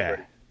yeah.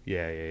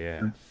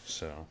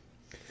 So.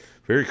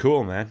 Very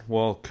cool, man.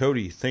 Well,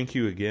 Cody, thank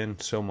you again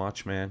so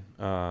much, man.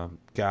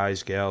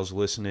 Guys, gals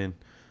listening,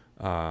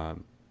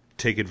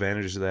 take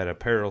advantage of that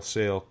apparel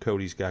sale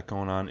Cody's got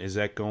going on. Is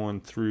that going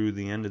through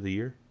the end of the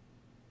year?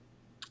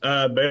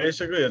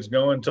 Basically, it's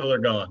going until they're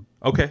gone.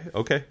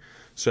 Okay.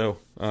 So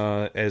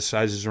as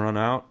sizes run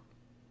out,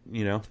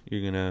 you're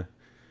going to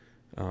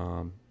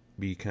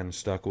be kind of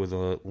stuck with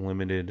a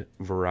limited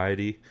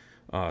variety.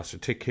 So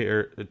take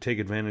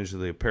advantage of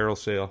the apparel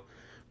sale.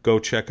 Go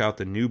check out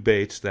the new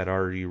baits that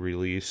already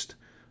released.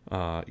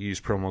 Use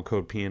promo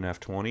code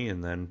PNF20,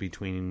 and then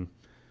between,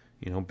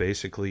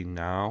 basically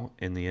now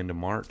and the end of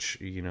March,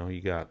 you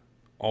got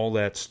all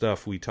that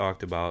stuff we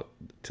talked about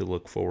to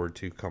look forward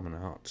to coming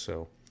out.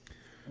 So,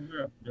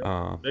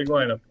 big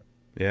lineup.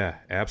 Yeah,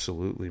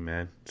 absolutely,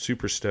 man.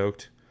 Super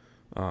stoked.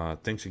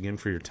 Thanks again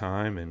for your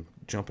time and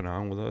jumping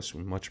on with us.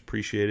 We much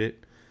appreciate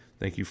it.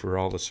 Thank you for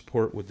all the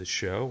support with the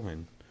show.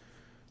 And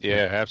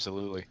yeah,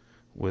 absolutely.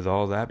 With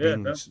all that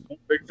being...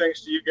 big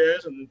thanks to you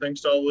guys, and thanks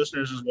to all the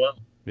listeners as well.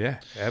 Yeah,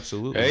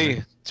 absolutely. Hey,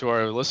 man. To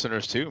our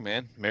listeners too,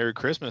 man. Merry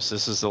Christmas.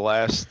 This is the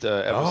last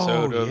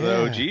episode of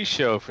the OG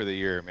show for the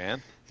year,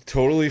 man.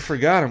 Totally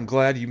forgot. I'm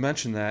glad you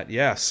mentioned that.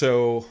 Yeah,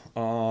 so,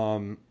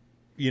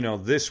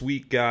 this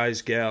week,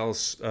 guys,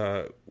 gals,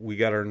 we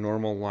got our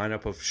normal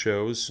lineup of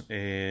shows,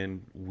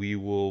 and we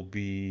will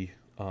be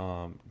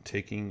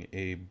taking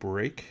a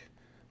break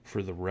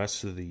for the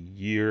rest of the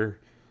year.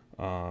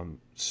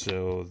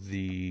 So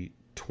the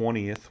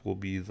 20th will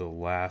be the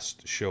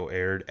last show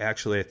aired.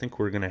 Actually, I think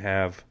we're going to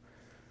have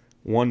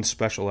one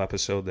special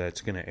episode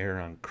that's going to air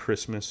on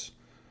Christmas.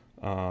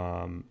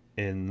 And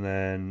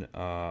then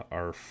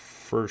our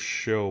first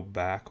show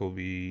back will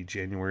be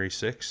January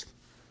 6th.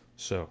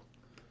 So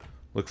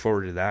look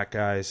forward to that,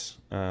 guys.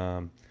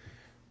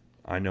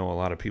 I know a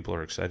lot of people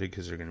are excited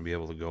because they're going to be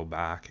able to go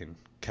back and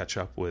catch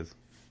up with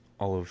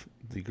all of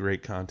the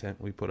great content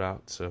we put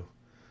out. So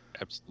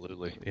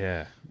absolutely.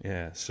 Yeah.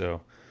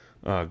 So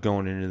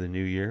going into the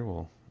new year,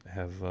 we'll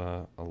have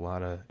a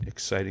lot of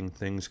exciting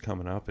things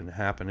coming up and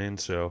happening.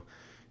 So,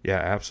 yeah,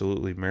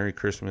 absolutely. Merry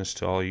Christmas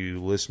to all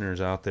you listeners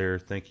out there.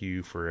 Thank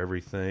you for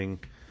everything.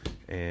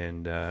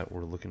 And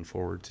we're looking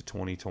forward to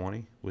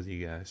 2020 with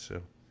you guys.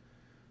 So,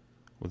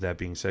 with that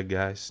being said,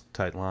 guys,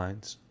 tight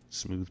lines,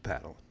 smooth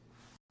paddling.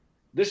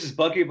 This is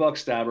Bucky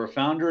Buckstabber,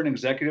 founder and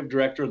executive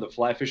director of the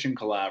Fly Fishing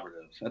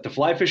Collaborative. At the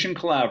Fly Fishing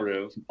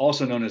Collaborative,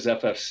 also known as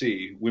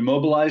FFC, we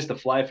mobilize the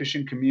fly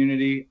fishing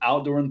community,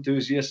 outdoor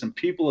enthusiasts, and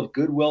people of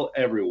goodwill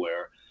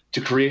everywhere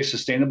to create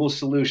sustainable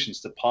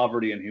solutions to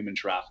poverty and human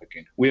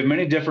trafficking. We have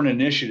many different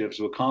initiatives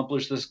to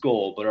accomplish this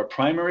goal, but our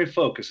primary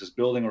focus is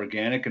building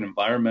organic and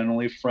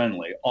environmentally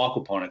friendly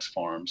aquaponics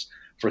farms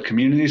for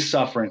communities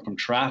suffering from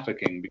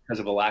trafficking because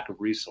of a lack of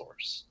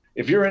resource.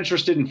 If you're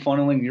interested in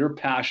funneling your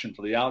passion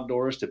for the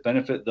outdoors to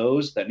benefit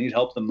those that need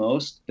help the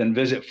most, then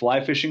visit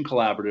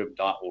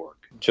flyfishingcollaborative.org.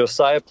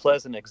 Josiah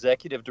Pleasant,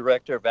 Executive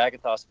Director of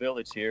Agathos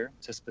Village here,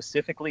 to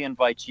specifically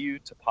invite you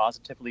to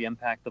positively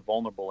impact the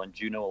vulnerable in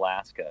Juneau,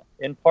 Alaska,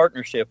 in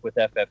partnership with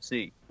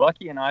FFC.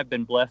 Bucky and I have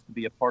been blessed to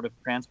be a part of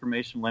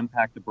Transformational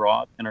Impact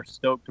Abroad and are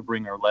stoked to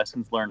bring our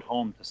lessons learned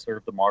home to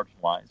serve the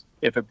marginalized.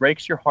 If it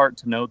breaks your heart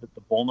to know that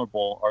the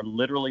vulnerable are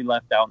literally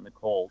left out in the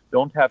cold,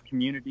 don't have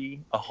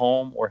community, a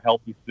home, or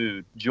healthy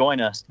food, join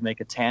us to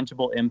make a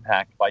tangible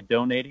impact by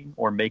donating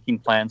or making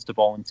plans to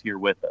volunteer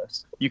with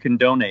us. You can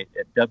donate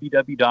at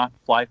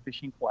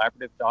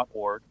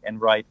www.flyfishingcollaborative.org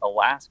and write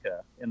Alaska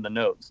in the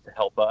notes to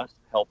help us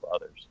help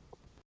others.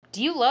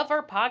 Do you love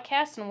our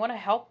podcast and want to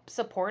help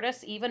support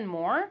us even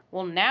more?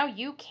 Well, now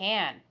you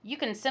can. You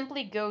can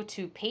simply go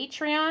to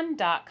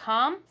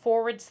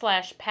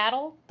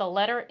patreon.com/paddle, the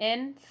letter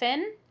N,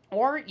 Finn,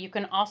 or you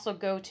can also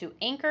go to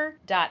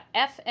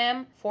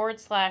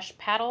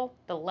anchor.fm/paddle,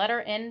 the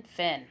letter N,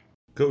 Finn.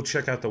 Go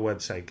check out the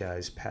website,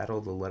 guys,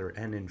 paddle, the letter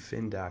N, and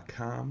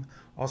fin.com.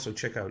 Also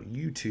check out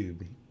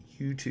YouTube,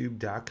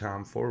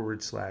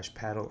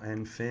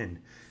 youtube.com/paddle-and-fin.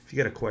 If you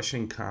got a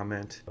question,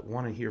 comment,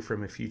 want to hear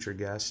from a future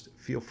guest,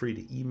 feel free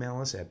to email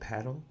us at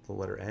paddle, the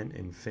letter N,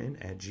 and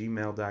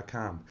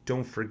fin@gmail.com.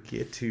 Don't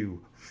forget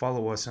to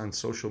follow us on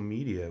social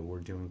media.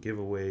 We're doing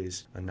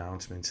giveaways,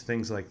 announcements,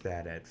 things like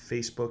that at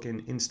Facebook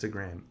and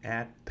Instagram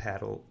at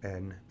paddle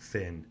and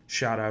fin.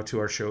 Shout out to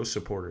our show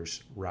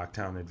supporters,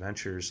 Rocktown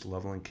Adventures,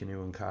 Leveling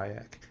Canoe and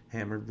Kayak,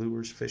 Hammered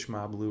Lures, Fish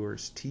Mob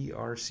Lures,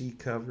 TRC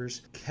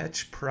Covers,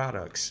 Catch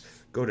Products.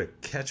 Go to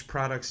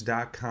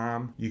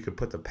catchproducts.com. You could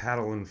put the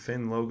paddle and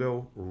fin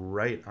logo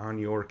right on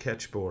your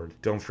catch board.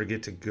 Don't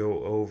forget to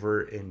go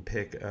over and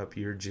pick up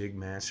your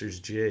Jigmasters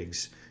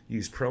jigs.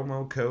 Use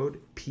promo code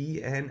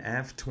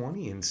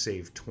PNF20 and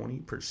save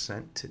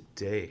 20%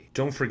 today.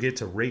 Don't forget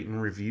to rate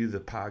and review the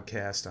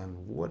podcast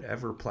on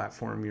whatever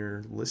platform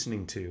you're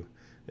listening to.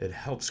 It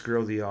helps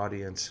grow the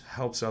audience,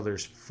 helps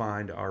others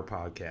find our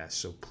podcast.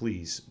 So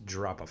please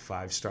drop a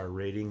 5-star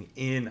rating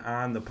in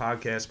on the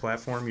podcast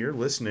platform you're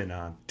listening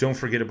on. Don't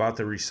forget about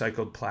the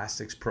recycled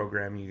plastics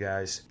program, you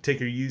guys.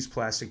 Take your used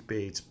plastic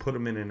baits, put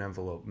them in an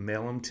envelope,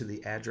 mail them to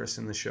the address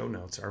in the show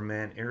notes. Our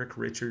man Eric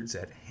Richards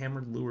at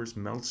Hammered Lures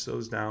melts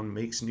those down,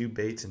 makes new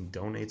baits, and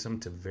donates them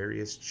to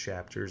various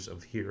chapters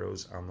of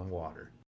Heroes on the Water.